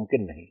حقہ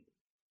ممکن نہیں۔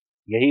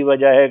 یہی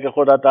وجہ ہے کہ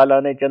خدا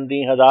تعالیٰ نے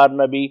چندی ہزار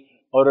نبی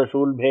اور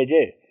رسول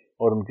بھیجے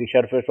اور ان کی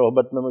شرف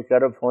صحبت میں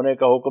مشرف ہونے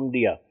کا حکم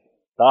دیا،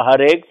 تا ہر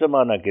ایک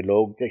زمانہ کے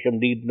لوگ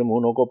چشمدید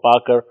نمونوں کو پا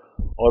کر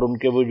اور ان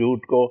کے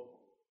وجود کو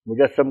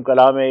مجسم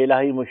کلام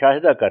الہی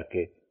مشاہدہ کر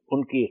کے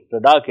ان کی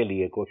اقتداء کے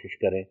لیے کوشش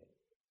کریں۔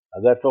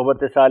 اگر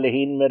صحبت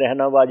صالحین میں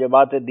رہنا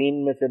واجبات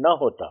دین میں سے نہ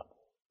ہوتا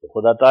تو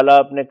خدا تعالیٰ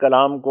اپنے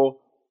کلام کو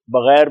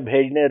بغیر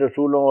بھیجنے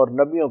رسولوں اور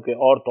نبیوں کے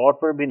اور طور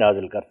پر بھی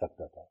نازل کر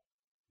سکتا تھا،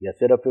 یا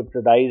صرف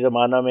ابتدائی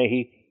زمانہ میں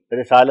ہی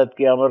رسالت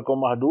کے امر کو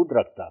محدود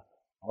رکھتا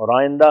اور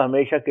آئندہ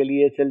ہمیشہ کے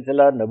لیے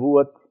سلسلہ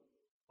نبوت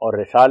اور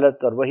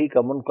رسالت اور وحی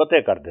کا منقطع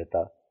کر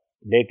دیتا۔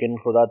 لیکن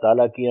خدا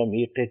تعالیٰ کی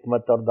عمیق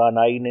حکمت اور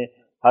دانائی نے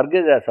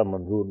ہرگز ایسا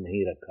منظور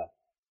نہیں رکھا،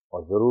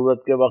 اور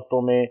ضرورت کے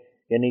وقتوں میں،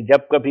 یعنی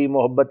جب کبھی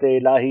محبت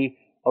الہی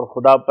اور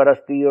خدا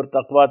پرستی اور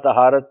تقوی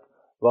طہارت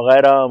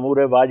وغیرہ امور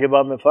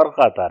واجبہ میں فرق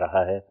آتا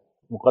رہا ہے،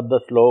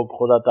 مقدس لوگ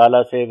خدا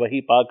تعالیٰ سے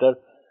وحی پا کر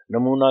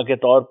نمونہ کے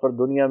طور پر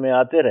دنیا میں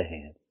آتے رہے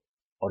ہیں،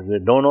 اور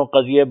یہ دونوں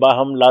قضیے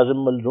باہم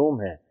لازم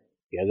ملزوم ہیں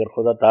کہ اگر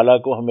خدا تعالیٰ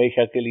کو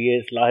ہمیشہ کے لیے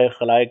اصلاح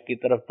خلائق کی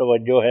طرف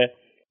توجہ ہے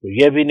تو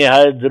یہ بھی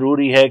نہایت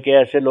ضروری ہے کہ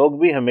ایسے لوگ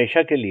بھی ہمیشہ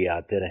کے لیے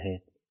آتے رہیں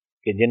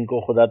کہ جن کو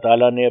خدا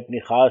تعالیٰ نے اپنی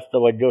خاص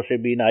توجہ سے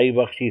بینائی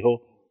بخشی ہو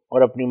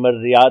اور اپنی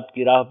مرضیات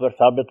کی راہ پر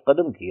ثابت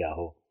قدم کیا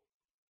ہو۔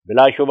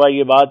 بلا شبہ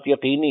یہ بات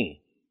یقینی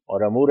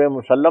اور امور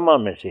مسلمہ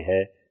میں سے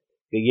ہے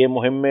کہ یہ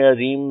مہم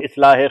عظیم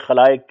اصلاح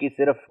خلائق کی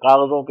صرف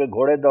کاغذوں کے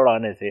گھوڑے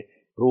دوڑانے سے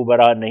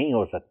روبرا نہیں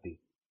ہو سکتی۔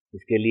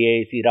 اس کے لیے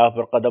اسی راہ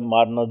پر قدم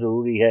مارنا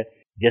ضروری ہے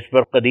جس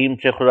پر قدیم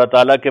سے خدا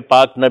تعالیٰ کے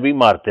پاک نبی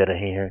مارتے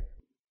رہے ہیں،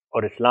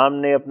 اور اسلام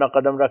نے اپنا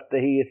قدم رکھتے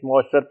ہی اس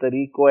مؤثر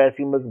طریق کو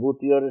ایسی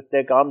مضبوطی اور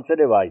استحکام سے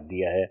رواج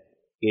دیا ہے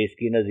کہ اس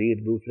کی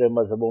نظیر دوسرے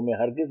مذہبوں میں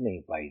ہرگز نہیں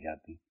پائی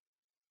جاتی۔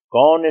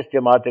 کون اس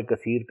جماعت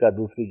کثیر کا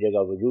دوسری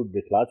جگہ وجود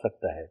دکھلا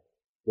سکتا ہے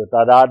جو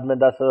تعداد میں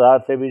 10,000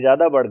 سے بھی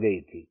زیادہ بڑھ گئی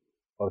تھی،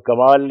 اور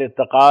کمال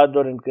اعتقاد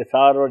اور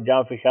انکسار اور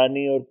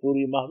جانفشانی اور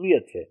پوری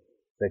محویت سے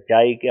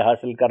سچائی کے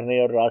حاصل کرنے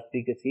اور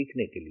راستی کے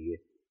سیکھنے کے لیے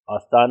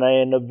آستانہ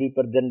نبوی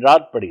پر دن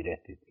رات پڑی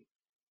رہتی تھی۔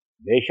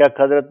 بے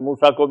شک حضرت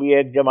موسیٰ کو بھی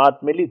ایک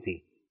جماعت ملی تھی،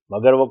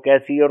 مگر وہ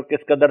کیسی اور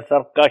کس قدر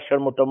سرکش اور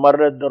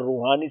متمرد اور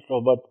روحانی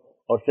صحبت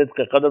اور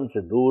صدق قدم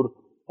سے دور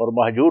اور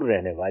محجور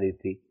رہنے والی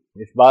تھی۔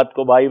 اس بات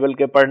کو بائبل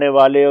کے پڑھنے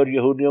والے اور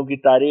یہودیوں کی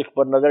تاریخ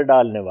پر نظر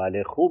ڈالنے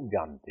والے خوب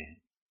جانتے ہیں،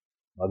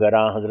 مگر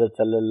حضرت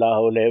صلی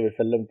اللہ علیہ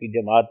وسلم کی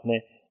جماعت نے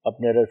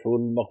اپنے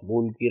رسول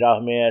مقبول کی راہ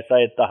میں ایسا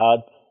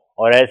اتحاد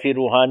اور ایسی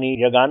روحانی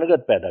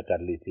یگانگت پیدا کر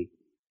لی تھی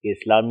کہ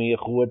اسلامی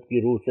اخوت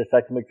کی روح سے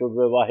سچ میں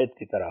جزو واحد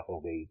کی طرح ہو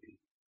گئی تھی،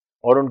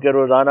 اور ان کے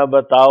روزانہ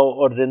بتاؤ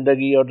اور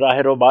زندگی اور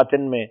ظاہر و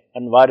باطن میں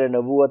انوار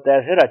نبوت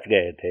ایسے رچ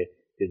گئے تھے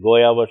کہ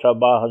گویا وہ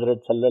سب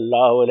حضرت صلی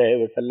اللہ علیہ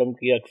وسلم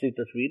کی عکسی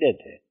تصویریں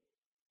تھے۔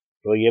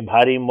 تو یہ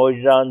بھاری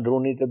معجزہ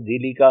اندرونی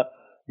تبدیلی کا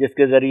جس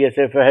کے ذریعے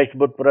سے فحش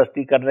بت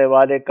پرستی کرنے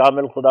والے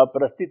کامل خدا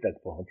پرستی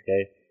تک پہنچ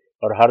گئے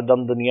اور ہر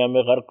دم دنیا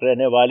میں غرق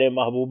رہنے والے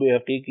محبوب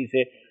حقیقی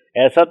سے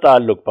ایسا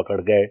تعلق پکڑ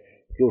گئے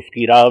کہ اس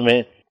کی راہ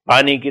میں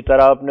پانی کی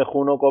طرح اپنے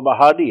خونوں کو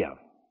بہا دیا،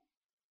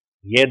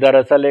 یہ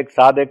دراصل ایک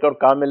صادق اور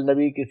کامل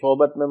نبی کی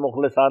صحبت میں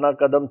مخلصانہ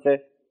قدم سے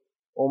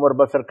عمر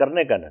بسر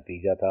کرنے کا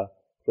نتیجہ تھا۔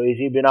 تو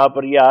اسی بنا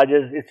پر یہ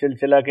عاجز اس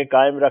سلسلہ کے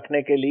قائم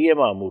رکھنے کے لیے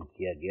مأمور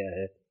کیا گیا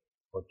ہے،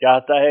 اور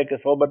چاہتا ہے کہ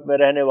صحبت میں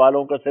رہنے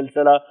والوں کا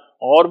سلسلہ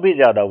اور بھی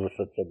زیادہ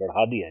وسعت سے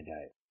بڑھا دیا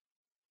جائے،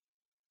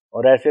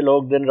 اور ایسے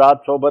لوگ دن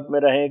رات صحبت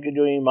میں رہیں کہ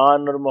جو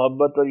ایمان اور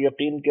محبت اور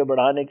یقین کے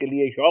بڑھانے کے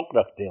لیے شوق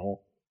رکھتے ہوں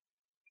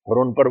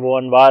اور ان پر وہ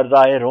انوار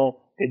ظاہر ہوں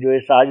کہ جو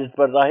اس عاجز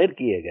پر ظاہر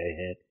کیے گئے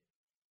ہیں،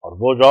 اور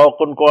وہ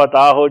ذوق ان کو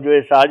عطا ہو جو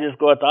اس عاجز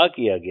کو عطا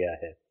کیا گیا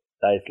ہے،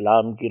 تا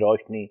اسلام کی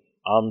روشنی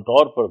عام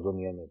طور پر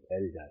دنیا میں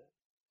پھیل جائے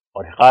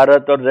اور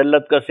حقارت اور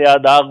ذلت کا سیاہ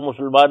داغ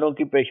مسلمانوں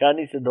کی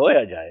پیشانی سے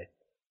دھویا جائے۔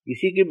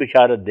 اسی کی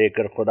بشارت دے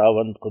کر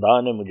خداوند خدا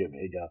نے مجھے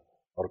بھیجا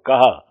اور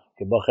کہا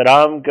کہ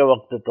بخرام کے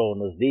وقت تو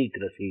نزدیک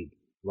رسید،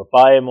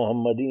 وفائے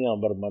محمدیاں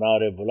بر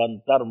منار بلند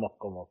تر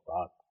محکم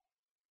افتاد۔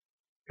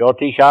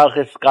 چوتھی شاخ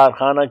اس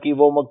کارخانہ کی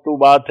وہ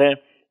مکتوبات ہیں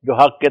جو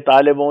حق کے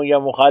طالبوں یا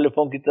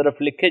مخالفوں کی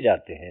طرف لکھے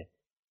جاتے ہیں۔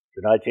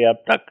 چنانچہ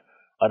اب تک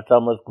عرصہ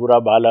مذکورہ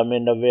بالا میں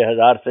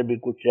 90,000 سے بھی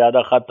کچھ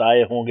زیادہ خط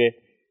آئے ہوں گے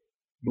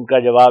جن کا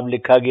جواب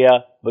لکھا گیا،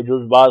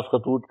 بجز بعض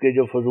خطوط کے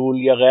جو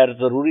فضول یا غیر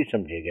ضروری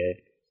سمجھے گئے،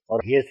 اور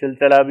یہ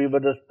سلسلہ بھی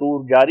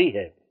بدستور جاری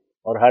ہے،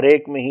 اور ہر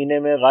ایک مہینے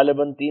میں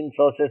غالباً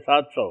 300 سے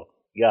 700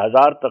 یا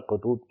 1000 تک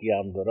خطوط کی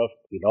آمد و رفت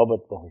کی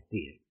نوبت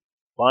پہنچتی ہے۔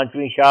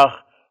 پانچویں شاخ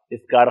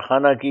اس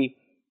کارخانہ کی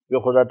جو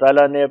خدا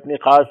تعالیٰ نے اپنی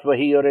خاص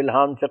وحی اور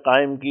الہام سے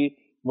قائم کی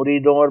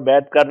مریدوں اور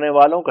بیعت کرنے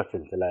والوں کا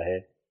سلسلہ ہے۔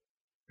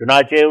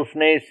 چنانچہ اس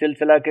نے اس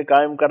سلسلہ کے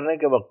قائم کرنے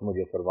کے وقت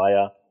مجھے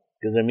فرمایا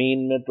کہ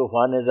زمین میں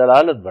طوفان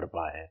ضلالت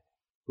برپا ہے،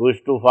 تو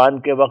اس طوفان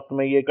کے وقت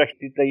میں یہ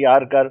کشتی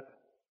تیار کر،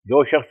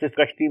 جو شخص اس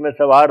کشتی میں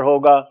سوار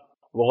ہوگا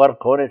وہ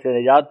غرق ہونے سے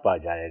نجات پا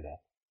جائے گا،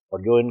 اور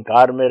جو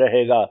انکار میں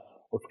رہے گا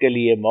اس کے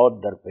لیے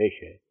موت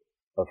درپیش ہے۔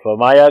 اور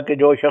فرمایا کہ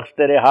جو شخص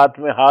تیرے ہاتھ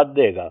میں ہاتھ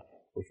دے گا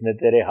اس نے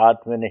تیرے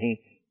ہاتھ میں نہیں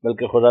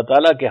بلکہ خدا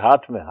تعالیٰ کے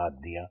ہاتھ میں ہاتھ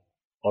دیا،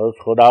 اور اس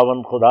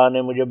خداوند خدا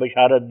نے مجھے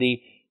بشارت دی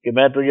کہ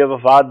میں تجھے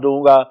وفات دوں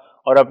گا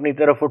اور اپنی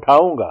طرف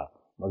اٹھاؤں گا،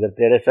 مگر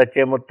تیرے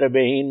سچے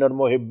متبعین اور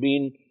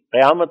محبین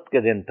قیامت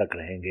کے دن تک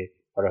رہیں گے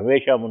اور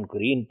ہمیشہ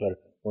منکرین پر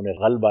انہیں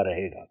غلبہ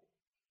رہے گا۔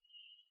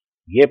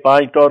 یہ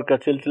 5 طور کا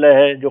سلسلہ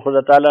ہے جو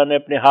خدا تعالیٰ نے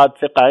اپنے ہاتھ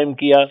سے قائم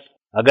کیا۔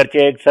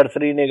 اگرچہ ایک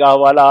سرسری نگاہ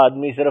والا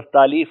آدمی صرف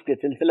تالیف کے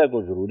سلسلے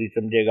کو ضروری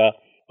سمجھے گا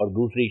اور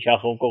دوسری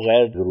شاخوں کو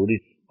غیر ضروری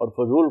اور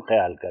فضول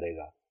خیال کرے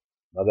گا،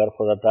 مگر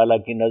خدا تعالیٰ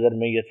کی نظر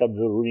میں یہ سب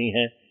ضروری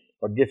ہیں،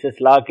 اور جس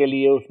اصلاح کے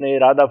لیے اس نے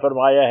ارادہ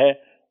فرمایا ہے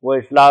وہ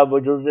اصلاح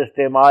بجز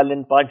استعمال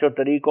ان 5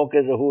 طریقوں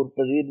کے ظہور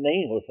پذیر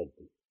نہیں ہو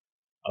سکتی۔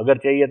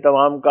 اگرچہ یہ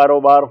تمام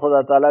کاروبار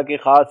خدا تعالیٰ کی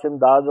خاص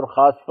امداد اور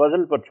خاص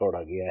فضل پر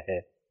چھوڑا گیا ہے،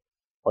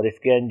 اور اس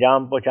کے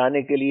انجام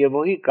پہنچانے کے لیے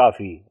وہی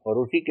کافی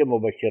اور اسی کے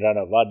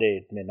مبشرانہ وعدے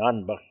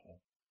اطمینان بخش ہیں،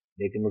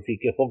 لیکن اسی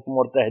کے حکم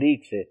اور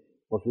تحریک سے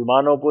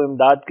مسلمانوں کو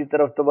امداد کی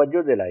طرف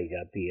توجہ دلائی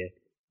جاتی ہے،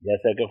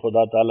 جیسا کہ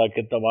خدا تعالیٰ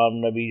کے تمام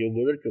نبی جو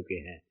گزر چکے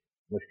ہیں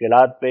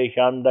مشکلات پیش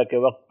آمدہ کے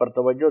وقت پر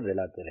توجہ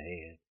دلاتے رہے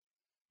ہیں۔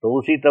 تو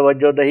اسی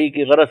توجہ دہی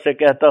کی غرض سے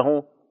کہتا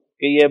ہوں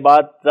کہ یہ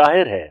بات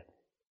ظاہر ہے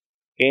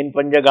کہ ان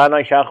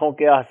پنجگانہ شاخوں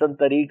کے احسن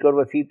طریق اور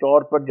وسیع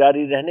طور پر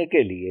جاری رہنے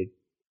کے لیے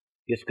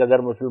کس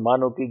قدر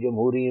مسلمانوں کی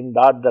جمہوری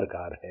امداد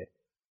درکار ہے۔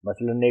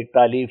 مثلاً ایک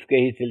تالیف کے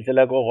ہی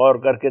سلسلہ کو غور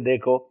کر کے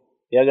دیکھو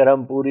کہ اگر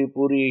ہم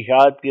پوری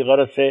اشاعت کی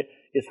غرض سے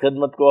اس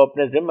خدمت کو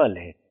اپنے ذمہ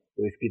لیں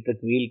تو اس کی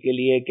تکمیل کے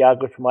لیے کیا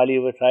کچھ مالی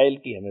وسائل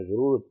کی ہمیں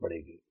ضرورت پڑے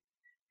گی،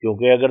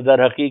 کیونکہ اگر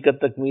در حقیقت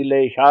تکمیل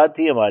اشاعت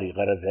ہی ہماری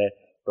غرض ہے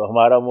تو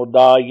ہمارا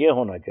مدعا یہ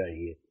ہونا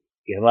چاہیے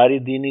کہ ہماری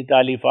دینی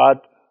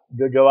تالیفات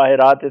جو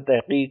جواہرات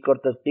تحقیق اور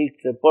تدقیق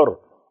سے پر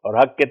اور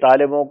حق کے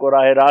طالبوں کو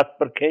راہ راست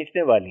پر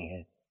کھینچنے والی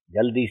ہیں،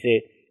 جلدی سے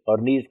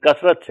اور نیز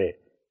کثرت سے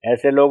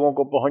ایسے لوگوں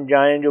کو پہنچ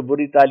جائیں جو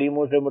بری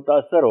تعلیموں سے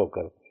متاثر ہو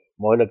کر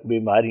مہلک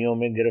بیماریوں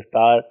میں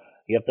گرفتار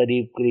یا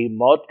قریب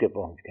موت کے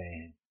پہنچ گئے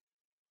ہیں۔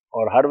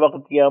 اور ہر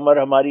وقت یہ امر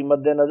ہماری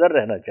مد نظر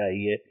رہنا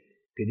چاہیے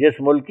کہ جس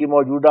ملک کی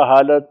موجودہ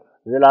حالت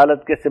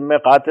ذلالت کے سم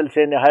قاتل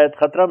سے نہایت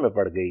خطرہ میں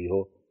پڑ گئی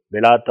ہو،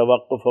 بلا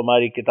توقف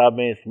ہماری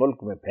کتابیں اس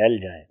ملک میں پھیل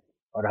جائیں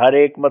اور ہر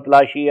ایک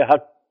متلاشی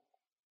حق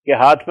کے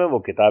ہاتھ میں وہ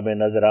کتابیں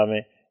نظر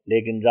آویں،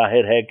 لیکن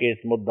ظاہر ہے کہ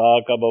اس مدعا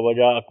کا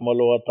بوجہ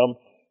اکمل و اتم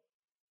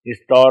اس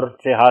طور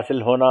سے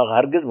حاصل ہونا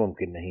ہرگز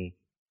ممکن نہیں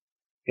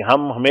کہ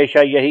ہم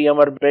ہمیشہ یہی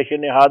امر پیش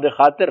نہاد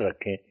خاطر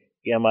رکھیں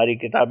کہ ہماری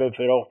کتابیں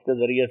فروخت کے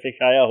ذریعے سے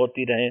شائع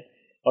ہوتی رہیں،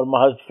 اور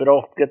محض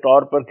فروخت کے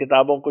طور پر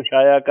کتابوں کو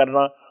شائع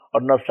کرنا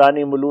اور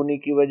نفسانی ملونی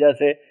کی وجہ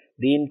سے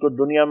دین کو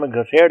دنیا میں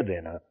گھسیڑ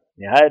دینا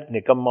نہایت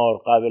نکما اور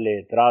قابل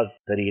اعتراض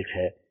طریق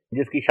ہے،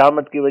 جس کی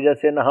شامت کی وجہ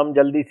سے نہ ہم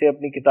جلدی سے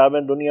اپنی کتابیں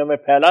دنیا میں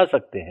پھیلا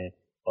سکتے ہیں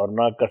اور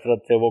نہ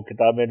کثرت سے وہ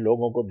کتابیں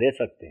لوگوں کو دے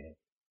سکتے ہیں۔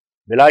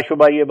 بلا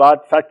شبہ یہ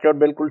بات سچ اور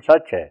بالکل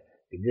سچ ہے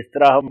کہ جس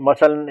طرح ہم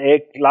مثلاً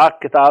 1,00,000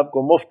 کتاب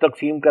کو مفت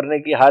تقسیم کرنے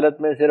کی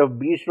حالت میں صرف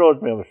 20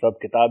 روز میں وہ سب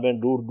کتابیں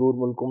دور دور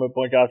ملکوں میں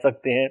پہنچا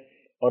سکتے ہیں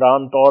اور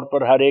عام طور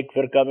پر ہر ایک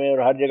فرقہ میں اور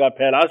ہر جگہ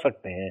پھیلا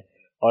سکتے ہیں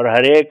اور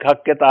ہر ایک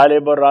حق کے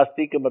طالب اور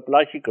راستی کے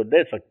متلاشی کو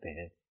دے سکتے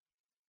ہیں،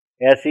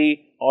 ایسی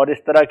اور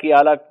اس طرح کی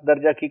اعلیٰ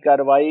درجہ کی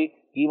کارروائی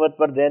قیمت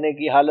پر دینے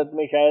کی حالت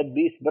میں شاید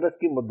 20 برس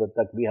کی مدت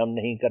تک بھی ہم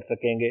نہیں کر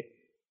سکیں گے۔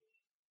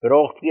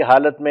 فروخت کی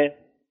حالت میں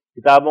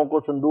کتابوں کو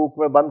صندوق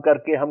میں بند کر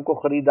کے ہم کو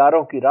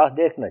خریداروں کی راہ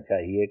دیکھنا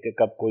چاہیے کہ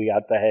کب کوئی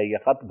آتا ہے یا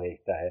خط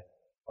بھیجتا ہے،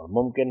 اور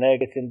ممکن ہے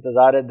کہ اس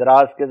انتظار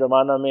دراز کے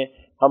زمانہ میں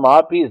ہم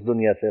آپ ہی اس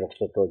دنیا سے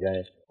رخصت ہو جائیں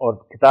اور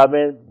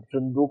کتابیں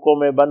صندوقوں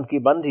میں بند کی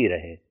بند ہی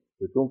رہیں،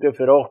 تو چونکہ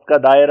فروخت کا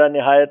دائرہ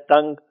نہایت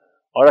تنگ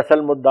اور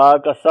اصل مدعا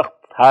کا سخت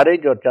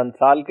خارج اور چند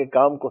سال کے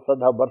کام کو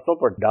 100 برسوں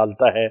پر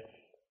ڈالتا ہے،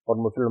 اور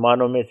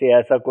مسلمانوں میں سے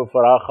ایسا کوئی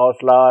فراخ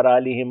حوصلہ اور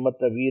عالی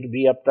ہمت ویر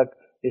بھی اب تک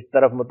اس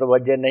طرف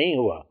متوجہ نہیں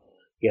ہوا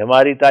کہ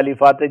ہماری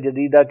تالیفات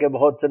جدیدہ کے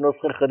بہت سے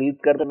نسخے خرید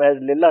کر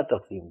محض للہ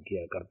تقسیم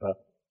کیا کرتا،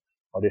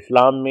 اور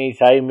اسلام میں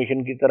عیسائی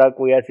مشن کی طرح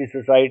کوئی ایسی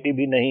سوسائٹی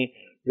بھی نہیں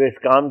جو اس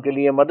کام کے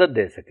لیے مدد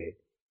دے سکے،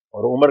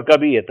 اور عمر کا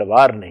بھی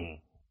اعتبار نہیں۔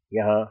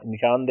 یہاں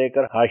نشان دے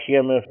کر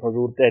حاشیہ میں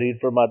حضور تحریر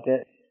فرماتے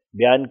ہیں،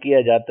 بیان کیا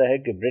جاتا ہے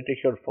کہ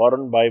برٹش اور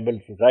فورن بائبل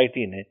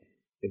سوسائٹی نے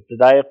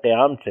ابتدائے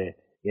قیام سے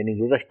یعنی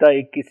گزشتہ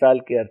 21 سال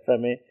کے عرصہ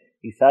میں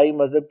عیسائی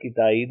مذہب کی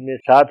تائید میں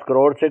 7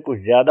 کروڑ سے کچھ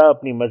زیادہ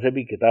اپنی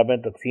مذہبی کتابیں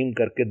تقسیم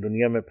کر کے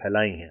دنیا میں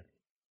پھیلائی ہیں۔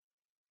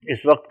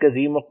 اس وقت کے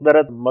ذی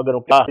مقدرت مگر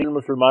قاصل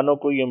مسلمانوں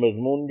کو یہ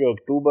مضمون جو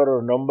اکتوبر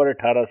اور نومبر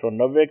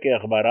 1890 کے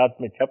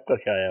اخبارات میں چھپ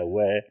کر شائع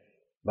ہوا ہے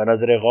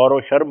بنظر غور و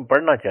شرم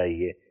پڑھنا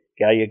چاہیے۔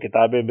 کیا یہ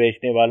کتابیں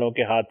بیچنے والوں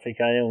کے ہاتھ سے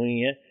شائع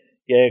ہوئی ہیں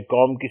یا ایک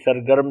قوم کی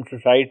سرگرم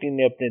سوسائٹی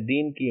نے اپنے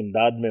دین کی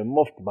امداد میں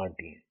مفت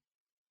بانٹی ہیں؟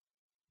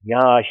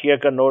 یہاں حاشیہ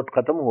کا نوٹ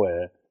ختم ہوا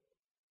ہے،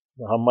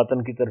 ہم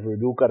متن کی طرف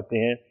رجوع کرتے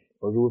ہیں۔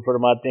 حضور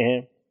فرماتے ہیں،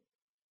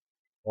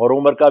 اور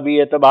عمر کا بھی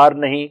اعتبار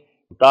نہیں،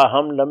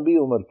 تاہم لمبی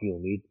عمر کی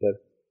امید پر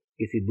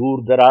کسی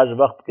دور دراز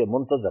وقت کے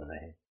منتظر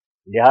رہیں۔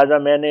 لہٰذا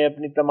میں نے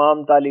اپنی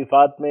تمام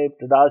تالیفات میں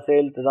ابتدا سے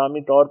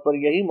التزامی طور پر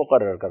یہی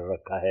مقرر کر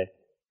رکھا ہے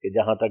کہ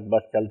جہاں تک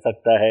بس چل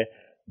سکتا ہے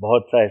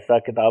بہت سا حصہ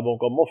کتابوں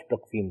کو مفت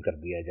تقسیم کر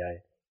دیا جائے،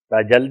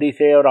 تا جلدی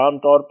سے اور عام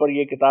طور پر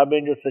یہ کتابیں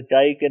جو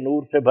سچائی کے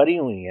نور سے بھری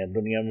ہوئی ہیں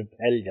دنیا میں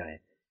پھیل جائیں۔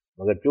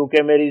 مگر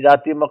چونکہ میری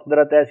ذاتی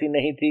مقدرت ایسی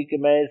نہیں تھی کہ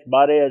میں اس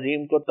بار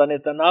عظیم کو تن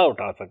تنہا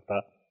اٹھا سکتا،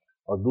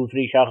 اور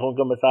دوسری شاخوں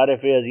کے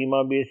مصارف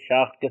عظیمہ بھی اس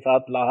شاخ کے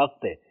ساتھ لاحق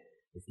تھے،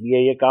 اس لیے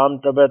یہ کام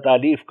طبع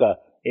تالیف کا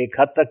ایک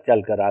حد تک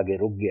چل کر آگے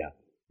رک گیا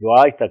جو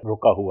آج تک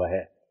رکا ہوا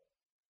ہے۔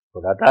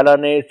 خدا تعالیٰ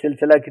نے اس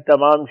سلسلہ کی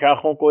تمام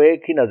شاخوں کو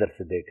ایک ہی نظر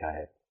سے دیکھا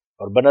ہے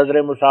اور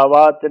بنظر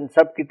مساوات ان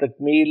سب کی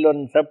تکمیل اور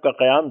ان سب کا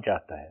قیام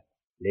چاہتا ہے،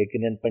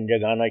 لیکن ان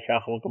پنجگانہ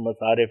شاخوں کے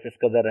مصارف اس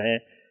قدر ہیں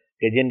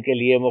کہ جن کے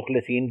لیے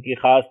مخلصین کی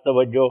خاص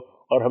توجہ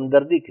اور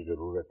ہمدردی کی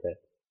ضرورت ہے۔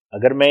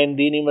 اگر میں ان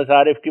دینی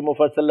مصارف کی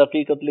مفصل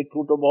حقیقت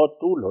لکھوں تو بہت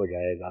طول ہو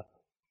جائے گا،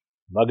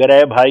 مگر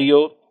اے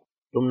بھائیو،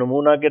 تم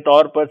نمونہ کے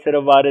طور پر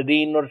صرف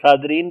واردین اور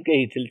صادرین کے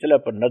ہی سلسلہ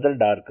پر نظر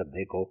ڈال کر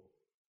دیکھو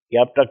کہ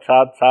اب تک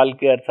 7 سال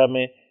کے عرصہ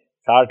میں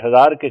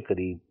 60,000 کے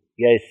قریب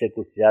یا اس سے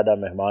کچھ زیادہ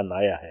مہمان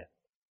آیا ہے۔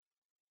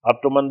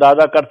 اب تم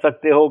اندازہ کر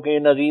سکتے ہو کہ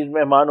ان عزیز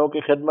مہمانوں کی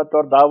خدمت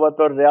اور دعوت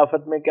اور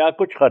ضیافت میں کیا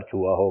کچھ خرچ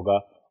ہوا ہوگا،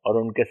 اور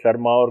ان کے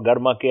سرما اور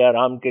گرما کے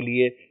آرام کے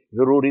لیے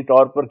ضروری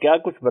طور پر کیا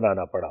کچھ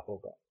بنانا پڑا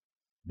ہوگا۔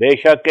 بے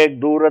شک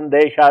ایک دور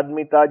اندیش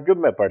آدمی تعجب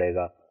میں پڑے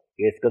گا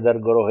کہ اس قدر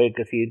گروہ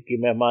کثیر کی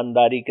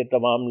مہمانداری کے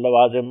تمام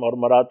لوازم اور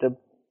مراتب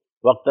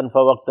وقتاً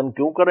فوقتاً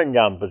کیوں کر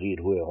انجام پذیر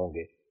ہوئے ہوں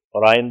گے،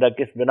 اور آئندہ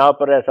کس بنا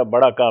پر ایسا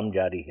بڑا کام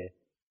جاری ہے۔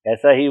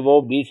 ایسا ہی وہ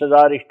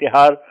 20,000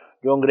 اشتہار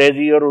جو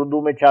انگریزی اور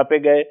اردو میں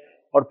چھاپے گئے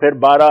اور پھر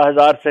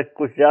 12,000 سے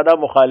کچھ زیادہ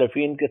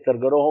مخالفین کے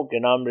سرگروہوں کے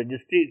نام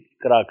رجسٹری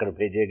کرا کر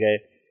بھیجے گئے،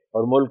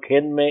 اور ملک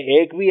ہند میں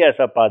ایک بھی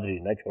ایسا پادری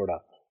نہ چھوڑا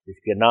جس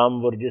کے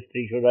نام وہ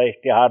رجسٹری شدہ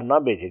اشتہار نہ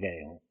بھیجے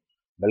گئے ہوں،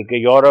 بلکہ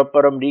یورپ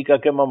اور امریکہ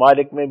کے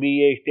ممالک میں بھی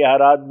یہ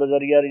اشتہارات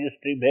بذریعہ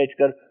رجسٹری بھیج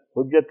کر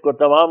حجت کو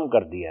تمام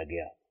کر دیا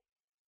گیا۔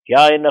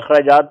 کیا ان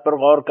اخراجات پر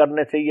غور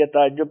کرنے سے یہ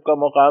تعجب کا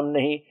مقام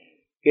نہیں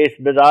کہ اس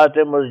بذات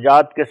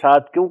مزجات کے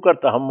ساتھ کیوں کر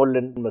تحمل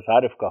ان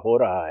مصارف کا ہو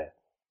رہا ہے؟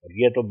 اور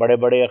یہ تو بڑے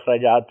بڑے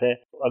اخراجات ہیں۔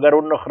 اگر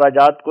ان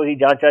اخراجات کو ہی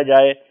جانچا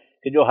جائے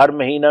کہ جو ہر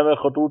مہینہ میں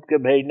خطوط کے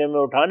بھیجنے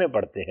میں اٹھانے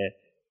پڑتے ہیں،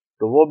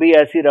 تو وہ بھی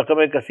ایسی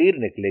رقم کثیر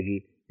نکلے گی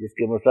جس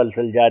کے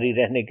مسلسل جاری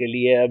رہنے کے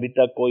لیے ابھی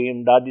تک کوئی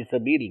امدادی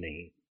سبیل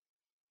نہیں۔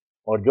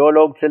 اور جو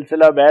لوگ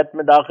سلسلہ بیعت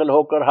میں داخل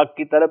ہو کر حق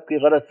کی طلب کی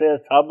غرض سے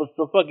اصحاب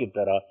الصفہ کی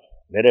طرح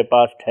میرے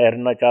پاس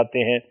ٹھہرنا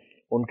چاہتے ہیں،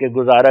 ان کے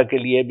گزارا کے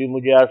لیے بھی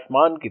مجھے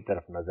آسمان کی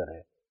طرف نظر ہے،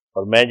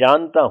 اور میں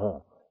جانتا ہوں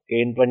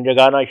کہ ان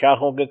پنجگانہ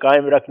شاخوں کے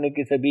قائم رکھنے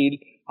کی سبیل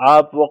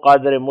آپ وہ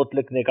قادر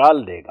مطلق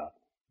نکال دے گا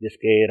جس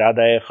کے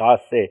ارادہ خاص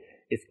سے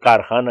اس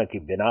کارخانہ کی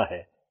بنا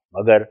ہے،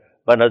 مگر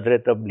بنظر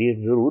تبلیغ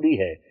ضروری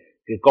ہے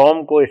کہ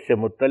قوم کو اس سے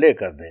مطلع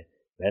کر دیں۔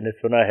 میں نے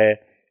سنا ہے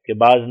کہ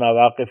بعض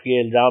ناواقف یہ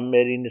الزام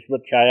میری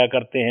نسبت شائع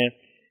کرتے ہیں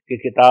کہ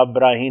کتاب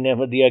براہین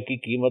احمدیہ کی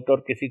قیمت اور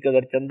کسی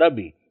قدر چندہ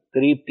بھی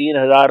قریب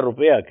 3,000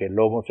 روپیہ کے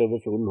لوگوں سے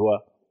وصول ہوا،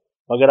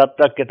 مگر اب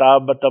تک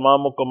کتاب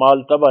بتمام و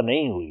کمال طبع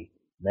نہیں ہوئی۔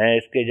 میں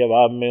اس کے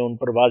جواب میں ان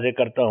پر واضح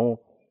کرتا ہوں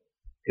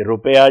کہ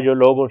روپیہ جو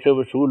لوگوں سے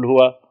وصول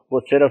ہوا وہ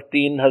صرف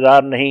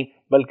 3,000 نہیں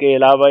بلکہ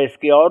علاوہ اس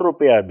کے اور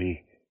روپیہ بھی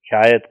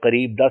شاید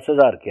قریب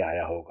 10,000 کے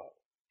آیا ہوگا،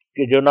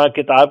 کہ جو نہ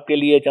کتاب کے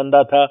لیے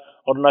چندہ تھا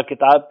اور نہ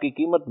کتاب کی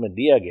قیمت میں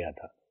دیا گیا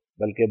تھا،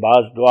 بلکہ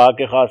بعض دعا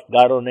کے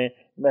خواستگاروں نے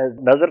محض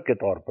نظر کے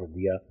طور پر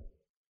دیا،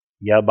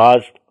 یا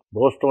بعض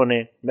دوستوں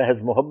نے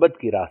محض محبت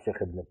کی راہ سے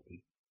خدمت کی۔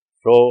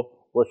 سو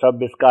وہ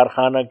سب اس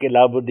کارخانہ کے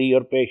لابدی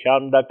اور پیش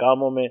آمدہ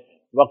کاموں میں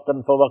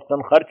وقتاً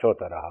فوقتاً خرچ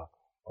ہوتا رہا،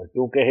 اور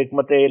چونکہ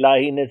حکمت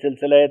الہی نے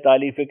سلسلہ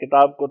تالیف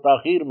کتاب کو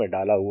تاخیر میں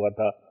ڈالا ہوا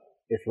تھا،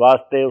 اس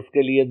واسطے اس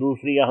کے لیے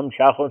دوسری اہم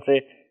شاخوں سے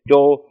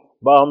جو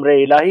بامر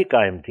الہی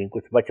قائم تھیں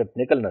کچھ بچت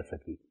نکل نہ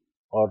سکی،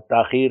 اور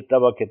تاخیر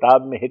طبع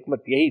کتاب میں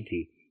حکمت یہی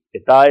تھی کہ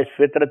تا اس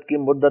فطرت کی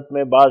مدت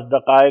میں بعض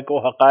دقائق و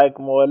حقائق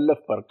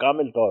مؤلف پر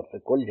کامل طور سے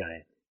کھل جائیں،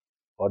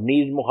 اور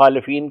نیز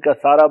مخالفین کا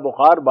سارا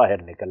بخار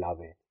باہر نکل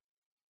آوے۔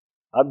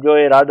 اب جو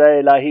ارادہ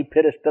الہی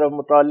پھر اس طرف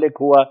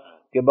متعلق ہوا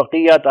کہ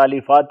بقیہ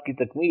تالیفات کی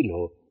تکمیل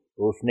ہو،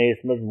 تو اس نے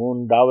اس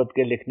مضمون دعوت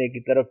کے لکھنے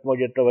کی طرف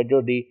مجھے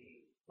توجہ دی۔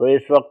 تو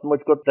اس وقت مجھ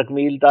کو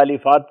تکمیل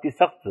تالیفات کی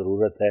سخت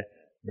ضرورت ہے۔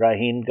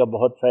 براہین کا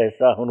بہت سا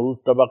حصہ ہنوز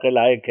طبق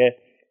لائق ہے،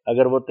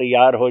 اگر وہ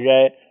تیار ہو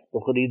جائے تو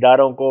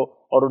خریداروں کو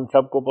اور ان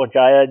سب کو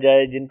پہنچایا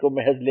جائے جن کو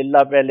محض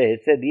للہ پہلے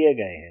حصے دیے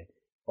گئے ہیں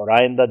اور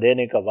آئندہ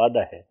دینے کا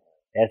وعدہ ہے۔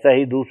 ایسا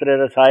ہی دوسرے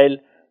رسائل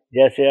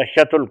جیسے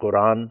اشت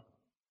القرآن،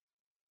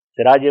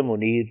 سراج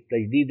منیر،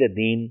 تجدید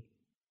دین،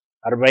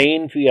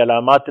 40 فی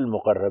علامات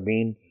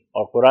المقربین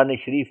اور قرآن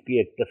شریف کی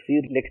ایک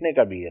تفسیر لکھنے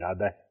کا بھی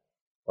ارادہ ہے۔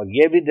 اور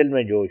یہ بھی دل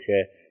میں جوش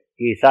ہے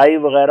کہ عیسائی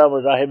وغیرہ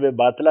مذاہب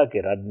باطلہ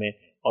کے رد میں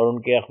اور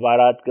ان کے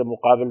اخبارات کے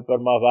مقابل پر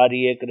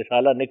ماہواری ایک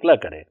رسالہ نکلا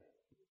کرے،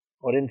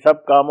 اور ان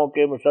سب کاموں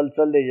کے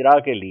مسلسل اجرا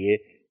کے لیے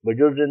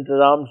بجز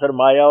انتظام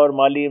سرمایہ اور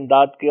مالی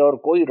امداد کے اور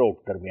کوئی روک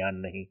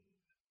درمیان نہیں۔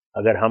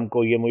 اگر ہم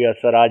کو یہ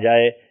میسر آ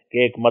جائے کہ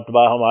ایک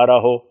مطبع ہمارا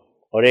ہو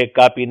اور ایک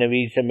کاپی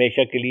نویس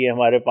ہمیشہ کے لیے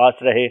ہمارے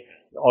پاس رہے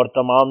اور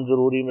تمام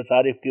ضروری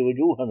مصارف کی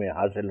وجوہ ہمیں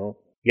حاصل ہوں،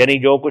 یعنی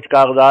جو کچھ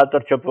کاغذات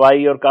اور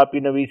چھپوائی اور کاپی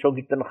نویسوں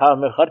کی تنخواہ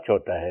میں خرچ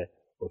ہوتا ہے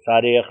وہ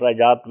سارے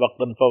اخراجات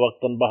وقتاً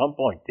فوقتاً بہم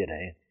پہنچتے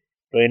رہیں،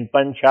 تو ان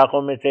 5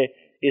 شاخوں میں سے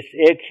اس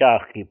ایک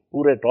شاخ کی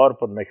پورے طور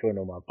پر نشو و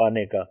نما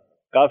پانے کا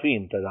کافی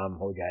انتظام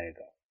ہو جائے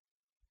گا۔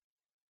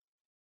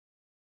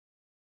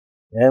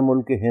 اے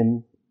ملک ہند،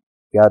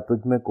 کیا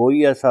تجھ میں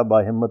کوئی ایسا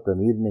باہمت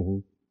امیر نہیں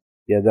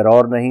کہ اگر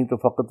اور نہیں تو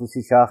فقط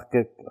اسی شاخ کے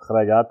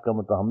اخراجات کا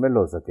متحمل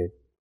ہو سکے؟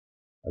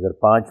 اگر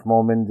 5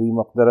 مومن ذی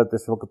مقدرت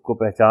اس وقت کو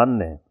پہچان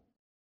لیں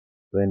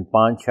تو ان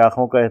 5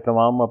 شاخوں کا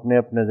اہتمام اپنے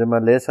اپنے ذمہ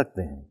لے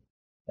سکتے ہیں۔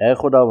 اے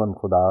خداوند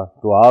خدا،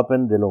 تو آپ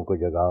ان دلوں کو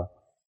جگا۔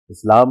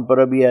 اسلام پر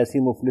ابھی ایسی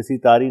مفلسی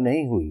طاری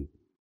نہیں ہوئی،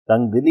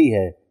 تنگ دلی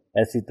ہے،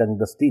 ایسی تنگ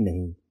دستی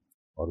نہیں،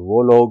 اور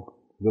وہ لوگ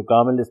جو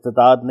کامل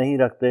استطاعت نہیں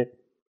رکھتے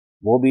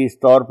وہ بھی اس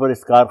طور پر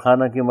اس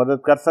کارخانہ کی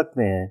مدد کر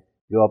سکتے ہیں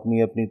جو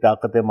اپنی اپنی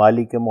طاقت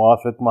مالی کے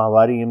موافق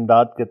ماہواری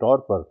امداد کے طور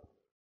پر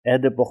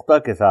عہد پختہ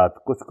کے ساتھ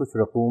کچھ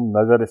رقوم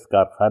نظر اس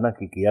کارخانہ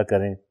کی کیا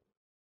کریں۔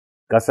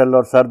 کسل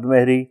اور سرد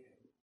مہری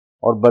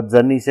اور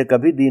بدظنی سے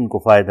کبھی دین کو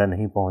فائدہ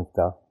نہیں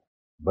پہنچتا۔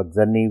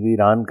 بدظنی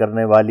ویران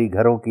کرنے والی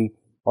گھروں کی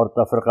اور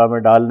تفرقہ میں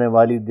ڈالنے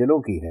والی دلوں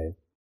کی ہے۔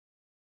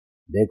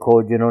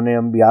 دیکھو، جنہوں نے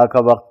انبیاء کا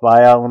وقت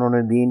پایا انہوں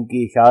نے دین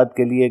کی اشاعت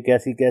کے لیے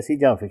کیسی کیسی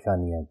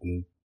جانفشانیاں کیں۔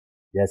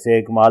 جیسے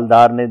ایک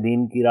مالدار نے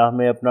دین کی راہ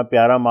میں اپنا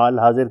پیارا مال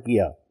حاضر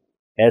کیا،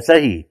 ایسا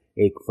ہی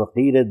ایک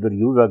فقیر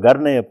دریوزہ گر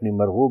نے اپنی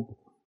مرغوب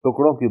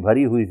ٹکڑوں کی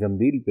بھری ہوئی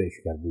زنبیل پیش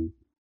کر دی،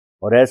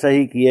 اور ایسا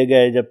ہی کیے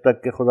گئے جب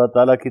تک کہ خدا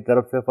تعالیٰ کی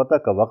طرف سے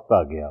فتح کا وقت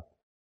آ گیا۔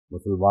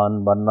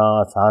 مسلمان بننا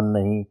آسان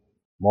نہیں،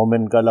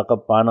 مومن کا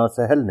لقب پانا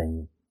سہل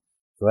نہیں۔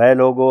 تو اے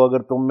لوگو،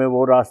 اگر تم میں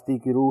وہ راستی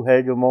کی روح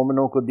ہے جو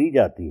مومنوں کو دی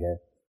جاتی ہے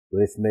تو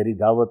اس میری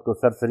دعوت کو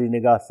سرسری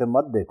نگاہ سے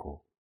مت دیکھو۔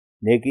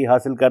 نیکی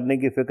حاصل کرنے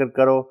کی فکر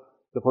کرو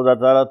کہ خدا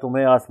تعالیٰ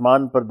تمہیں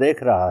آسمان پر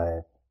دیکھ رہا ہے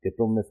کہ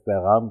تم اس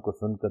پیغام کو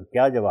سن کر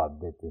کیا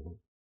جواب دیتے ہو۔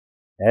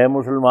 اے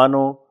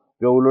مسلمانوں،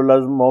 جو اولو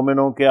العزم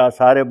مومنوں کے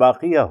آثار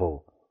باقیہ ہو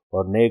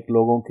اور نیک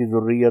لوگوں کی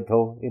ذریت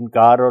ہو،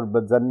 انکار اور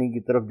بدظنی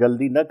کی طرف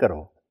جلدی نہ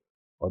کرو،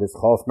 اور اس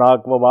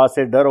خوفناک وبا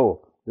سے ڈرو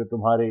جو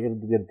تمہارے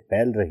ارد گرد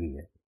پھیل رہی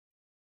ہے،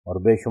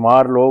 اور بے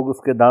شمار لوگ اس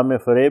کے دام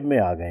فریب میں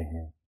آ گئے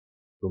ہیں۔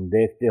 تم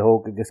دیکھتے ہو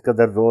کہ کس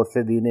قدر زور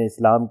سے دین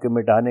اسلام کے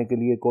مٹانے کے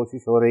لیے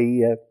کوشش ہو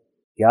رہی ہے۔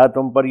 کیا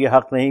تم پر یہ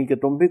حق نہیں کہ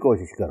تم بھی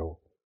کوشش کرو؟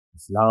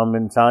 اسلام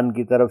انسان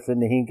کی طرف سے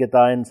نہیں کہ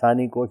تا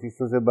انسانی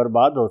کوششوں سے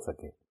برباد ہو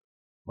سکے،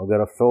 مگر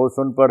افسوس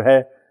ان پر ہے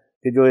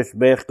کہ جو اس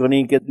بے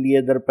خونی کے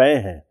لیے درپے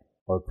ہیں،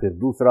 اور پھر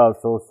دوسرا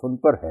افسوس ان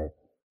پر ہے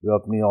جو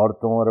اپنی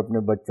عورتوں اور اپنے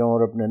بچوں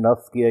اور اپنے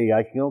نفس کی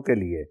عیاشیوں کے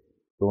لیے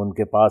تو ان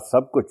کے پاس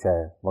سب کچھ ہے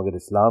مگر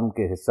اسلام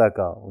کے حصہ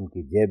کا ان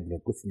کی جیب میں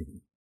کچھ نہیں۔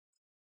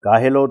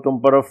 کاہلو، تم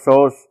پر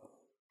افسوس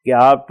کہ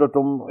آپ تو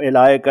تم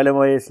اعلاء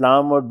کلمہ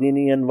اسلام اور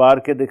دینی انوار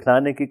کے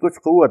دکھلانے کی کچھ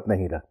قوت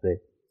نہیں رکھتے،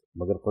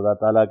 مگر خدا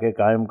تعالیٰ کے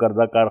قائم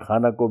کردہ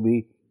کارخانہ کو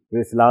بھی جو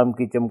اسلام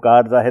کی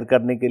چمکار ظاہر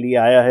کرنے کے لیے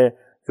آیا ہے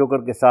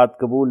شکر کے ساتھ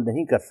قبول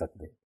نہیں کر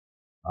سکتے۔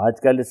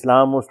 آج کل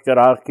اسلام اس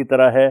چراغ کی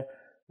طرح ہے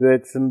جو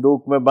ایک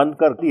صندوق میں بند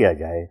کر دیا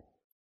جائے،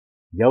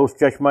 یا اس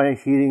چشمہ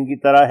شیریں کی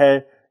طرح ہے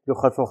جو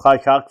خس و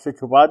خاشاک سے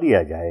چھپا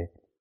دیا جائے۔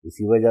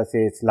 اسی وجہ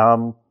سے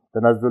اسلام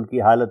تنزل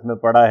کی حالت میں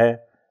پڑا ہے،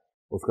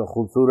 اس کا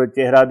خوبصورت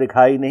چہرہ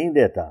دکھائی نہیں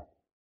دیتا،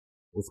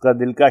 اس کا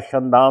دلکش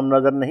اندام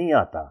نظر نہیں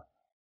آتا۔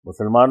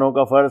 مسلمانوں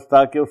کا فرض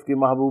تھا کہ اس کی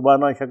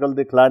محبوبانہ شکل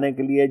دکھلانے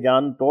کے لیے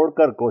جان توڑ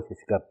کر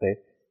کوشش کرتے،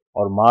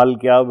 اور مال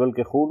کیا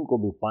بلکہ خون کو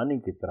بھی پانی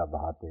کی طرح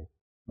بہاتے،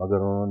 مگر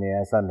انہوں نے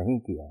ایسا نہیں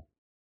کیا۔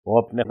 وہ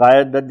اپنے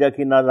غائب درجہ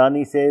کی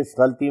نادانی سے اس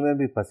غلطی میں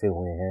بھی پھنسے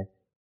ہوئے ہیں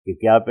کہ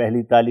کیا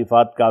پہلی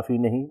تالیفات کافی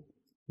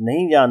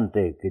نہیں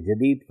جانتے کہ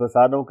جدید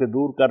فسادوں کے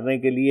دور کرنے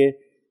کے لیے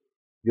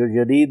جو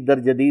جدید در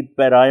جدید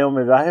پیرایوں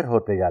میں ظاہر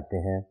ہوتے جاتے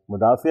ہیں،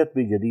 مدافعت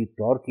بھی جدید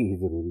طور کی ہی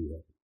ضروری ہے۔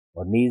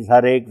 اور نیز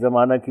ہر ایک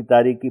زمانہ کی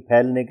تاریکی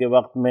پھیلنے کے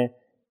وقت میں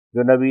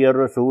جو نبی اور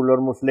رسول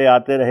اور مسلح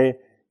آتے رہے،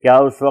 کیا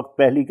اس وقت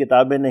پہلی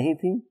کتابیں نہیں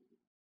تھیں؟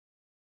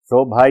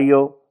 سو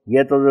بھائیو،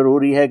 یہ تو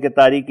ضروری ہے کہ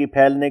تاریکی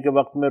پھیلنے کے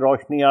وقت میں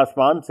روشنی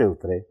آسمان سے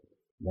اترے،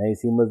 میں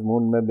اسی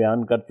مضمون میں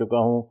بیان کر چکا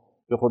ہوں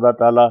کہ خدا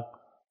تعالیٰ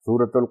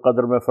سورۃ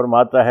القدر میں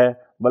فرماتا ہے،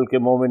 بلکہ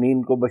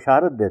مومنین کو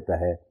بشارت دیتا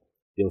ہے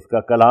کہ اس کا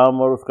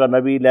کلام اور اس کا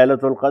نبی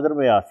لیلۃ القدر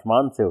میں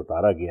آسمان سے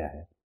اتارا گیا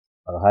ہے،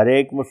 اور ہر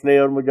ایک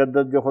مصلح اور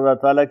مجدد جو خدا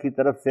تعالیٰ کی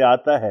طرف سے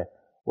آتا ہے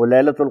وہ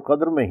لیلۃ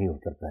القدر میں ہی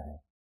اترتا ہے۔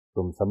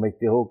 تم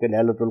سمجھتے ہو کہ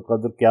لیلۃ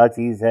القدر کیا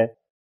چیز ہے؟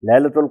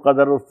 لیلۃ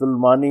القدر اس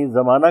ظلمانی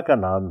زمانہ کا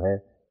نام ہے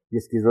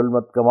جس کی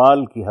ظلمت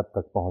کمال کی حد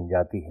تک پہنچ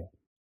جاتی ہے،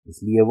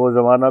 اس لیے وہ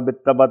زمانہ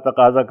بالطبع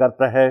تقاضا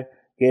کرتا ہے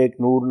کہ ایک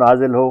نور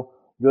نازل ہو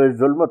جو اس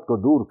ظلمت کو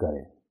دور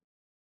کرے۔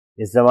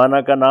 اس زمانہ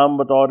کا نام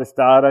بطور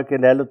استعارہ کے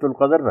لیلۃ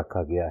القدر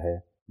رکھا گیا ہے،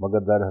 مگر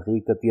در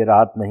حقیقت یہ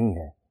رات نہیں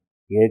ہے،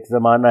 یہ ایک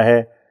زمانہ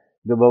ہے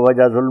جو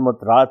بوجہ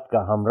ظلمت رات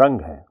کا ہم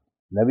رنگ ہے۔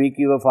 نبی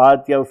کی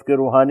وفات یا اس کے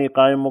روحانی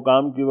قائم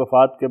مقام کی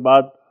وفات کے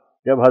بعد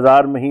جب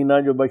 1000 مہینہ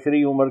جو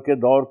بشری عمر کے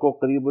دور کو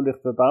قریب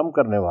الاختتام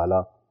کرنے والا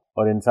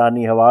اور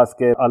انسانی حواس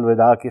کے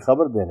الوداع کی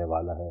خبر دینے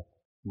والا ہے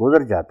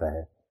گزر جاتا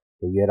ہے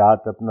تو یہ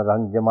رات اپنا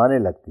رنگ جمانے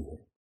لگتی ہے۔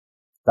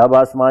 تب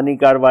آسمانی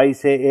کارروائی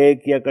سے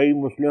ایک یا کئی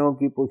مصلحوں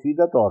کی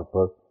پوشیدہ طور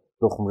پر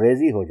تخم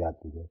ریزی ہو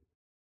جاتی ہے،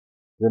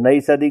 جو نئی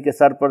صدی کے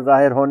سر پر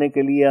ظاہر ہونے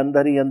کے لیے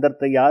اندر ہی اندر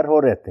تیار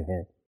ہو رہتے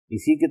ہیں۔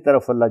 اسی کی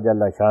طرف اللہ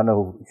جل شانہ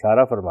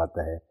اشارہ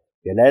فرماتا ہے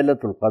کہ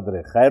لیلۃ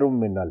القدر خیر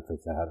من الف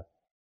شہر،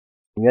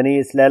 یعنی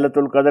اس لیلۃ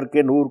القدر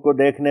کے نور کو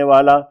دیکھنے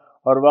والا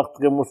اور وقت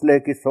کے مصلح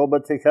کی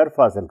صحبت سے شرف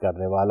حاصل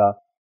کرنے والا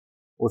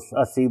اس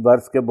 80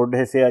 برس کے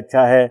بڈھے سے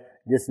اچھا ہے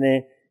جس نے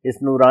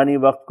اس نورانی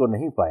وقت کو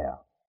نہیں پایا،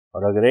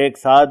 اور اگر ایک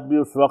ساتھ بھی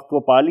اس وقت کو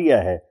پا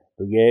لیا ہے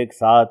تو یہ ایک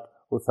ساتھ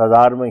اس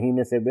 1000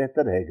 مہینے سے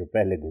بہتر ہے جو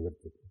پہلے گزر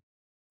چکے۔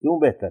 کیوں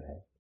بہتر ہے؟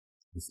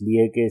 اس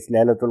لیے کہ اس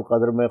لیلۃ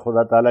القدر میں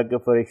خدا تعالیٰ کے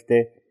فرشتے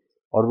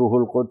اور روح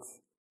القدس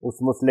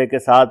اس مصلح کے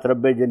ساتھ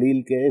رب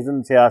جلیل کے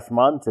اذن سے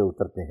آسمان سے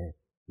اترتے ہیں،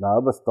 نہ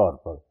عبث طور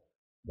پر،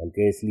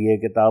 بلکہ اس لیے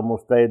کہ تا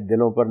مستعد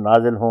دلوں پر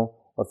نازل ہوں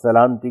اور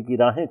سلامتی کی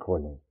راہیں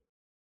کھولیں۔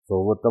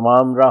 تو وہ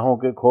تمام راہوں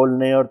کے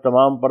کھولنے اور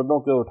تمام پردوں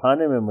کے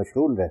اٹھانے میں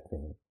مشغول رہتے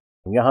ہیں،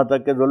 یہاں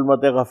تک کہ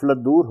ظلمت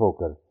غفلت دور ہو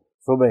کر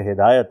صبح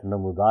ہدایت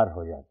نمودار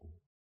ہو جاتی ہے۔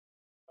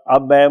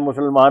 اب اے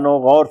مسلمانوں،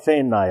 غور سے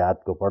ان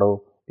آیات کو پڑھو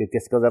کہ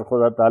کس قدر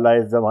خدا تعالیٰ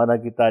اس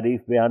زمانہ کی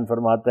تعریف بیان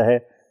فرماتا ہے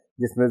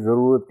جس میں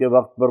ضرورت کے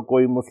وقت پر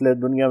کوئی مصلح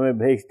دنیا میں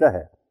بھیجتا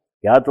ہے۔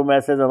 کیا تم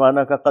ایسے زمانہ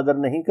کا قدر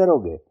نہیں کرو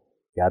گے؟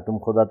 کیا تم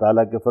خدا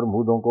تعالیٰ کے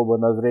فرمودوں کو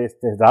بنظر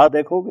استہزاء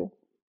دیکھو گے؟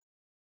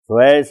 تو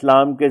اے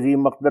اسلام کے ذی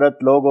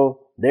مقدرت لوگو،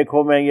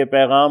 دیکھو میں یہ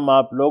پیغام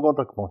آپ لوگوں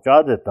تک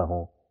پہنچا دیتا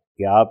ہوں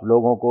کہ آپ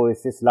لوگوں کو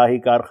اس اصلاحی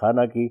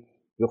کارخانہ کی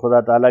جو خدا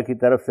تعالیٰ کی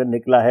طرف سے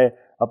نکلا ہے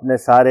اپنے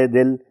سارے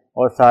دل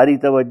اور ساری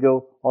توجہ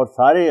اور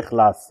سارے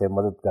اخلاص سے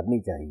مدد کرنی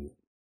چاہیے،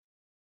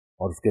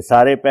 اور اس کے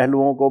سارے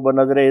پہلوؤں کو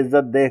بنظر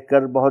عزت دیکھ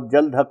کر بہت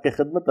جلد حق کی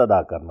خدمت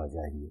ادا کرنا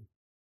چاہیے۔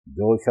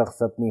 جو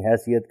شخص اپنی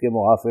حیثیت کے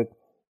موافق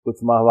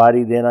کچھ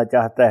ماہواری دینا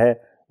چاہتا ہے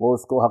وہ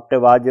اس کو حق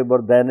واجب اور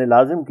دین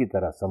لازم کی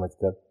طرح سمجھ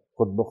کر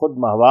خود بخود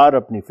ماہوار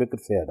اپنی فکر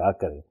سے ادا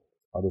کرے،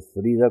 اور اس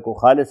فریضہ کو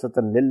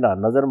خالصتاً للہ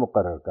نظر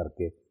مقرر کر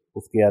کے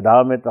اس کے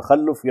ادا میں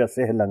تخلف یا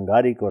سہل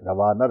انگاری کو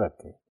روا نہ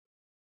رکھے۔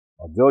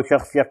 اور جو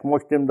شخص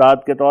یکمشت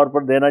امداد کے طور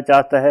پر دینا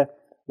چاہتا ہے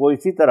وہ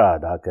اسی طرح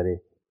ادا کرے،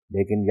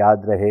 لیکن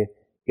یاد رہے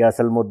کہ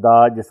اصل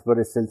مدعا جس پر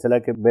اس سلسلہ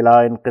کے بلا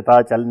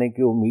انقطاع چلنے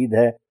کی امید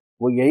ہے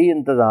وہ یہی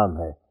انتظام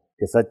ہے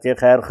کہ سچے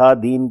خیر خواہ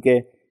دین کے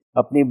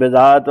اپنی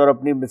بذات اور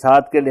اپنی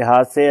بساط کے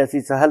لحاظ سے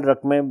ایسی سہل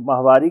رقمیں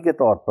ماہواری کے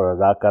طور پر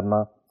ادا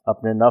کرنا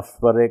اپنے نفس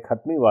پر ایک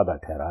حتمی وعدہ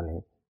ٹھہرا لیں،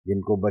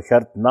 جن کو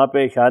بشرط نہ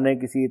پیش آنے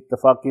کسی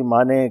اتفاقی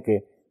معنی کے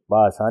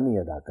بآسانی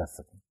ادا کر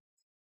سکیں۔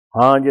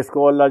 ہاں، جس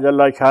کو اللہ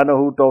جل شانہ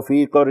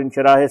توفیق اور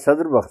انشراح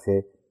صدر بخشے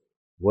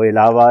وہ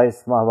علاوہ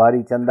اس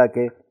ماہواری چندہ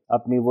کے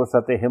اپنی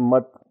وسعت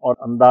ہمت اور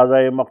اندازہ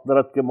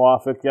مقدرت کے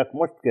موافق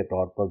یکمشت کے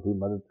طور پر بھی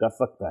مدد کر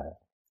سکتا ہے۔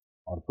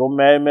 اور تم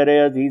اے میرے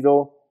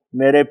عزیزو،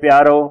 میرے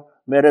پیارو،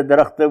 میرے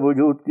درخت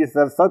وجود کی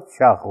سرسبز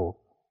شاخ ہو،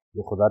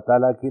 جو خدا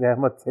تعالیٰ کی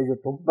رحمت سے جو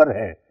تم پر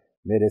ہے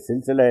میرے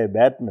سلسلہ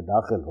بیت میں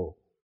داخل ہو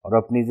اور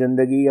اپنی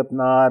زندگی،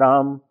 اپنا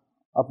آرام،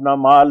 اپنا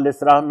مال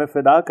اس راہ میں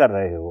فدا کر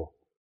رہے ہو۔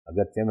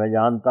 اگرچہ میں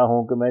جانتا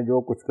ہوں کہ میں جو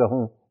کچھ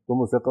کہوں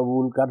تم اسے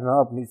قبول کرنا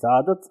اپنی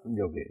سعادت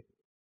سمجھو گے،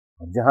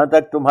 اور جہاں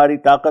تک تمہاری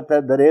طاقت ہے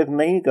دریغ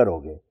نہیں کرو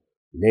گے،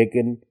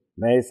 لیکن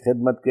میں اس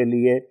خدمت کے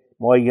لیے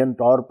معین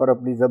طور پر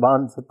اپنی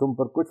زبان سے تم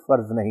پر کچھ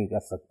فرض نہیں کر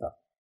سکتا،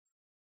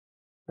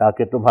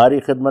 تاکہ تمہاری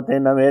خدمتیں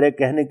نہ میرے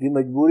کہنے کی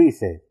مجبوری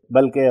سے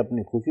بلکہ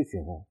اپنی خوشی سے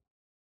ہوں۔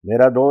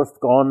 میرا دوست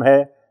کون ہے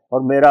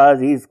اور میرا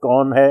عزیز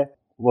کون ہے؟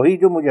 وہی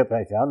جو مجھے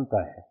پہچانتا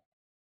ہے۔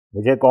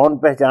 مجھے کون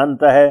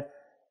پہچانتا ہے؟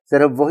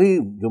 صرف وہی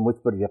جو مجھ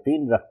پر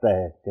یقین رکھتا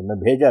ہے کہ میں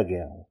بھیجا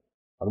گیا ہوں،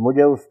 اور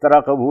مجھے اس طرح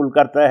قبول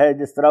کرتا ہے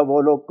جس طرح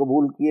وہ لوگ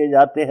قبول کیے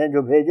جاتے ہیں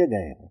جو بھیجے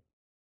گئے ہیں۔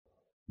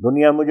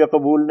 دنیا مجھے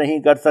قبول نہیں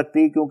کر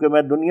سکتی کیونکہ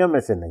میں دنیا میں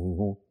سے نہیں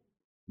ہوں،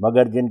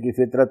 مگر جن کی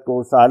فطرت کو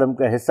اس عالم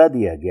کا حصہ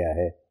دیا گیا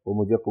ہے وہ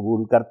مجھے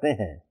قبول کرتے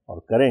ہیں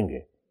اور کریں گے۔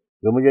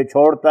 جو مجھے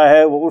چھوڑتا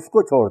ہے وہ اس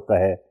کو چھوڑتا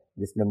ہے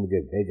جس نے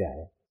مجھے بھیجا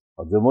ہے،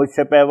 اور جو مجھ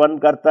سے پیوند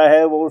کرتا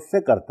ہے وہ اس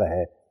سے کرتا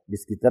ہے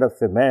جس کی طرف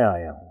سے میں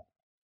آیا ہوں۔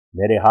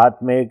 میرے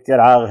ہاتھ میں ایک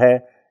چراغ ہے،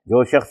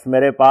 جو شخص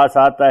میرے پاس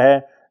آتا ہے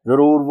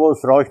ضرور وہ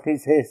اس روشنی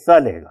سے حصہ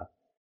لے گا،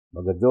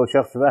 مگر جو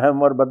شخص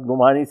وہم اور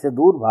بدگمانی سے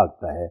دور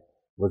بھاگتا ہے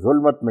وہ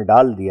ظلمت میں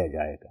ڈال دیا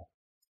جائے گا۔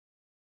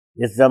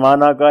 اس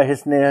زمانہ کا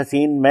حسن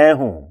حسین میں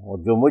ہوں، اور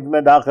جو مجھ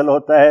میں داخل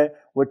ہوتا ہے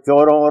وہ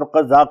چوروں اور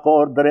قذاقوں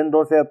اور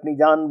درندوں سے اپنی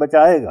جان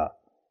بچائے گا۔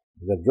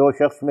 اگر جو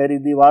شخص میری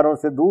دیواروں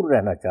سے دور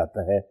رہنا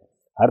چاہتا ہے،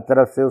 ہر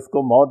طرف سے اس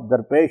کو موت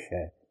درپیش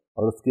ہے،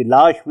 اور اس کی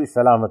لاش بھی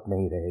سلامت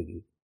نہیں رہے گی۔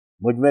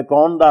 مجھ میں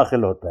کون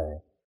داخل ہوتا ہے؟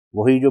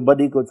 وہی جو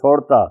بدی کو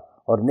چھوڑتا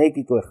اور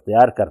نیکی کو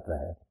اختیار کرتا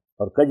ہے،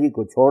 اور کجی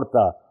کو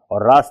چھوڑتا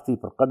اور راستی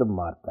پر قدم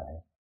مارتا ہے،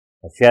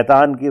 اور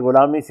شیطان کی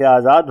غلامی سے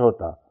آزاد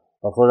ہوتا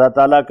اور خدا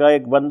تعالیٰ کا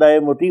ایک بندہ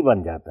مطیع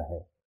بن جاتا ہے۔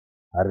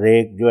 ہر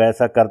ایک جو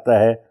ایسا کرتا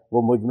ہے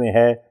وہ مجھ میں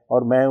ہے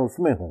اور میں اس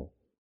میں ہوں،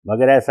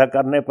 مگر ایسا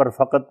کرنے پر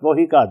فقط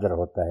وہی قادر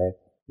ہوتا ہے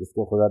جس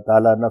کو خدا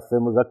تعالیٰ نفس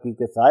مزکی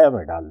کے سایہ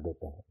میں ڈال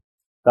دیتا ہے۔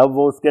 تب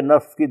وہ اس کے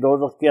نفس کی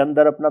دوزخ کے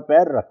اندر اپنا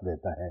پیر رکھ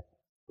دیتا ہے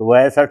تو وہ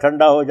ایسا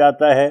ٹھنڈا ہو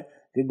جاتا ہے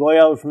کہ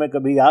گویا اس میں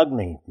کبھی آگ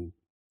نہیں تھی۔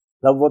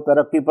 تب وہ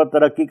ترقی پر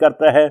ترقی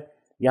کرتا ہے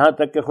یہاں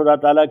تک کہ خدا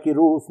تعالیٰ کی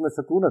روح اس میں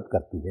سکونت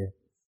کرتی ہے،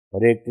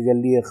 اور ایک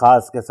تجلی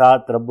خاص کے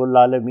ساتھ رب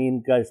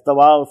العالمین کا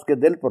استواء اس کے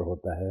دل پر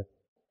ہوتا ہے۔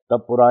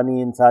 تب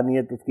پرانی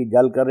انسانیت اس کی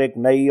جل کر ایک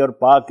نئی اور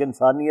پاک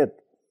انسانیت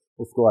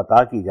اس کو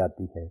عطا کی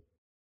جاتی ہے،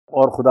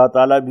 اور خدا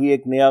تعالیٰ بھی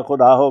ایک نیا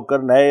خدا ہو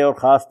کر نئے اور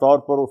خاص طور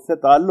پر اس سے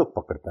تعلق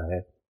پکڑتا ہے،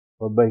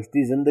 اور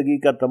بہشتی زندگی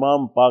کا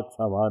تمام پاک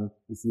سامان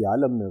اسی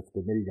عالم میں اس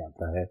کو مل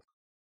جاتا ہے۔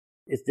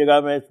 اس جگہ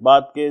میں اس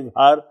بات کے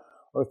اظہار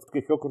اور اس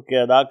کے شکر کے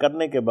ادا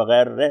کرنے کے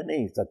بغیر رہ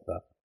نہیں سکتا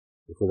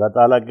کہ خدا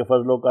تعالیٰ کے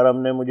فضل و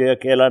کرم نے مجھے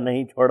اکیلا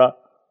نہیں چھوڑا۔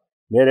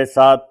 میرے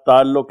ساتھ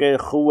تعلق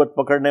اخوت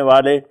پکڑنے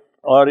والے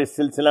اور اس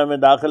سلسلہ میں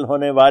داخل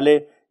ہونے والے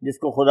جس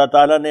کو خدا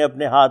تعالیٰ نے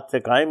اپنے ہاتھ سے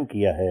قائم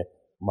کیا ہے،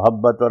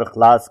 محبت اور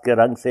اخلاص کے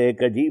رنگ سے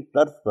ایک عجیب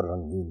طرز پر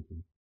رنگین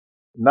تھی۔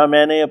 نہ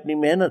میں نے اپنی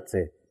محنت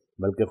سے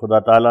بلکہ خدا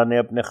تعالیٰ نے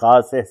اپنے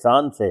خاص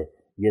احسان سے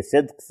یہ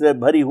صدق سے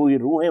بھری ہوئی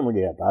روحیں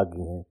مجھے عطا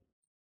کی ہیں۔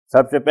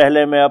 سب سے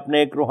پہلے میں اپنے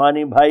ایک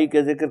روحانی بھائی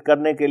کے ذکر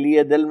کرنے کے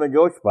لیے دل میں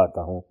جوش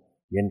پاتا ہوں،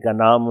 جن کا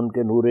نام ان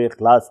کے نور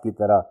اخلاص کی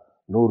طرح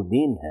نور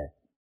دین ہے۔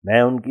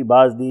 میں ان کی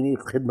بعض دینی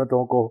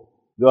خدمتوں کو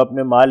جو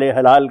اپنے مال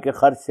حلال کے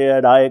خرچ سے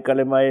ادائے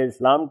کلمہ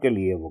اسلام کے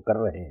لیے وہ کر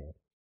رہے ہیں،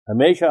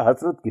 ہمیشہ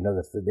حسرت کی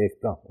نظر سے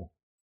دیکھتا ہوں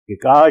کہ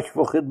کاش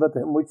وہ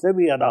خدمتیں مجھ سے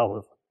بھی ادا ہو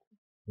سکیں۔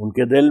 ان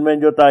کے دل میں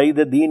جو تائید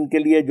دین کے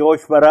لیے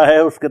جوش بھرا ہے،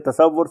 اس کے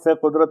تصور سے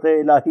قدرت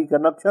الہی کا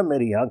نقشہ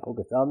میری آنکھوں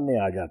کے سامنے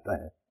آ جاتا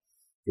ہے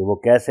کہ وہ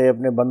کیسے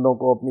اپنے بندوں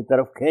کو اپنی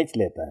طرف کھینچ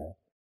لیتا ہے۔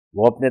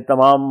 وہ اپنے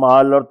تمام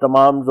مال اور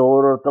تمام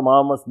زور اور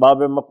تمام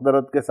اسباب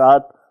مقدرت کے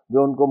ساتھ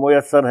جو ان کو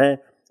میسر ہیں،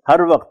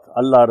 ہر وقت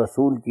اللہ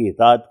رسول کی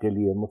اطاعت کے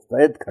لیے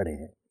مستعد کھڑے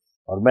ہیں،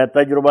 اور میں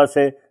تجربہ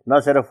سے نہ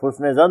صرف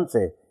حسن ظن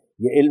سے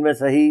یہ علم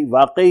صحیح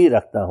واقعی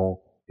رکھتا ہوں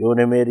کہ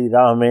انہیں میری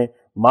راہ میں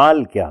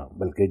مال کیا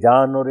بلکہ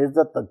جان اور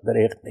عزت تک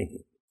دریغ نہیں،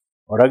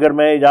 اور اگر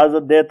میں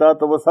اجازت دیتا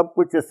تو وہ سب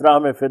کچھ اس راہ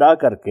میں فدا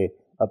کر کے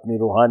اپنی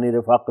روحانی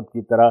رفاقت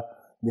کی طرح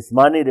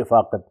جسمانی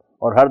رفاقت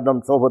اور ہر دم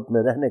صحبت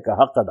میں رہنے کا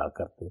حق ادا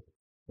کرتے۔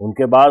 ان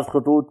کے بعض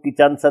خطوط کی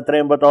چند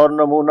سطریں بطور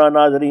نمونہ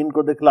ناظرین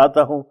کو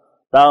دکھلاتا ہوں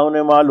تا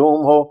انہیں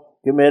معلوم ہو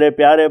کہ میرے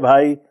پیارے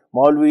بھائی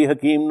مولوی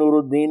حکیم نور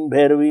الدین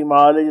بھیروی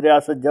معالج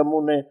ریاست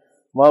جموں نے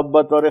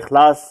محبت اور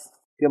اخلاص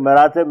کے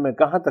مراتب میں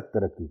کہاں تک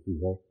ترقی کی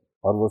ہے،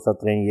 اور وہ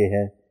سطریں یہ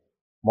ہیں: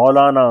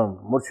 مولانا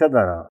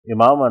مرشدنا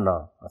امامنا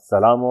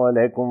السلام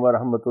علیکم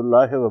ورحمۃ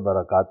اللہ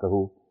وبرکاتہ۔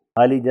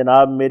 عالی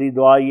جناب، میری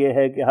دعا یہ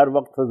ہے کہ ہر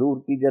وقت حضور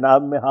کی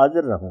جناب میں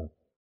حاضر رہوں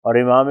اور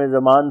امام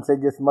زمان سے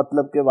جس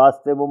مطلب کے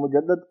واسطے وہ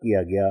مجدد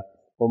کیا گیا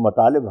وہ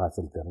مطالب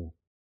حاصل کروں۔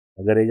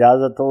 اگر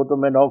اجازت ہو تو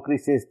میں نوکری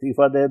سے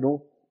استعفیٰ دے دوں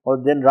اور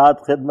دن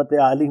رات خدمت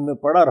عالی میں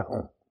پڑا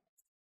رہوں،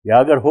 یا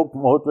اگر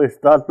حکم ہو تو اس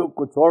تعلق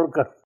کو چھوڑ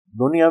کر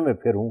دنیا میں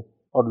پھروں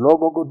اور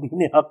لوگوں کو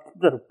دین حق کی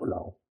طرف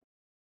بلاؤں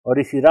اور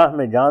اسی راہ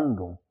میں جان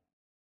دوں۔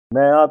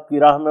 میں آپ کی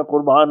راہ میں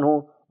قربان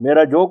ہوں،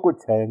 میرا جو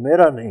کچھ ہے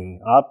میرا نہیں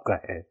آپ کا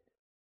ہے۔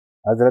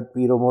 حضرت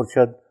پیر و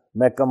مرشد،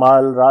 میں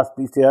کمال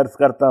راستی سے عرض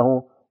کرتا ہوں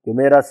کہ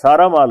میرا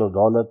سارا مال و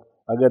دولت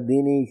اگر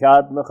دینی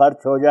اشاعت میں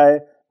خرچ ہو جائے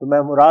تو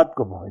میں مراد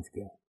کو پہنچ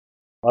گیا۔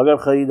 اگر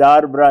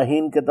خریدار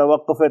براہین کے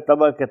توقف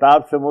طبع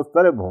کتاب سے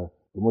مضطرب ہوں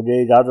تو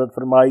مجھے اجازت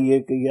فرمائیے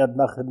کہ یہ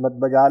ادنیٰ خدمت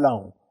بجا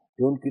لاؤں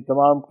کہ ان کی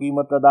تمام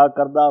قیمت ادا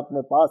کردہ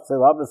اپنے پاس سے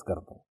واپس کر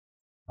دوں۔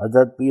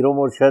 حضرت پیر و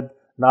مرشد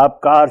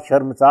نابکار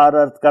شرمسار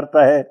عرض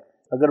کرتا ہے،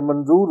 اگر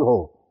منظور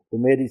ہو تو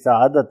میری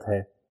سعادت ہے،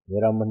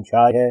 میرا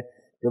منشا ہے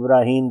کہ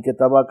ابراہیم کے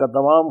طبع کا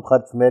تمام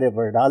خرچ میرے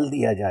پر ڈال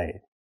دیا جائے،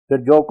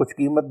 پھر جو کچھ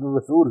قیمت میں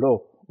وصول ہو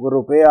وہ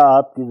روپیہ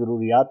آپ کی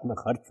ضروریات میں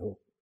خرچ ہو۔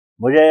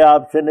 مجھے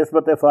آپ سے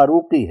نسبت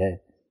فاروقی ہے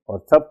اور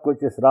سب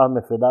کچھ اس راہ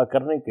میں فدا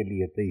کرنے کے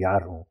لیے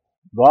تیار ہوں۔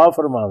 دعا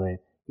فرماویں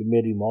کہ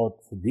میری موت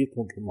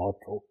صدیقوں کی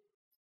موت ہو۔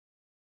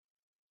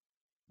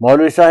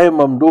 مولوی صاحب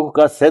ممدوح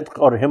کا صدق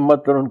اور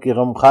ہمت اور ان کی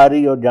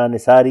غمخواری اور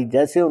جانثاری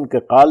جیسے ان کے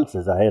قال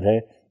سے ظاہر ہے،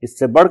 اس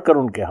سے بڑھ کر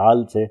ان کے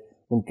حال سے،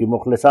 ان کی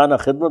مخلصانہ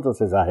خدمتوں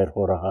سے ظاہر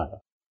ہو رہا ہے،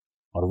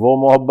 اور وہ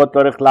محبت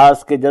اور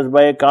اخلاص کے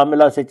جذبہ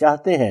کاملہ سے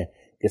چاہتے ہیں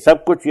کہ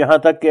سب کچھ یہاں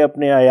تک کہ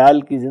اپنے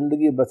عیال کی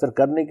زندگی بسر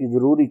کرنے کی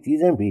ضروری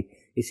چیزیں بھی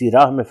اسی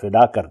راہ میں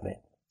فدا کر دیں۔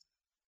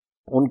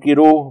 ان کی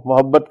روح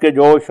محبت کے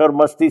جوش اور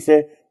مستی سے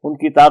ان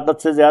کی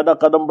طاقت سے زیادہ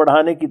قدم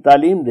بڑھانے کی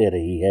تعلیم دے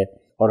رہی ہے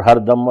اور ہر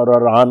دم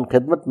اور آن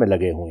خدمت میں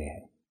لگے ہوئے ہیں۔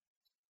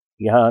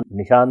 یہاں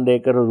نشان دے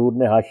کر حضور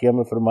نے حاشیہ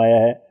میں فرمایا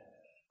ہے،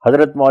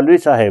 حضرت مولوی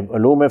صاحب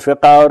علوم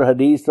فقہ اور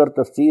حدیث اور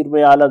تفسیر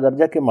میں اعلیٰ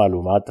درجہ کے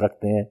معلومات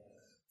رکھتے ہیں،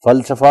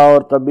 فلسفہ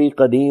اور طبی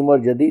قدیم اور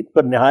جدید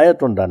پر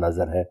نہایت عمدہ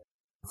نظر ہے،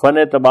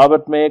 فن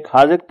طبابت میں ایک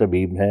حاذق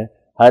طبیب ہیں،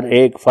 ہر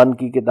ایک فن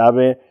کی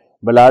کتابیں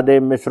بلاد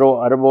مصر و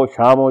عرب و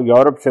شام و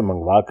یورپ سے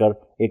منگوا کر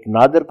ایک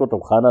نادر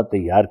کتب خانہ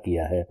تیار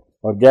کیا ہے،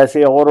 اور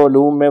جیسے اور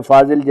علوم میں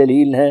فاضل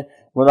جلیل ہیں،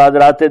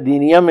 مناظرات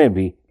دینیہ میں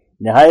بھی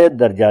نہایت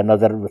درجہ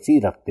نظر وسیع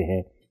رکھتے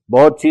ہیں،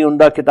 بہت سی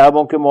عمدہ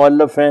کتابوں کے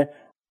مؤلف ہیں۔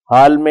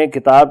 حال میں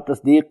کتاب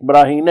تصدیق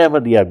براہین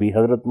احمدیہ بھی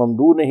حضرت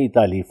ممدوح نے ہی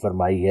تالیف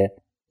فرمائی ہے،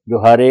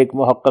 جو ہر ایک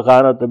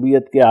محققانہ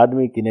طبیعت کے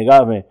آدمی کی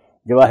نگاہ میں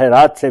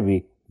جواہرات سے بھی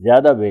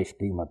زیادہ بیش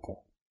قیمت ہے۔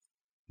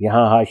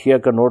 یہاں حاشیہ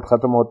کا نوٹ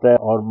ختم ہوتا ہے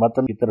اور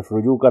متن کی طرف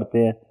رجوع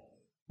کرتے ہیں۔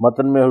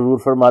 متن میں حضور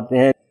فرماتے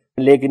ہیں،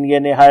 لیکن یہ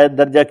نہایت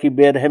درجہ کی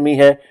بے رحمی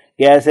ہے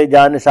کہ ایسے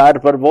جانثار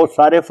پر وہ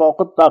سارے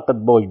فوقت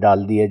طاقت بوجھ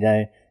ڈال دیے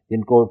جائیں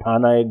جن کو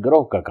اٹھانا ایک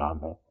گروہ کا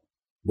کام ہے۔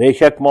 بے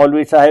شک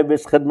مولوی صاحب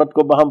اس خدمت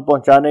کو بہم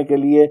پہنچانے کے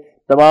لیے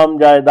تمام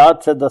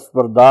جائیداد سے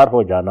دستبردار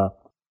ہو جانا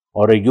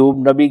اور ایوب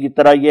نبی کی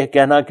طرح یہ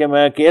کہنا کہ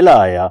میں اکیلا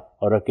آیا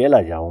اور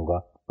اکیلا جاؤں گا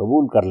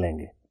قبول کر لیں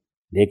گے،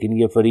 لیکن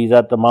یہ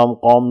فریضہ تمام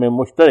قوم میں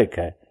مشترک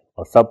ہے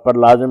اور سب پر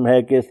لازم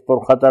ہے کہ اس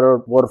پرخطر اور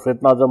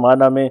پرفتنہ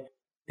زمانہ میں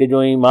کہ جو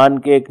ایمان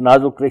کے ایک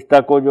نازک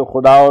رشتہ کو جو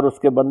خدا اور اس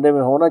کے بندے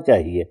میں ہونا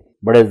چاہیے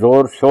بڑے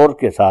زور شور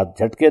کے ساتھ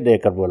جھٹکے دے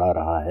کر بلا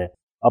رہا ہے،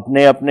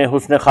 اپنے اپنے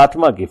حسن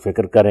خاتمہ کی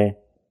فکر کریں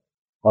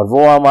اور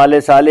وہ اعمال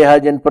صالحہ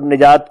جن پر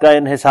نجات کا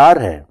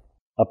انحصار ہے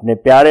اپنے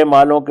پیارے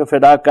مالوں کے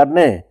فدا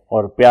کرنے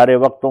اور پیارے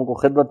وقتوں کو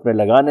خدمت میں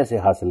لگانے سے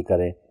حاصل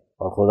کریں،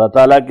 اور خدا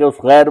تعالیٰ کے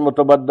اس غیر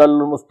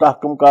متبدل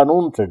مستحکم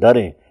قانون سے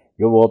ڈریں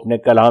جو وہ اپنے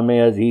کلام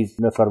عزیز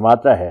میں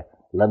فرماتا ہے،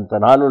 لن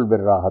تنالوا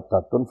البر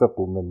حتی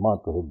تنفقوا مما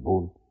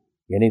تحبون،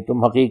 یعنی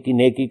تم حقیقی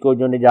نیکی کو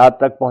جو نجات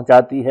تک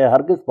پہنچاتی ہے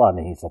ہرگز پا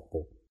نہیں سکتے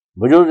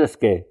بجوز اس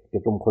کے کہ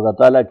تم خدا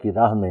تعالیٰ کی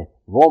راہ میں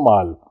وہ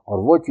مال اور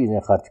وہ چیزیں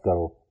خرچ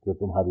کرو جو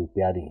تمہاری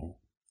پیاری ہیں۔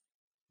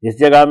 اس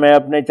جگہ میں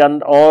اپنے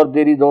چند اور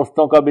دیری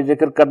دوستوں کا بھی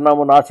ذکر کرنا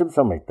مناسب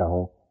سمجھتا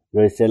ہوں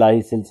جو اس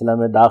الہی سلسلہ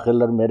میں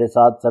داخل اور میرے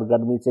ساتھ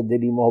سرگرمی سے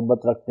دلی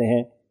محبت رکھتے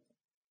ہیں۔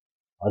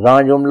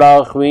 اذان جملہ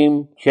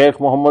اخویم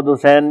شیخ محمد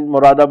حسین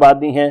مراد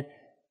آبادی ہیں،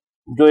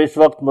 جو اس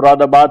وقت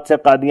مراد آباد سے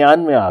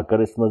قادیان میں آ کر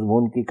اس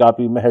مضمون کی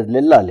کاپی محض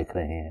للہ لکھ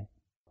رہے ہیں۔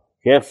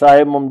 شیخ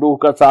صاحب ممدوح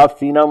کا صاف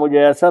سینہ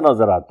مجھے ایسا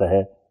نظر آتا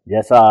ہے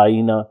جیسا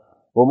آئینہ،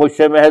 وہ مجھ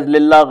سے محض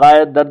للہ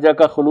غایت درجہ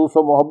کا خلوص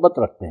و محبت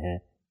رکھتے ہیں،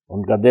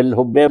 ان کا دل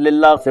حب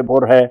للہ سے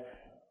پر ہے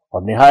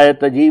اور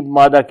نہایت عجیب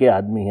مادہ کے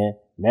آدمی ہیں۔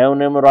 میں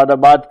انہیں مراد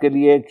آباد کے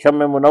لیے ایک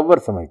شمع منور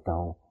سمجھتا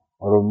ہوں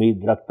اور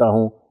امید رکھتا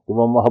ہوں کہ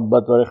وہ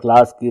محبت اور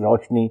اخلاص کی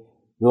روشنی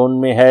جو ان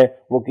میں ہے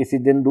وہ کسی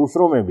دن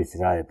دوسروں میں بھی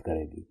سرایت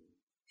کرے گی۔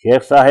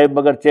 شیخ صاحب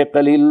اگرچہ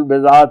قلیل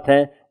البضاعت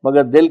ہیں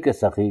مگر دل کے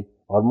سخی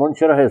اور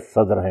منشرح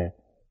صدر ہیں،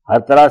 ہر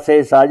طرح سے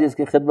اس عاجز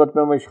کی خدمت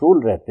میں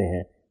مشغول رہتے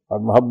ہیں اور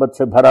محبت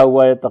سے بھرا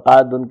ہوا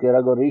اعتقاد ان کے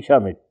رگ و ریشہ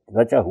میں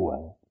رچا ہوا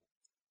ہے۔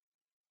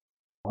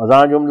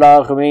 اذان جملہ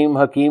خمیم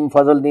حکیم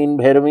فضل الدین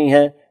بھیروی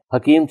ہیں۔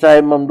 حکیم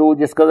صاحب ممدوح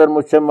جس قدر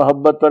مجھ سے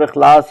محبت اور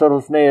اخلاص اور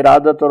حسن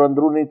ارادت اور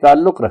اندرونی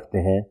تعلق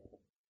رکھتے ہیں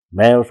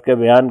میں اس کے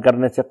بیان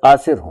کرنے سے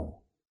قاصر ہوں۔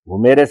 وہ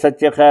میرے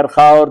سچے خیر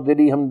خواہ اور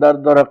دلی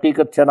ہمدرد اور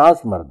حقیقت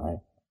شناس مرد ہیں۔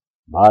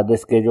 بعد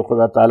اس کے جو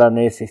خدا تعالیٰ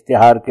نے اس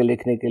اشتہار کے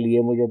لکھنے کے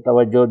لیے مجھے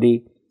توجہ دی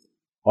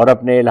اور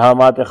اپنے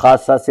الہامات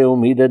خاصہ سے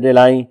امیدیں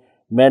دلائیں،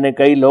 میں نے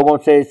کئی لوگوں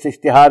سے اس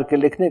اشتہار کے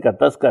لکھنے کا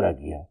تذکرہ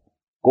کیا،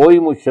 کوئی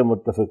مجھ سے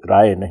متفق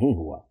رائے نہیں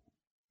ہوا،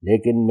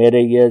 لیکن میرے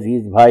یہ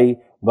عزیز بھائی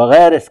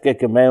بغیر اس کے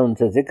کہ میں ان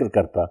سے ذکر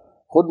کرتا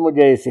خود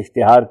مجھے اس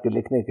اشتہار کے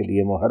لکھنے کے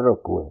لیے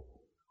محرک ہوئے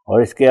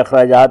اور اس کے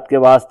اخراجات کے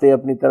واسطے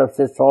اپنی طرف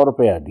سے 100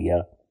 روپیہ دیا۔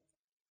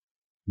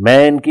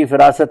 میں ان کی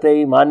فراست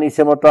ایمانی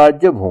سے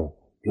متعجب ہوں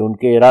کہ ان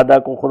کے ارادہ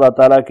کو خدا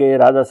تعالیٰ کے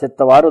ارادہ سے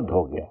توارد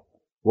ہو گیا۔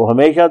 وہ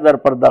ہمیشہ در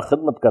پردہ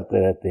خدمت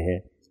کرتے رہتے ہیں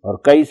اور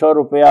کئی 100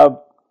 روپیہ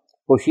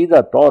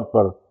پوشیدہ طور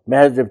پر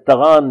محض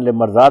ابتغاء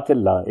لمرضات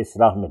اللہ اس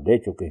راہ میں دے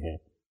چکے ہیں،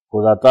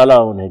 خدا تعالیٰ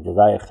انہیں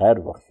جزائے خیر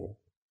بخشے۔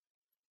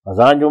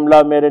 اذان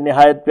جملہ میرے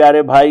نہایت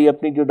پیارے بھائی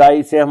اپنی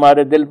جدائی سے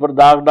ہمارے دل پر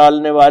داغ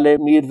ڈالنے والے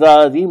میرزا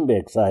عظیم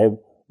بیگ صاحب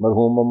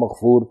مرحوم و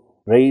مغفور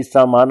رئیس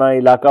سامانہ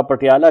علاقہ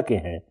پٹیالہ کے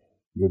ہیں،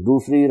 جو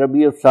دوسری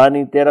ربیع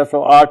الثانی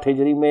 1308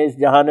 ہجری میں اس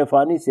جہان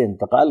فانی سے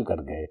انتقال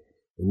کر گئے۔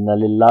 ان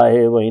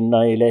للہ و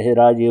انا الیہ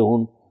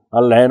راجعون،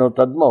 العین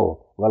تدمع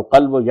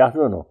والقلب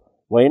یحزن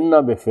و انا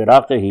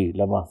بفراقہ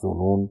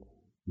لمحزونون۔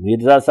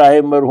 میرزا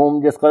صاحب مرحوم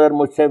جس قدر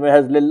مجھ سے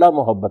محض للہ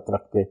محبت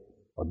رکھتے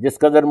اور جس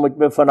قدر مجھ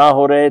میں فنا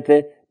ہو رہے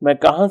تھے، میں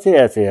کہاں سے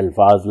ایسے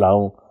الفاظ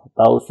لاؤں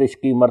تا اس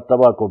عشقی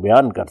مرتبہ کو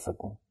بیان کر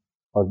سکوں،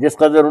 اور جس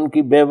قدر ان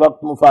کی بے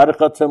وقت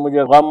مفارقت سے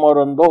مجھے غم اور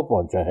اندوہ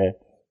پہنچا ہے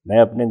میں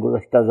اپنے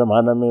گزشتہ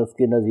زمانہ میں اس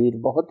کی نظیر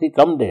بہت ہی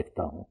کم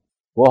دیکھتا ہوں۔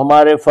 وہ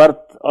ہمارے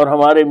فرد اور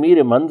ہمارے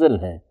میر منزل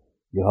ہیں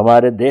جو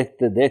ہمارے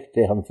دیکھتے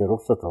دیکھتے ہم سے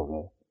رخصت ہو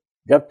گئے۔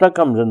 جب تک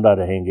ہم زندہ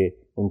رہیں گے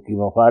ان کی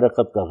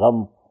مفارقت کا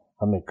غم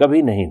ہمیں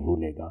کبھی نہیں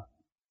بھولے گا۔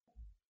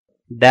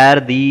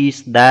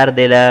 دردیست در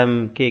دلم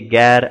که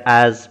گر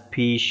از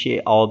پیش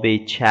آب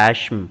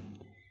چشم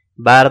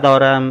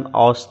بردارم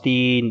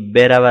آستین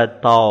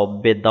برود تا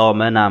به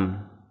دامنم.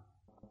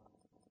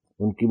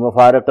 ان کی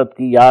مفارقت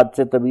کی یاد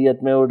سے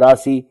طبیعت میں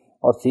اداسی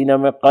اور سینہ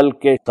میں قلق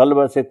کے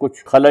قلبہ سے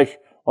کچھ خلش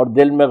اور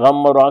دل میں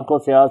غم اور آنکھوں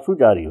سے آنسو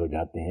جاری ہو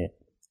جاتے ہیں۔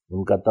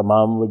 ان کا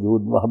تمام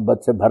وجود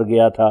محبت سے بھر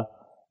گیا تھا۔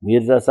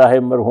 مرزا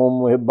صاحب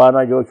مرحوم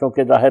محبانہ جوشوں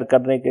کے ظاہر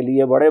کرنے کے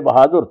لیے بڑے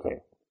بہادر تھے۔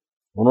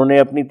 انہوں نے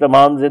اپنی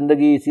تمام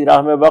زندگی اسی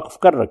راہ میں وقف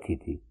کر رکھی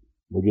تھی۔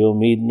 مجھے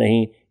امید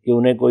نہیں کہ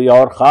انہیں کوئی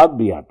اور خواب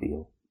بھی آتی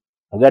ہو۔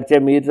 اگرچہ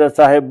مرزا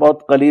صاحب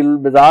بہت قلیل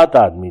البضاعت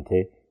آدمی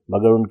تھے،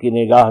 مگر ان کی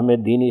نگاہ میں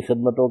دینی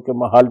خدمتوں کے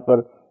محل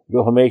پر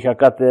جو ہمیشہ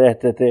کرتے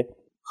رہتے تھے،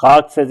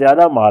 خاک سے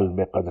زیادہ مال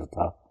بے قدر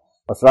تھا۔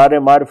 اسرار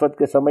معرفت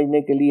کے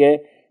سمجھنے کے لیے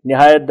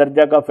نہایت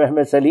درجہ کا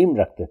فہم سلیم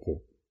رکھتے تھے۔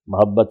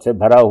 محبت سے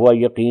بھرا ہوا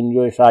یقین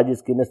جو اس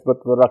عاجز کی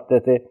نسبت پر رکھتے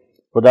تھے،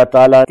 خدا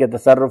تعالیٰ کے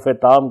تصرف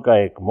تام کا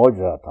ایک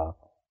معجزہ تھا۔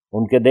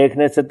 ان کے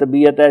دیکھنے سے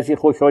طبیعت ایسی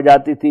خوش ہو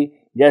جاتی تھی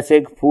جیسے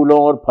ایک پھولوں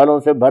اور پھلوں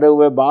سے بھرے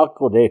ہوئے باغ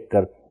کو دیکھ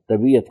کر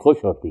طبیعت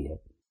خوش ہوتی ہے۔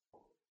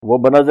 وہ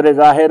بنظر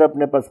ظاہر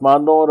اپنے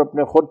پسماندوں اور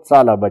اپنے خود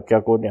سالہ بچہ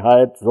کو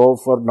نہایت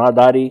ضعف اور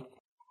ناداری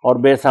اور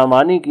بے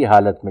سامانی کی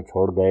حالت میں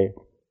چھوڑ گئے۔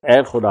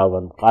 اے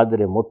خداوند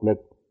قادر مطلق،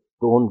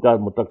 تو ان کا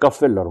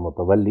متکفل اور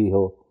متولی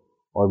ہو،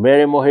 اور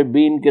میرے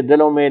محبین کے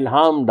دلوں میں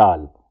الہام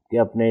ڈال کہ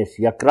اپنے اس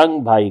یکرنگ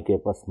بھائی کے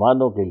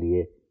پسماندوں کے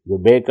لیے جو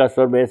بے کس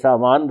اور بے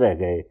سامان رہ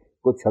گئے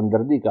کچھ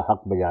ہمدردی کا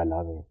حق بجا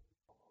لاویں۔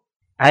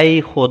 ای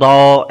خدا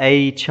ای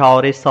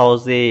چاره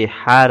ساز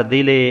هر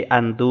دل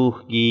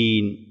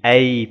اندوهگین،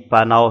 ای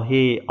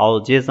پناه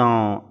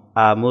عاجزان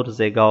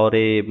آمرزگار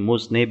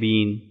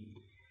مذنبین.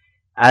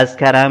 از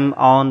کرم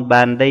آن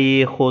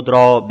بنده خود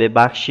را به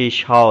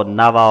بخشش ها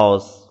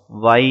نواز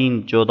و این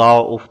جدا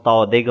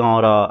افتادگان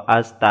را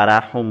از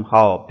ترحم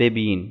ها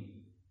ببین.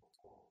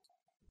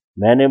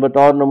 میں نے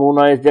بطور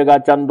نمونہ اس جگہ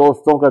چند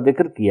دوستوں کا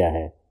ذکر کیا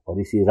ہے، اور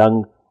اسی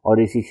رنگ اور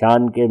اسی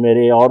شان کے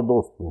میرے اور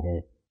دوست بھی ہیں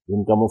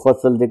جن کا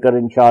مفصل ذکر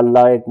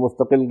انشاءاللہ ایک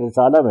مستقل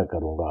رسالہ میں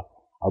کروں گا۔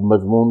 اب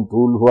مضمون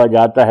طول ہوا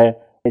جاتا ہے،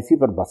 اسی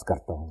پر بس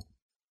کرتا ہوں۔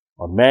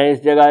 اور میں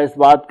اس جگہ اس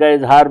بات کا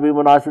اظہار بھی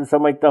مناسب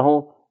سمجھتا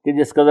ہوں کہ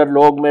جس قدر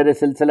لوگ میرے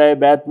سلسلہ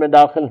بیعت میں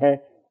داخل ہیں،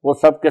 وہ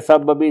سب کے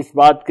سب ابھی اس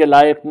بات کے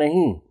لائق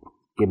نہیں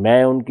کہ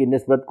میں ان کی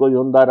نسبت کوئی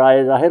عمدہ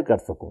رائے ظاہر کر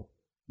سکوں،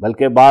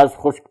 بلکہ بعض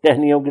خشک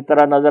ٹہنیوں کی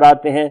طرح نظر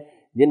آتے ہیں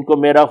جن کو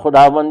میرا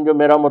خداوند جو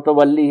میرا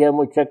متولی ہے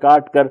مجھ سے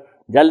کاٹ کر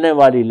جلنے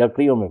والی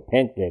لکڑیوں میں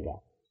پھینک دے گا۔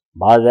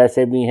 بعض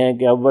ایسے بھی ہیں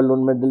کہ اول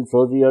ان میں دل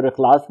سوزی اور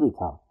اخلاص بھی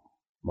تھا،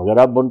 مگر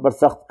اب ان پر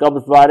سخت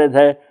قبض وارد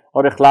ہے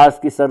اور اخلاص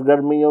کی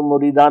سرگرمی اور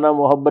مریدانہ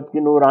محبت کی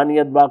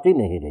نورانیت باقی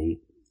نہیں رہی،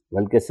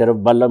 بلکہ صرف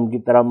بلم کی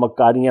طرح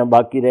مکاریاں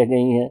باقی رہ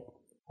گئی ہیں،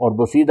 اور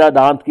بسیدہ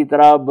دانت کی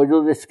طرح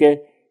بجز اس کے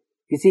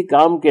کسی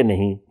کام کے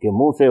نہیں کہ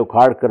منہ سے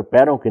اکھاڑ کر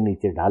پیروں کے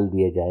نیچے ڈال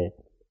دیے جائے۔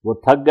 وہ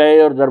تھک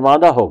گئے اور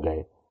درماندہ ہو گئے،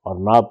 اور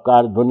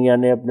نابکار دنیا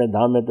نے اپنے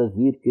دھام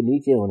تصویر کے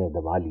نیچے انہیں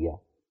دبا لیا۔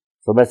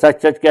 تو میں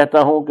سچ سچ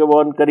کہتا ہوں کہ وہ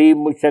عنقریب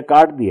مجھ سے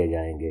کاٹ دیے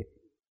جائیں گے،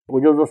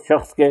 مجھے اس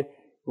شخص کے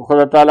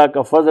خدا تعالیٰ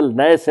کا فضل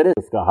نئے سرے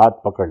اس کا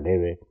ہاتھ پکڑ لے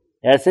ہوئے۔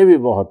 ایسے بھی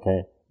بہت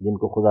ہیں جن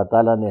کو خدا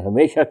تعالیٰ نے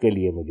ہمیشہ کے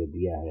لیے مجھے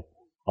دیا ہے،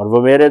 اور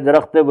وہ میرے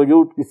درخت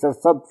وجود کی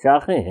سرسبز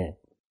شاخیں ہیں،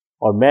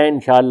 اور میں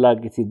انشاءاللہ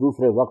کسی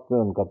دوسرے وقت میں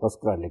ان کا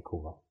تذکرہ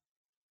لکھوں گا۔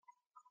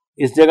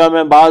 اس جگہ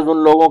میں بعض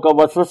ان لوگوں کا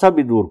وسوسہ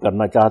بھی دور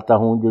کرنا چاہتا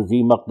ہوں جو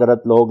ذی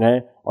مقدرت لوگ ہیں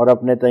اور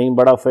اپنے تئیں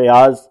بڑا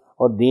فیاض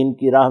اور دین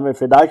کی راہ میں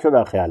فدا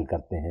شدہ خیال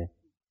کرتے ہیں،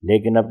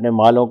 لیکن اپنے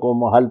مالوں کو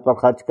محل پر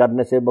خرچ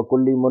کرنے سے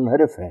بکلی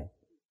منحرف ہیں،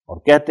 اور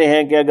کہتے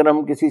ہیں کہ اگر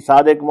ہم کسی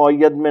صادق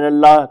معید من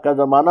اللہ کا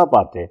زمانہ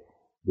پاتے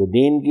جو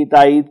دین کی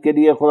تائید کے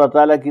لیے خدا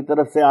تعالیٰ کی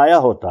طرف سے آیا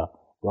ہوتا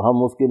تو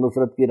ہم اس کی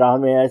نصرت کی راہ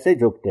میں ایسے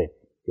جھکتے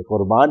کہ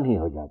قربان ہی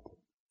ہو جاتے۔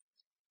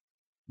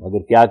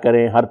 مگر کیا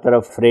کریں، ہر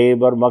طرف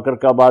فریب اور مکر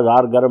کا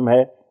بازار گرم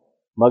ہے،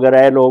 مگر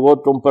اے لوگو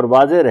تم پر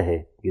واضح رہے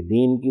کہ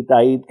دین کی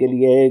تائید کے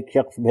لیے ایک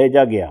شخص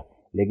بھیجا گیا،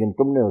 لیکن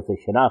تم نے اسے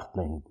شناخت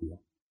نہیں کیا۔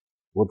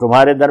 وہ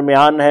تمہارے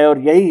درمیان ہے اور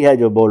یہی ہے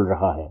جو بول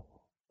رہا ہے،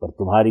 پر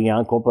تمہاری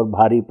آنکھوں پر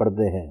بھاری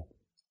پردے ہیں۔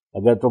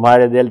 اگر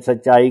تمہارے دل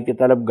سچائی کے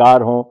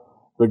طلبگار ہوں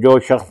تو جو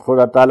شخص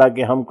خدا تعالیٰ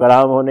کے ہم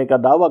کلام ہونے کا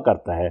دعویٰ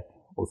کرتا ہے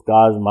اس کا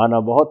آزمانا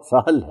بہت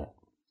سہل ہے۔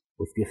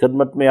 اس کی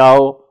خدمت میں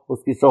آؤ،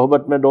 اس کی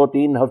صحبت میں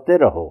 2-3 ہفتے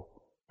رہو،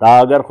 تا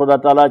اگر خدا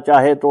تعالیٰ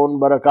چاہے تو ان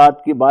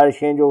برکات کی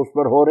بارشیں جو اس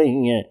پر ہو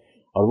رہی ہیں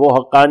اور وہ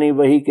حقانی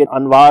وحی کے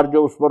انوار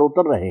جو اس پر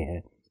اتر رہے ہیں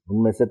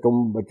ان میں سے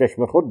تم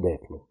بچشم خود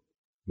دیکھ لو۔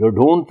 جو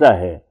ڈھونڈتا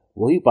ہے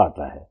وہی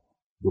پاتا ہے،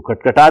 جو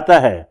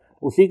کھٹکھٹاتا ہے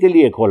اسی کے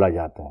لیے کھولا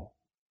جاتا ہے۔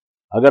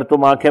 اگر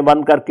تم آنکھیں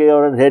بند کر کے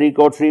اور اندھیری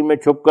کوٹری میں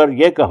چھپ کر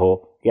یہ کہو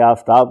کہ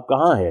آفتاب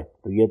کہاں ہے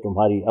تو یہ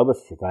تمہاری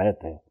عبث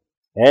شکایت ہے۔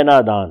 اے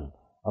نادان،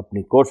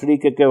 اپنی کوٹری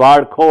کے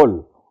کواڑ کھول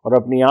اور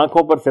اپنی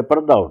آنکھوں پر سے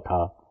پردہ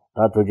اٹھا،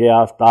 تا تجھے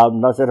آفتاب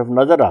نہ صرف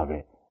نظر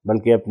آوے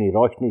بلکہ اپنی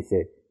روشنی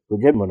سے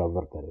تجھے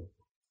منور کرے۔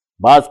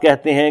 بعض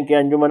کہتے ہیں کہ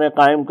انجمنیں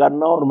قائم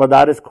کرنا اور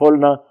مدارس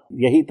کھولنا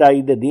یہی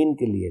تائید دین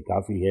کے لیے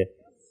کافی ہے،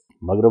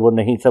 مگر وہ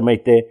نہیں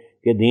سمجھتے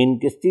کہ دین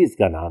کس چیز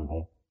کا نام ہے،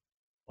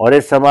 اور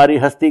اس ہماری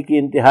ہستی کی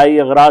انتہائی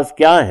اغراض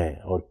کیا ہیں،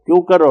 اور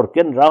کیوں کر اور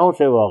کن راہوں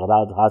سے وہ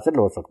اغراض حاصل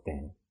ہو سکتے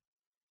ہیں۔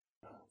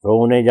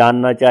 تو انہیں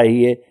جاننا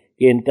چاہیے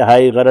کہ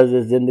انتہائی غرض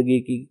اس زندگی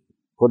کی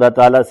خدا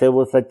تعالیٰ سے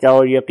وہ سچا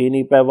اور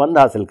یقینی پیوند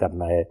حاصل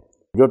کرنا ہے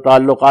جو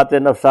تعلقات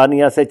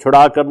نفسانیہ سے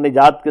چھڑا کر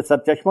نجات کے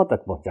سرچشمہ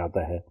تک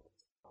پہنچاتا ہے۔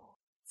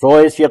 سو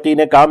اس یقین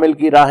کامل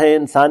کی راہیں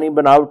انسانی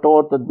بناوٹوں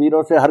اور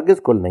تدبیروں سے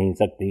ہرگز کھل نہیں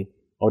سکتی،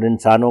 اور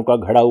انسانوں کا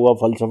گھڑا ہوا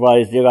فلسفہ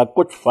اس جگہ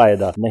کچھ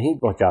فائدہ نہیں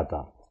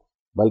پہنچاتا،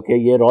 بلکہ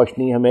یہ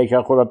روشنی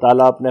ہمیشہ خدا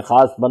تعالیٰ اپنے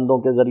خاص بندوں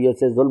کے ذریعے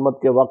سے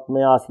ظلمت کے وقت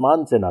میں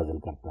آسمان سے نازل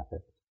کرتا ہے،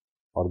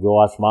 اور جو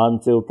آسمان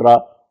سے اترا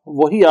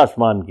وہی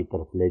آسمان کی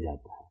طرف لے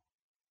جاتا ہے۔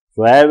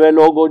 سو اے وہ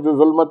لوگوں جو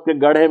ظلمت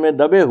کے گڑھے میں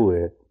دبے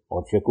ہوئے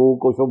اور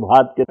شکوک و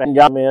شبہات کے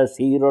انجام میں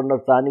اسیر اور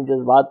نفسانی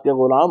جذبات کے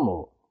غلام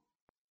ہو،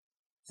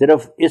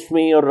 صرف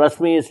اسمی اور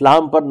رسمی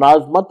اسلام پر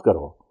ناز مت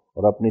کرو،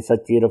 اور اپنی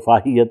سچی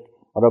رفاہیت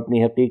اور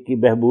اپنی حقیقی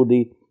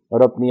بہبودی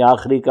اور اپنی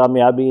آخری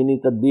کامیابی انہی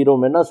تدبیروں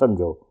میں نہ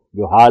سمجھو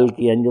جو حال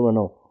کی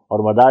انجمنوں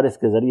اور مدارس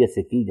کے ذریعے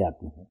سے کی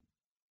جاتی ہیں۔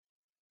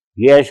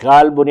 یہ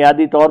اشغال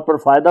بنیادی طور پر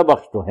فائدہ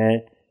بخش تو ہیں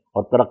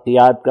اور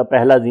ترقیات کا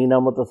پہلا زینہ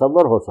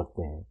متصور ہو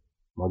سکتے ہیں،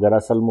 مگر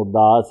اصل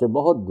مدعا سے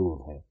بہت دور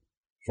ہے۔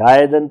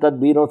 شاید ان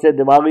تدبیروں سے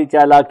دماغی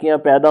چالاکیاں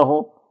پیدا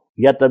ہوں،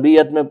 یا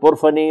طبیعت میں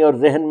پرفنی اور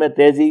ذہن میں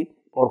تیزی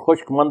اور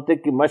خشک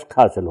منطق کی مشق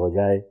حاصل ہو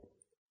جائے،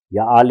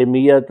 یا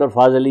عالمیت اور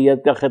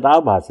فاضلیت کا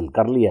خطاب حاصل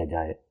کر لیا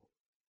جائے،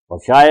 اور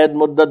شاید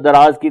مدت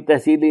دراز کی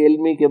تحصیلی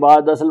علمی کے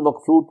بعد اصل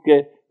مقصود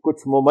کے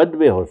کچھ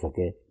ممدبے ہو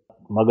سکے،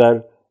 مگر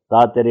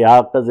تا تیرے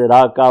آغاز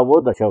راہ کا وہ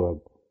دشود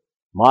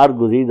مار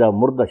گزیدہ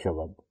مردہ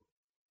شود۔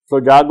 سو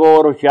جاگو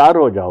اور ہوشیار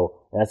ہو جاؤ،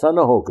 ایسا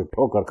نہ ہو کہ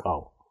ٹھوکر کھاؤ،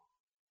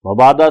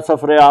 مبادا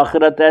سفر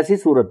آخرت ایسی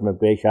صورت میں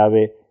پیش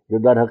آوے جو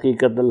در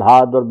حقیقت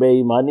الحاد اور بے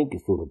ایمانی کی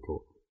صورت ہو۔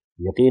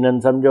 یقیناً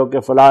سمجھو کہ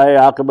فلاح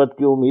عاقبت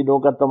کی امیدوں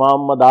کا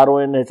تمام مدار و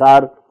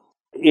انحصار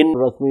ان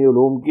رسمی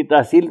علوم کی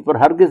تحصیل پر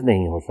ہرگز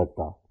نہیں ہو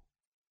سکتا،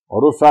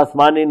 اور اس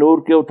آسمانی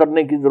نور کے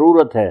اترنے کی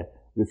ضرورت ہے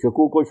جو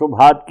شکوک و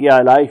شبہات کی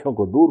آلائشوں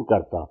کو دور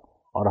کرتا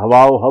اور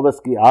ہوا و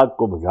ہوس کی آگ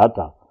کو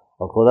بجھاتا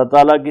اور خدا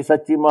تعالیٰ کی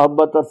سچی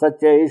محبت اور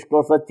سچے عشق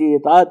اور سچی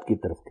اطاعت کی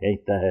طرف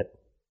کھینچتا ہے۔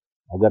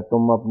 اگر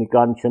تم اپنی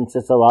کانشنس سے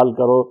سوال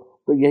کرو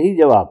تو یہی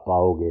جواب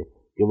پاؤ گے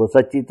کہ وہ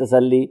سچی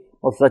تسلی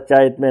اور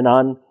سچا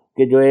اطمینان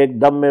کہ جو ایک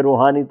دم میں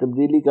روحانی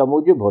تبدیلی کا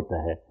موجب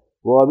ہوتا ہے،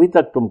 وہ ابھی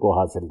تک تم کو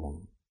حاصل نہیں۔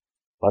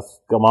 بس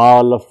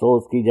کمال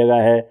افسوس کی جگہ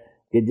ہے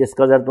کہ جس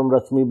قدر تم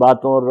رسمی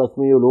باتوں اور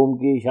رسمی علوم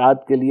کی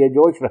اشاعت کے لیے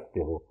جوش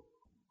رکھتے ہو،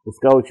 اس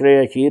کا عشر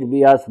اشیر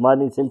بھی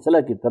آسمانی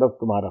سلسلہ کی طرف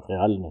تمہارا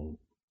خیال نہیں۔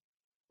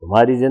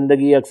 تمہاری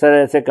زندگی اکثر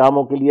ایسے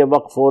کاموں کے لیے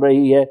وقف ہو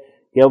رہی ہے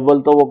کہ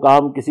اول تو وہ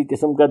کام کسی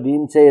قسم کا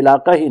دین سے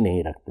علاقہ ہی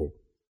نہیں رکھتے،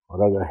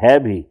 اور اگر ہے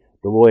بھی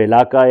تو وہ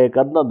علاقہ ایک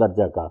ادنیٰ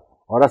درجہ کا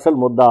اور اصل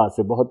مدعا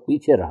سے بہت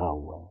پیچھے رہا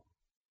ہوا ہے۔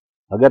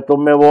 اگر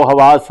تم میں وہ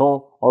حواس ہوں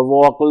اور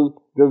وہ عقل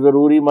جو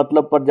ضروری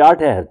مطلب پر جا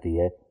ٹھہرتی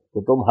ہے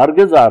تو تم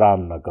ہرگز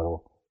آرام نہ کرو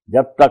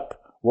جب تک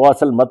وہ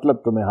اصل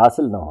مطلب تمہیں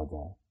حاصل نہ ہو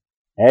جائے۔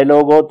 اے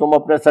لوگو، تم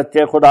اپنے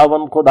سچے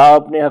خداوند خدا،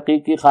 اپنے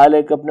حقیقی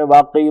خالق، اپنے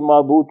واقعی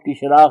معبود کی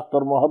شناخت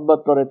اور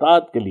محبت اور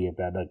اطاعت کے لیے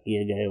پیدا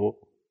کیے گئے ہو۔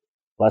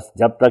 بس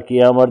جب تک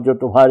یہ امر جو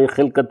تمہاری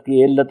خلقت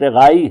کی علت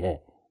غائی ہے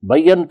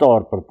بین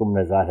طور پر تم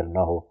میں ظاہر نہ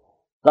ہو،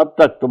 تب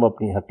تک تم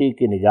اپنی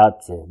حقیقی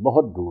نجات سے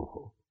بہت دور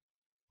ہو۔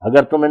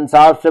 اگر تم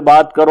انصاف سے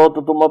بات کرو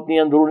تو تم اپنی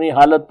اندرونی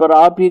حالت پر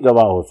آپ ہی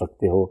گواہ ہو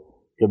سکتے ہو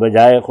کہ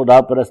بجائے خدا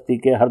پرستی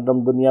کے ہر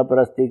دم دنیا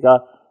پرستی کا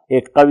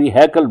ایک قوی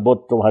ہیکل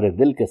بت تمہارے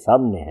دل کے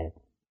سامنے ہے،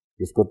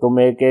 جس کو تم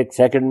ایک ایک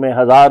سیکنڈ میں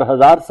ہزار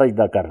ہزار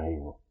سجدہ کر رہے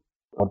ہو،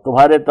 اور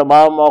تمہارے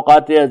تمام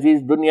اوقات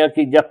عزیز دنیا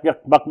کی جک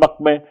جک بک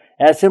بک میں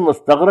ایسے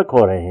مستغرق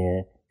ہو رہے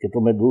ہیں کہ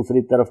تمہیں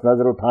دوسری طرف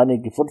نظر اٹھانے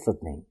کی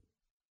فرصت نہیں۔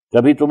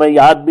 کبھی تمہیں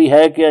یاد بھی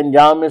ہے کہ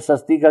انجام اس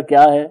ہستی کا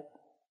کیا ہے؟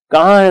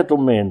 کہاں ہے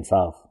تم میں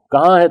انصاف؟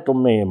 کہاں ہے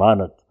تم میں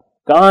ایمانت؟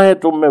 کہاں ہے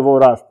تم میں وہ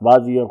راست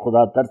بازی اور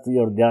خدا ترسی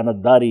اور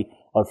دیانتداری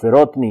اور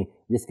فروتنی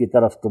جس کی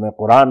طرف تمہیں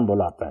قرآن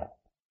بلاتا ہے؟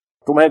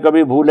 تمہیں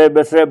کبھی بھولے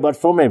بسرے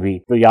برسوں میں بھی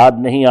تو یاد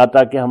نہیں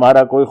آتا کہ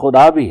ہمارا کوئی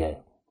خدا بھی ہے؟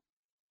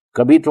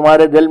 کبھی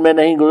تمہارے دل میں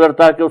نہیں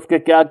گزرتا کہ اس کے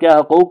کیا کیا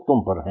حقوق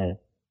تم پر ہیں؟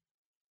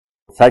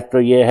 سچ تو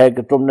یہ ہے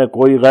کہ تم نے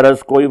کوئی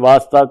غرض، کوئی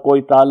واسطہ،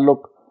 کوئی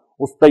تعلق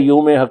اس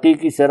قیوم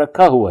حقیقی سے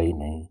رکھا ہوا ہی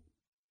نہیں،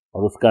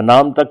 اور اس کا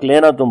نام تک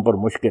لینا تم پر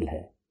مشکل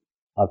ہے۔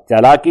 اب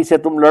چالاکی سے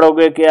تم لڑو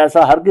گے کہ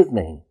ایسا ہرگز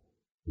نہیں،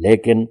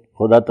 لیکن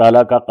خدا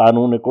تعالیٰ کا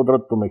قانون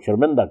قدرت تمہیں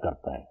شرمندہ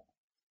کرتا ہے،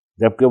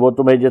 جبکہ وہ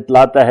تمہیں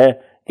جتلاتا ہے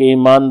کہ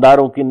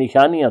ایمانداروں کی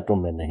نشانیاں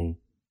تم میں نہیں۔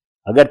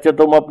 اگرچہ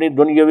تم اپنی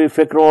دنیاوی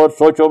فکروں اور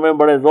سوچوں میں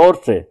بڑے زور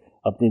سے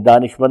اپنی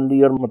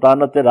دانشمندی اور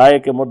متانت رائے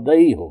کے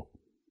مدعی ہو،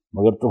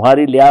 مگر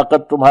تمہاری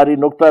لیاقت، تمہاری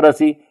نقطہ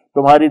رسی،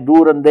 تمہاری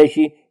دور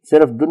اندیشی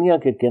صرف دنیا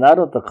کے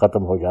کناروں تک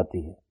ختم ہو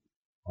جاتی ہے،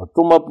 اور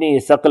تم اپنی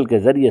اس عقل کے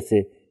ذریعے سے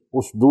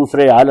اس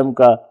دوسرے عالم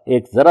کا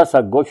ایک ذرا سا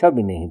گوشہ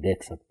بھی نہیں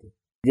دیکھ سکتے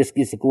جس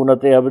کی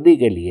سکونت ابدی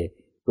کے لیے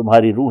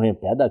تمہاری روحیں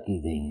پیدا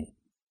کی گئی ہیں۔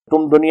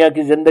 تم دنیا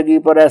کی زندگی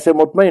پر ایسے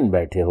مطمئن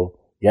بیٹھے ہو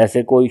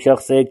جیسے کوئی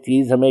شخص ایک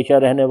چیز ہمیشہ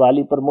رہنے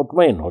والی پر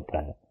مطمئن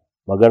ہوتا ہے،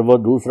 مگر وہ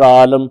دوسرا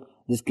عالم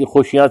جس کی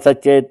خوشیاں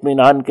سچے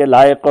اطمینان کے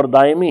لائق اور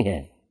دائمی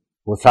ہیں،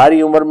 وہ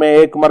ساری عمر میں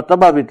ایک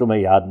مرتبہ بھی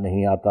تمہیں یاد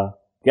نہیں آتا۔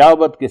 کیا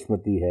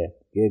بدقسمتی ہے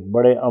کہ ایک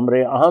بڑے امر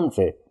اہم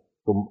سے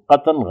تم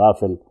قطعاً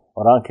غافل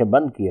اور آنکھیں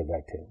بند کیے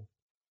بیٹھے ہو،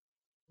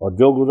 اور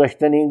جو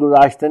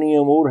گزاشتنی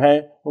امور ہیں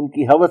ان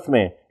کی ہوس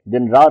میں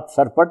دن رات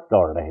سرپٹ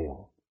دوڑ رہے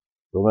ہو۔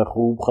 تمہیں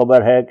خوب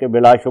خبر ہے کہ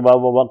بلا شبہ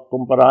وہ وقت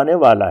تم پر آنے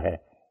والا ہے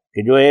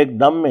کہ جو ایک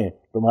دم میں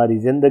تمہاری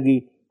زندگی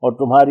और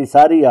तुम्हारी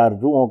सारी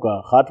आरजुओं का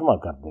खात्मा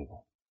कर देगा।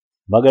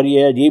 मगर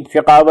ये अजीब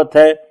शकावत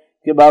है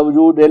कि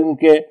बावजूद इल्म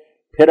के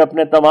फिर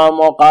अपने तमाम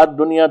औकात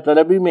दुनिया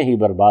तलबी में ही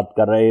बर्बाद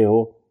कर रहे हो,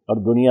 और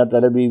दुनिया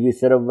तलबी भी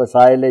सिर्फ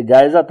वसाइल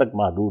जायज़ा तक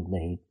महदूद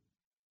नहीं,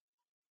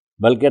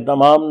 बल्कि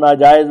तमाम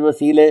नाजायज़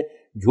वसीले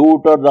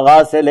झूठ और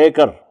दगा से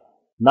लेकर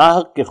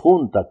नाहक के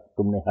खून तक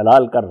तुमने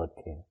हलाल कर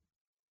रखे हैं।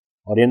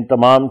 और इन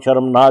तमाम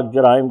शर्मनाक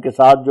जराइम के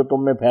साथ जो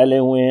तुम में फैले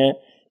हुए हैं,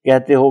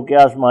 कहते हो कि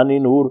आसमानी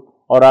नूर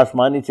और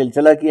आसमानी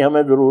सिलसिला की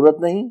हमें ज़रूरत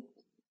नहीं,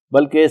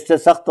 बल्कि इससे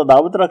सख्त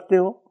दावत रखते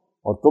हो,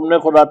 और तुमने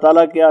खुदा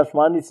ताला के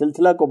आसमानी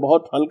सिलसिला को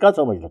बहुत हल्का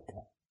समझ रखा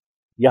है,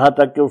 यहाँ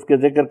तक कि उसके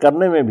जिक्र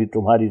करने में भी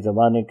तुम्हारी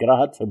ज़बान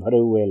किराहत से भरे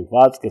हुए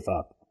अल्फाज के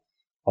साथ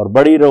और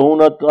बड़ी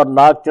रऊनत और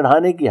नाक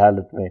चढ़ाने की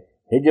हालत में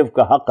हिजब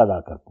का हक अदा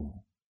करती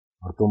हैं।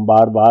 और तुम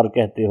बार बार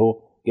कहते हो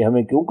कि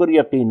हमें क्यों कर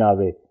यकीन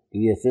आवे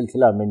कि यह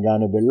सिलसिला मिन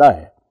जानिबिल्लाह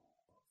है।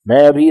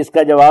 मैं अभी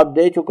इसका जवाब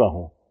दे चुका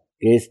हूँ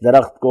कि इस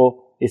दरख्त को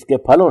इसके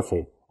फलों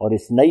से और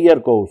इस नैयर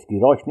को उसकी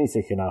रोशनी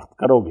से शिनाख्त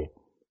करोगे।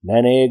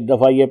 मैंने एक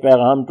दफ़ा यह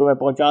पैगाम तुम्हें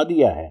पहुँचा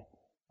दिया है,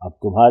 अब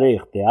तुम्हारे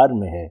इख्तियार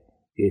में है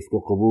कि इसको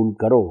कबूल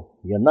करो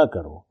या न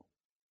करो,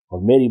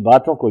 और मेरी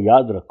बातों को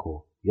याद रखो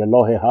या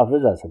लौहे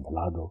हाफिज़ा से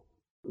भुला दो।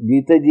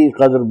 जीते जी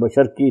कदर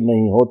बशर की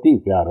नहीं होती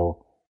प्यारो,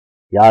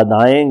 याद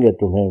आएंगे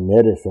तुम्हें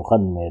मेरे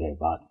सुखन मेरे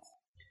बात।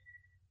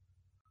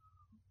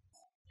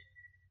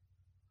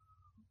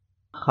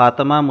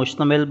 खात्मा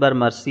मुश्तमिल बर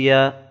मरसिया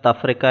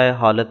तफरीक़ा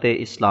हालत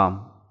इस्लाम।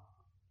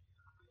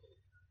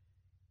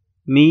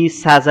 मी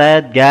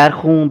सज़द गर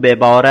खूं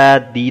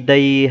बेबारत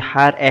दीदई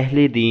हर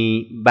अहल दी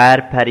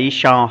बर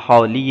परेशान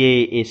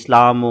हाली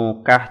इस्लाम व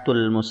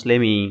कहतुल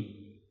मुस्लिमी।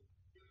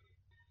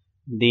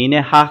 दीन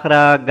हक़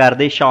را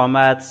گردش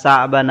آمد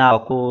صعب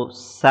ناک و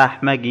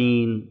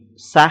سهمگین،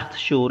 سخت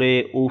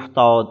شوره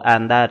افتاد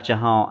اندر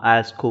جهان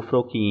از کفر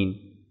و کین.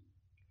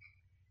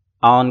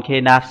 آن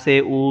که نفس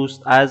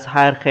اوست از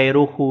هر خیر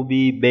و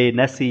خوبی به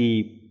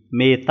نصیب،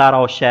 می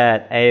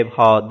تراشد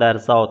عیبها در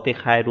ذات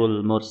خیر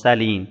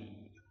المرسلین.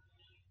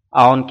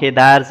 آن که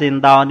در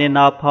زندان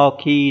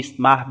ناپاکی است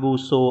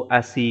محبوس و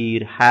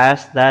اسیر،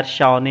 هست در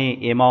شان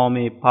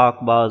امام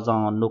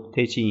پاکبازان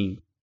نکته چین.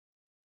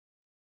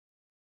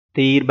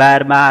 تیر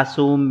بر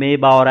معصوم می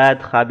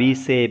بارد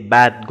خبیث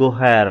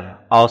بدگهر،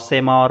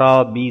 آسمان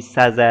را می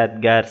سزد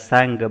گر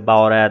سنگ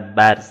بارد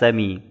بر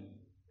زمین.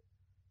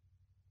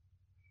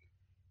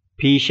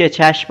 پیش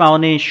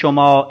چشمان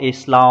شما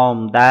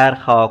اسلام در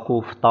خاک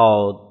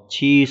افتاد،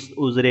 چیست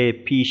عذر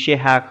پیش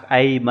حق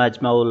ای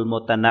مجمع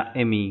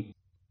المتنعمی.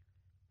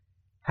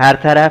 هر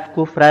طرف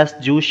کفر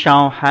است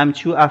جوشان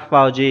همچو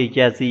افواج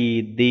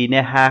یزید، دین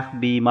حق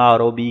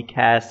بیمار و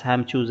بیکس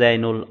همچو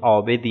زین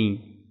العابدین.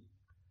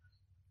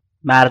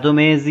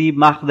 مردم زیب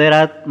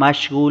مقدرت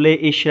مشغول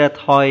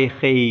عشرت‌های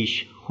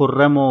خویش،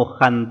 خرم و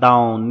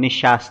خندان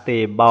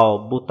نشسته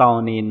با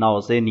بتان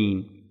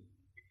نازنین.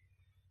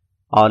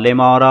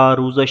 عالمان را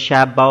روز و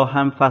شب با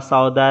هم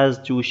فساد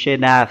از جوش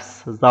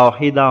نفس،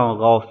 زاهدان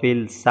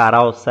غافل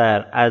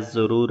سراسر از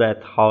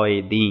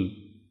ضرورت‌های دین.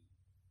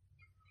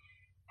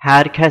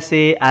 هر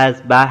کسی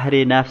از بحر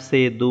نفس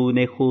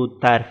دون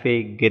خود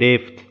طرفه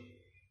گرفت،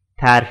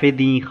 طرف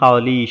دین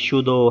خالی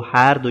شد و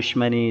هر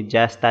دشمن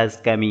جست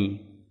از کمی.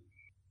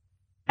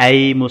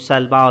 ای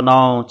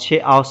مسلمانان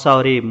چه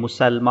آثار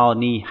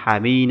مسلمانی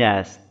همین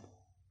است،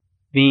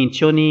 وین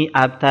چونی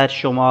ابتر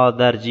شما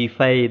در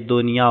جیفه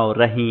دنیا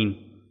رهین.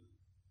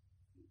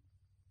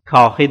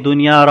 کاخ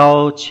دنیا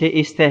را چه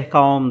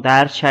استحکام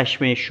در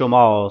چشم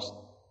شماست،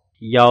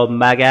 یا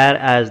مگر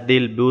از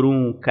دل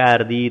برون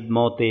کردید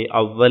موت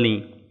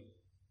اولین.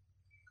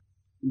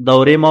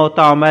 دور موت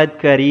آمد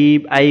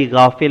قریب ای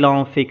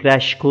غافلان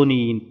فکرش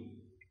کنین،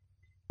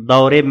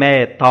 دور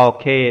میں تا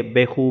که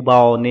به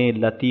خوبان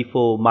لطیف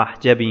و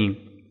محجبیم.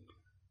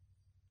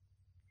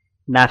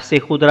 نفس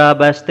خود را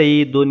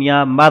بسته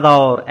دنیا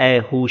مدار ای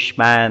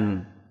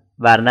هوشمند،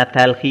 ورنه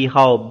تلخی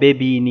ها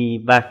ببینی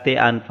وقت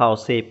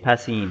انفاس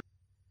پسین.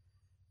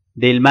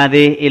 دل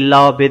مده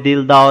الا به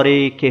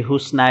دلداری که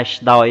حسنش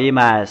دائم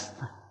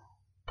است،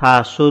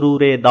 تا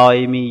سرور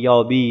دائمی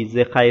یابی ز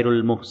خیر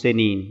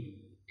المحسنین.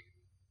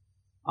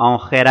 آن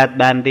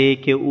خردمندی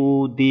که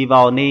او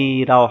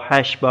دیوانه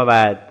راهش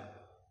بود،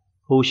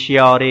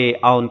 هوشیار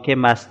آن که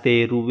مست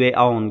روی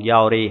آن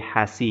یار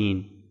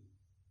حسین.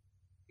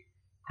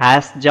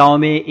 هست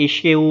جام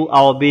عشق او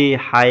آب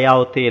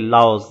حیات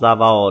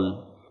لازوال،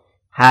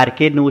 هر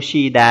که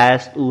نوشیده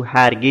است او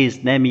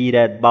هرگز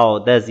نمیرد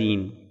بعد از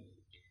این.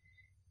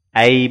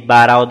 ای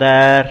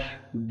برادر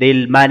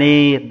دل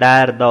منه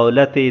در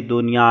دولت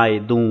دنیای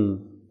دوم،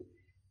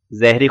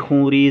 زهر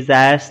خونریز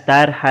است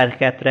در هر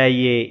قطره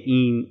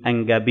این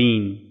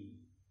انگبین.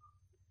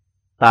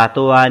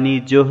 تعطوانی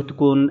جهد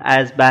کن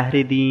از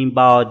بحر دین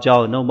با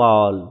جان و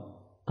مال،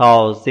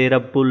 تا ز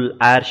رب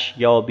العرش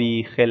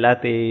یابی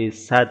خلعت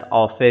صد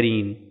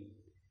آفرین.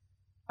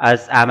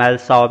 از عمل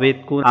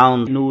ثابت کن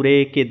آن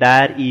نوری که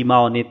در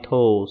ایمان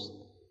توست،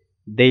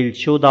 دل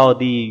چو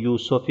دادی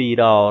یوسفی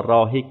را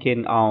راه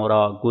کنعان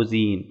را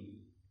گزین.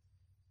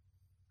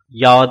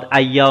 یاد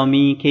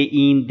ایامی که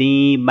این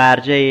دین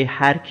مرجع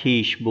هر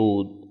کیش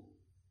بود،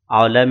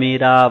 عالمی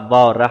را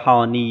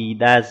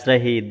وارهانید از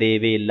ره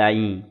دیو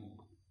لعین.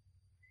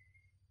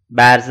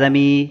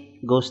 برزمی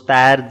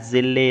گسترد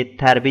ظل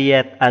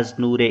تربیت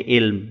از نور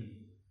علم.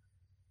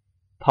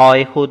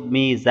 پای خود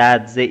می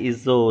زد ز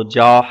عز و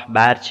جاه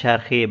بر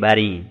چرخ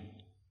برین.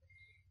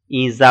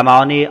 این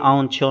زمان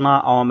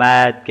آنچنان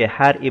آمد که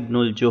هر ابن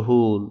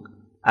الجهول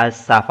از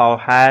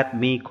سفاهت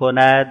می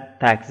کند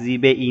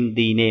تکذیب این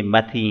دین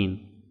متین.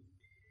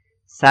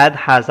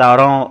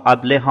 100,000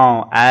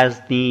 ابلهان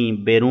از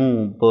دین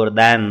برون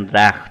بردند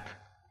رخت.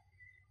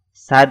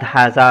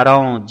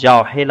 100,000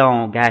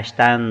 جاهلان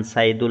گشتند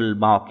صید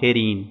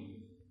الماکرین.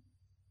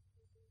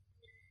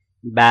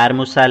 بر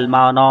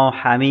مسلمانان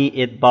همی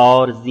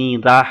ادبار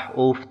زین ره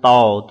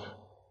افتاد،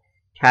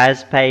 که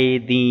از پی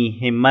دین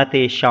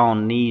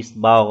همتشان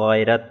نیست با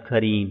غیرت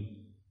کرین.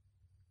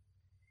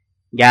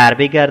 گر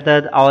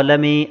بگردد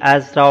عالمی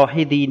از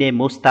راه دین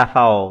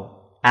مصطفی،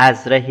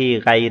 از ره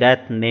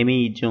غیرت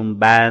نمی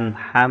جنبند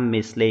هم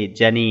مثل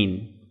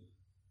جنین.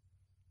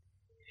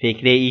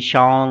 فکر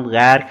ایشان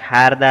غرق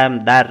هر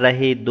دم در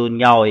ره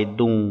دنیای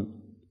دون،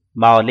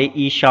 مال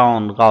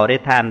ایشان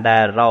غارت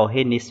اندر راه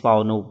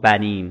نسوان و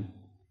بنین.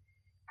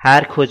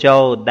 هر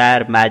کجا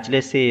در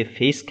مجلس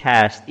فسق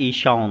است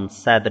ایشان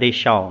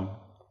صدرشان،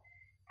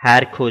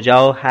 هر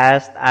کجا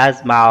هست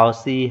از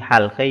معاصی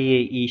حلقه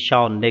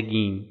ایشان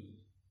نگین.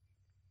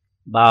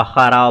 با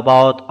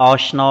خرابات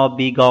آشنا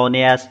بیگانه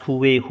از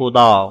کوه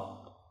خدا،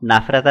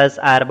 نفرت از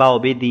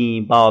ارباب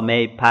دین با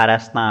می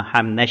پرستان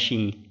هم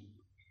نشین.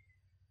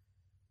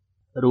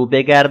 رو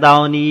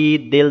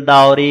بگردانید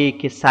دلداری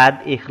که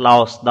 100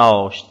 اخلاص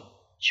داشت،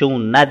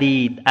 چون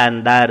ندید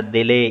اندر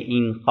دل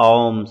این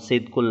قوم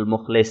صدق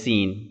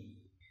المخلصین.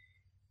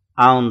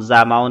 آن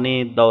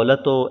زمان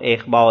دولت و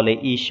اقبال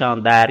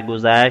ایشان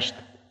درگذشت،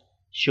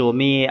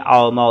 شومی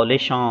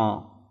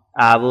اعمالشان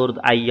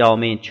آورد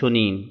ایام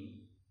چنین.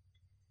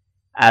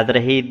 از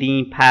ره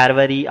دین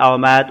پروری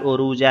آمد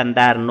عروج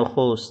اندر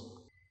نخست،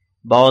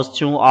 باز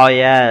چون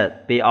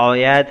آید به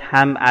آید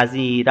هم از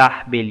این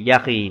ره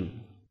بالیقین.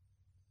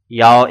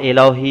 یا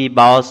الهی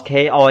باز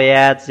که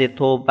آید ز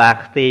تو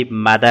وقت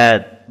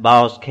مدد،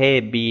 باز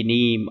که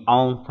بینیم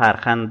آن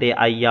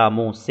فرخنده ایام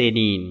و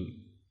سنین.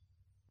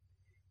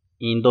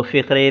 این دو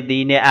فقر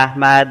دین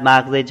احمد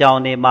مغز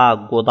جان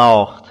ما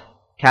گداخت،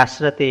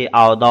 کثرت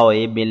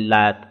اعدای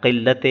ملت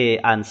قلت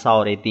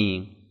انصار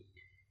دین.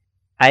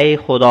 ای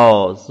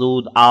خدا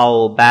زود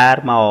آو بر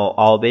ما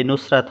آب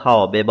نصرت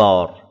ها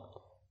ببار،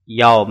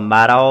 یا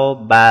مرا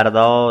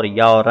بردار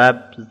یا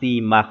رب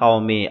زی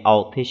مقام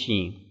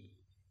آتشین.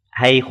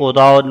 ای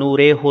خدا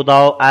نور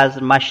خدا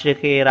از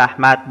مشرق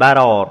رحمت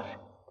برآر،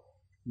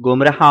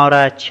 گمرهان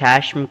را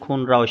چشم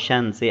کن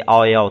روشن ز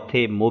آیات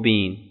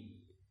مبین.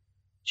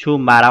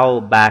 چون مرا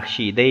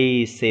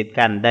بخشیده صدق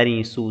اندر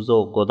این سوز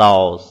و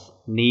گداز،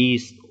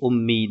 نیست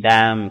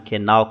امیدم که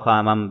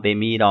ناکامم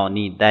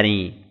بمیرانی در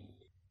این.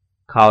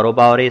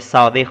 کاروبار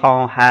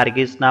صادقان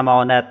هرگز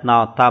نماند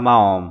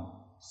ناتمام،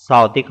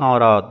 صادقان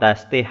را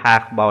دست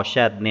حق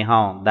باشد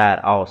نهان در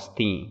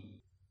آستین.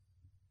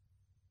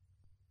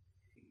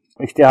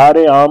 اشتہار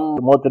عام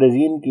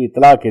معترضین کی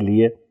اطلاع کے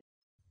لیے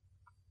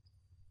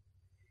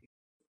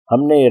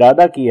ہم نے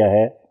ارادہ کیا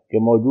ہے کہ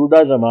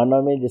موجودہ زمانہ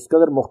میں جس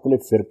قدر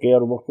مختلف فرقے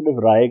اور مختلف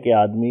رائے کے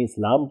آدمی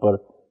اسلام پر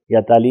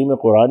یا تعلیم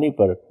قرآنی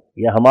پر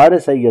یا ہمارے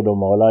سید و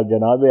مولا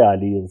جناب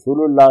عالی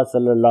رسول اللہ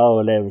صلی اللہ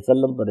علیہ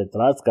وسلم پر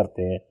اعتراض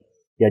کرتے ہیں،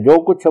 یا جو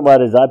کچھ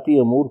ہمارے ذاتی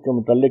امور کے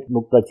متعلق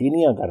نکتہ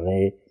چینیاں کر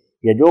رہے ہیں،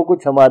 یا جو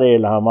کچھ ہمارے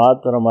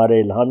الہامات اور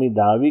ہمارے الہامی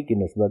دعاوی کی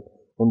نسبت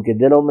ان کے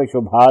دلوں میں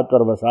شبہات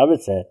اور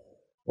وساوس ہے،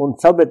 ان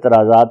سب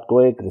اعتراضات کو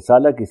ایک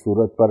رسالہ کی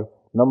صورت پر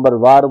نمبر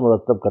وار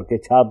مرتب کر کے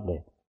چھاپ دیں،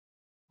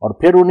 اور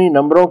پھر انہی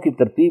نمبروں کی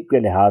ترتیب کے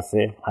لحاظ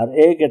سے ہر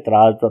ایک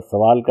اعتراض اور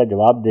سوال کا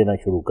جواب دینا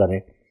شروع کریں۔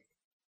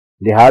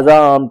 لہٰذا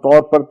عام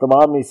طور پر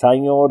تمام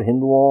عیسائیوں اور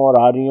ہندوؤں اور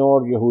آریوں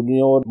اور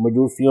یہودیوں اور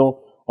مجوسیوں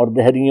اور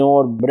دہریوں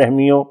اور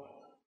برہمیوں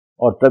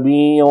اور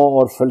طبیعیوں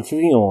اور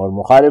فلسفیوں اور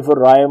مخالف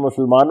الرائے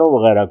مسلمانوں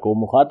وغیرہ کو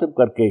مخاطب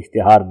کر کے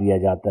اشتہار دیا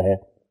جاتا ہے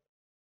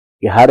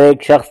کہ ہر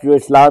ایک شخص جو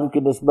اسلام کی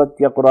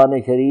نسبت یا قرآن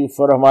شریف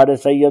اور ہمارے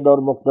سید اور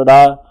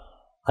مقتدا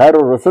خیر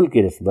الرسل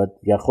کی نسبت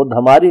یا خود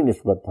ہماری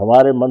نسبت،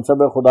 ہمارے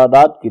منصب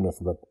خداداد کی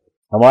نسبت،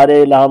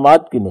 ہمارے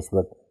الہامات کی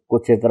نسبت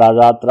کچھ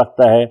اعتراضات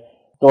رکھتا ہے،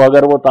 تو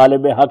اگر وہ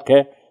طالب حق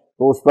ہے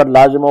تو اس پر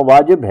لازم و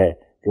واجب ہے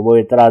کہ وہ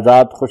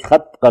اعتراضات خوش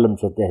خط قلم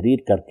سے تحریر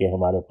کر کے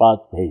ہمارے پاس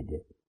بھیج دے،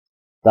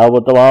 تاکہ وہ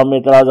تمام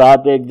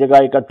اعتراضات ایک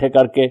جگہ اکٹھے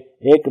کر کے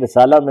ایک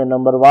رسالہ میں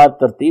نمبر وار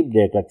ترتیب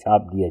دے کر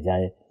چھاپ دیے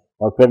جائیں،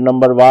 اور پھر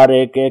نمبر وار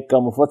ایک ایک کا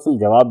مفصل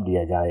جواب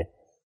دیا جائے۔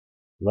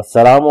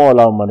 والسلام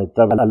علی من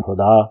اتبع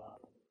الہدی۔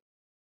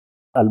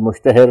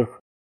 المشتہر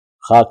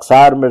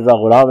خاکسار مرزا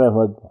غلام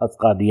احمد از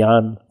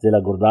قادیان، ضلع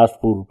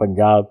گرداسپور،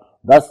 پنجاب،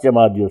 10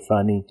 جمادی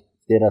الثانی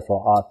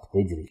 1308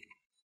 ہجری۔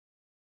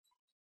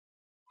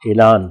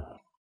 اعلان: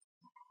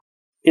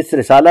 اس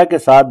رسالہ کے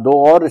ساتھ 2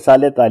 اور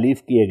رسالے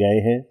تالیف کیے گئے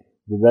ہیں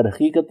جو در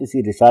حقیقت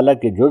اسی رسالہ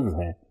کے جزو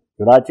ہیں،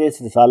 چنانچہ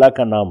اس رسالہ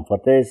کا نام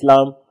فتح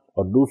اسلام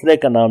اور دوسرے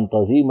کا نام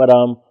توضیح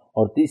مرام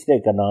اور تیسرے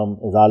کا نام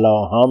ازالہ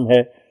اوہام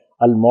ہے۔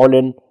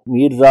 المولن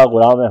میرزا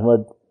غلام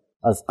احمد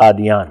از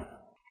قادیان۔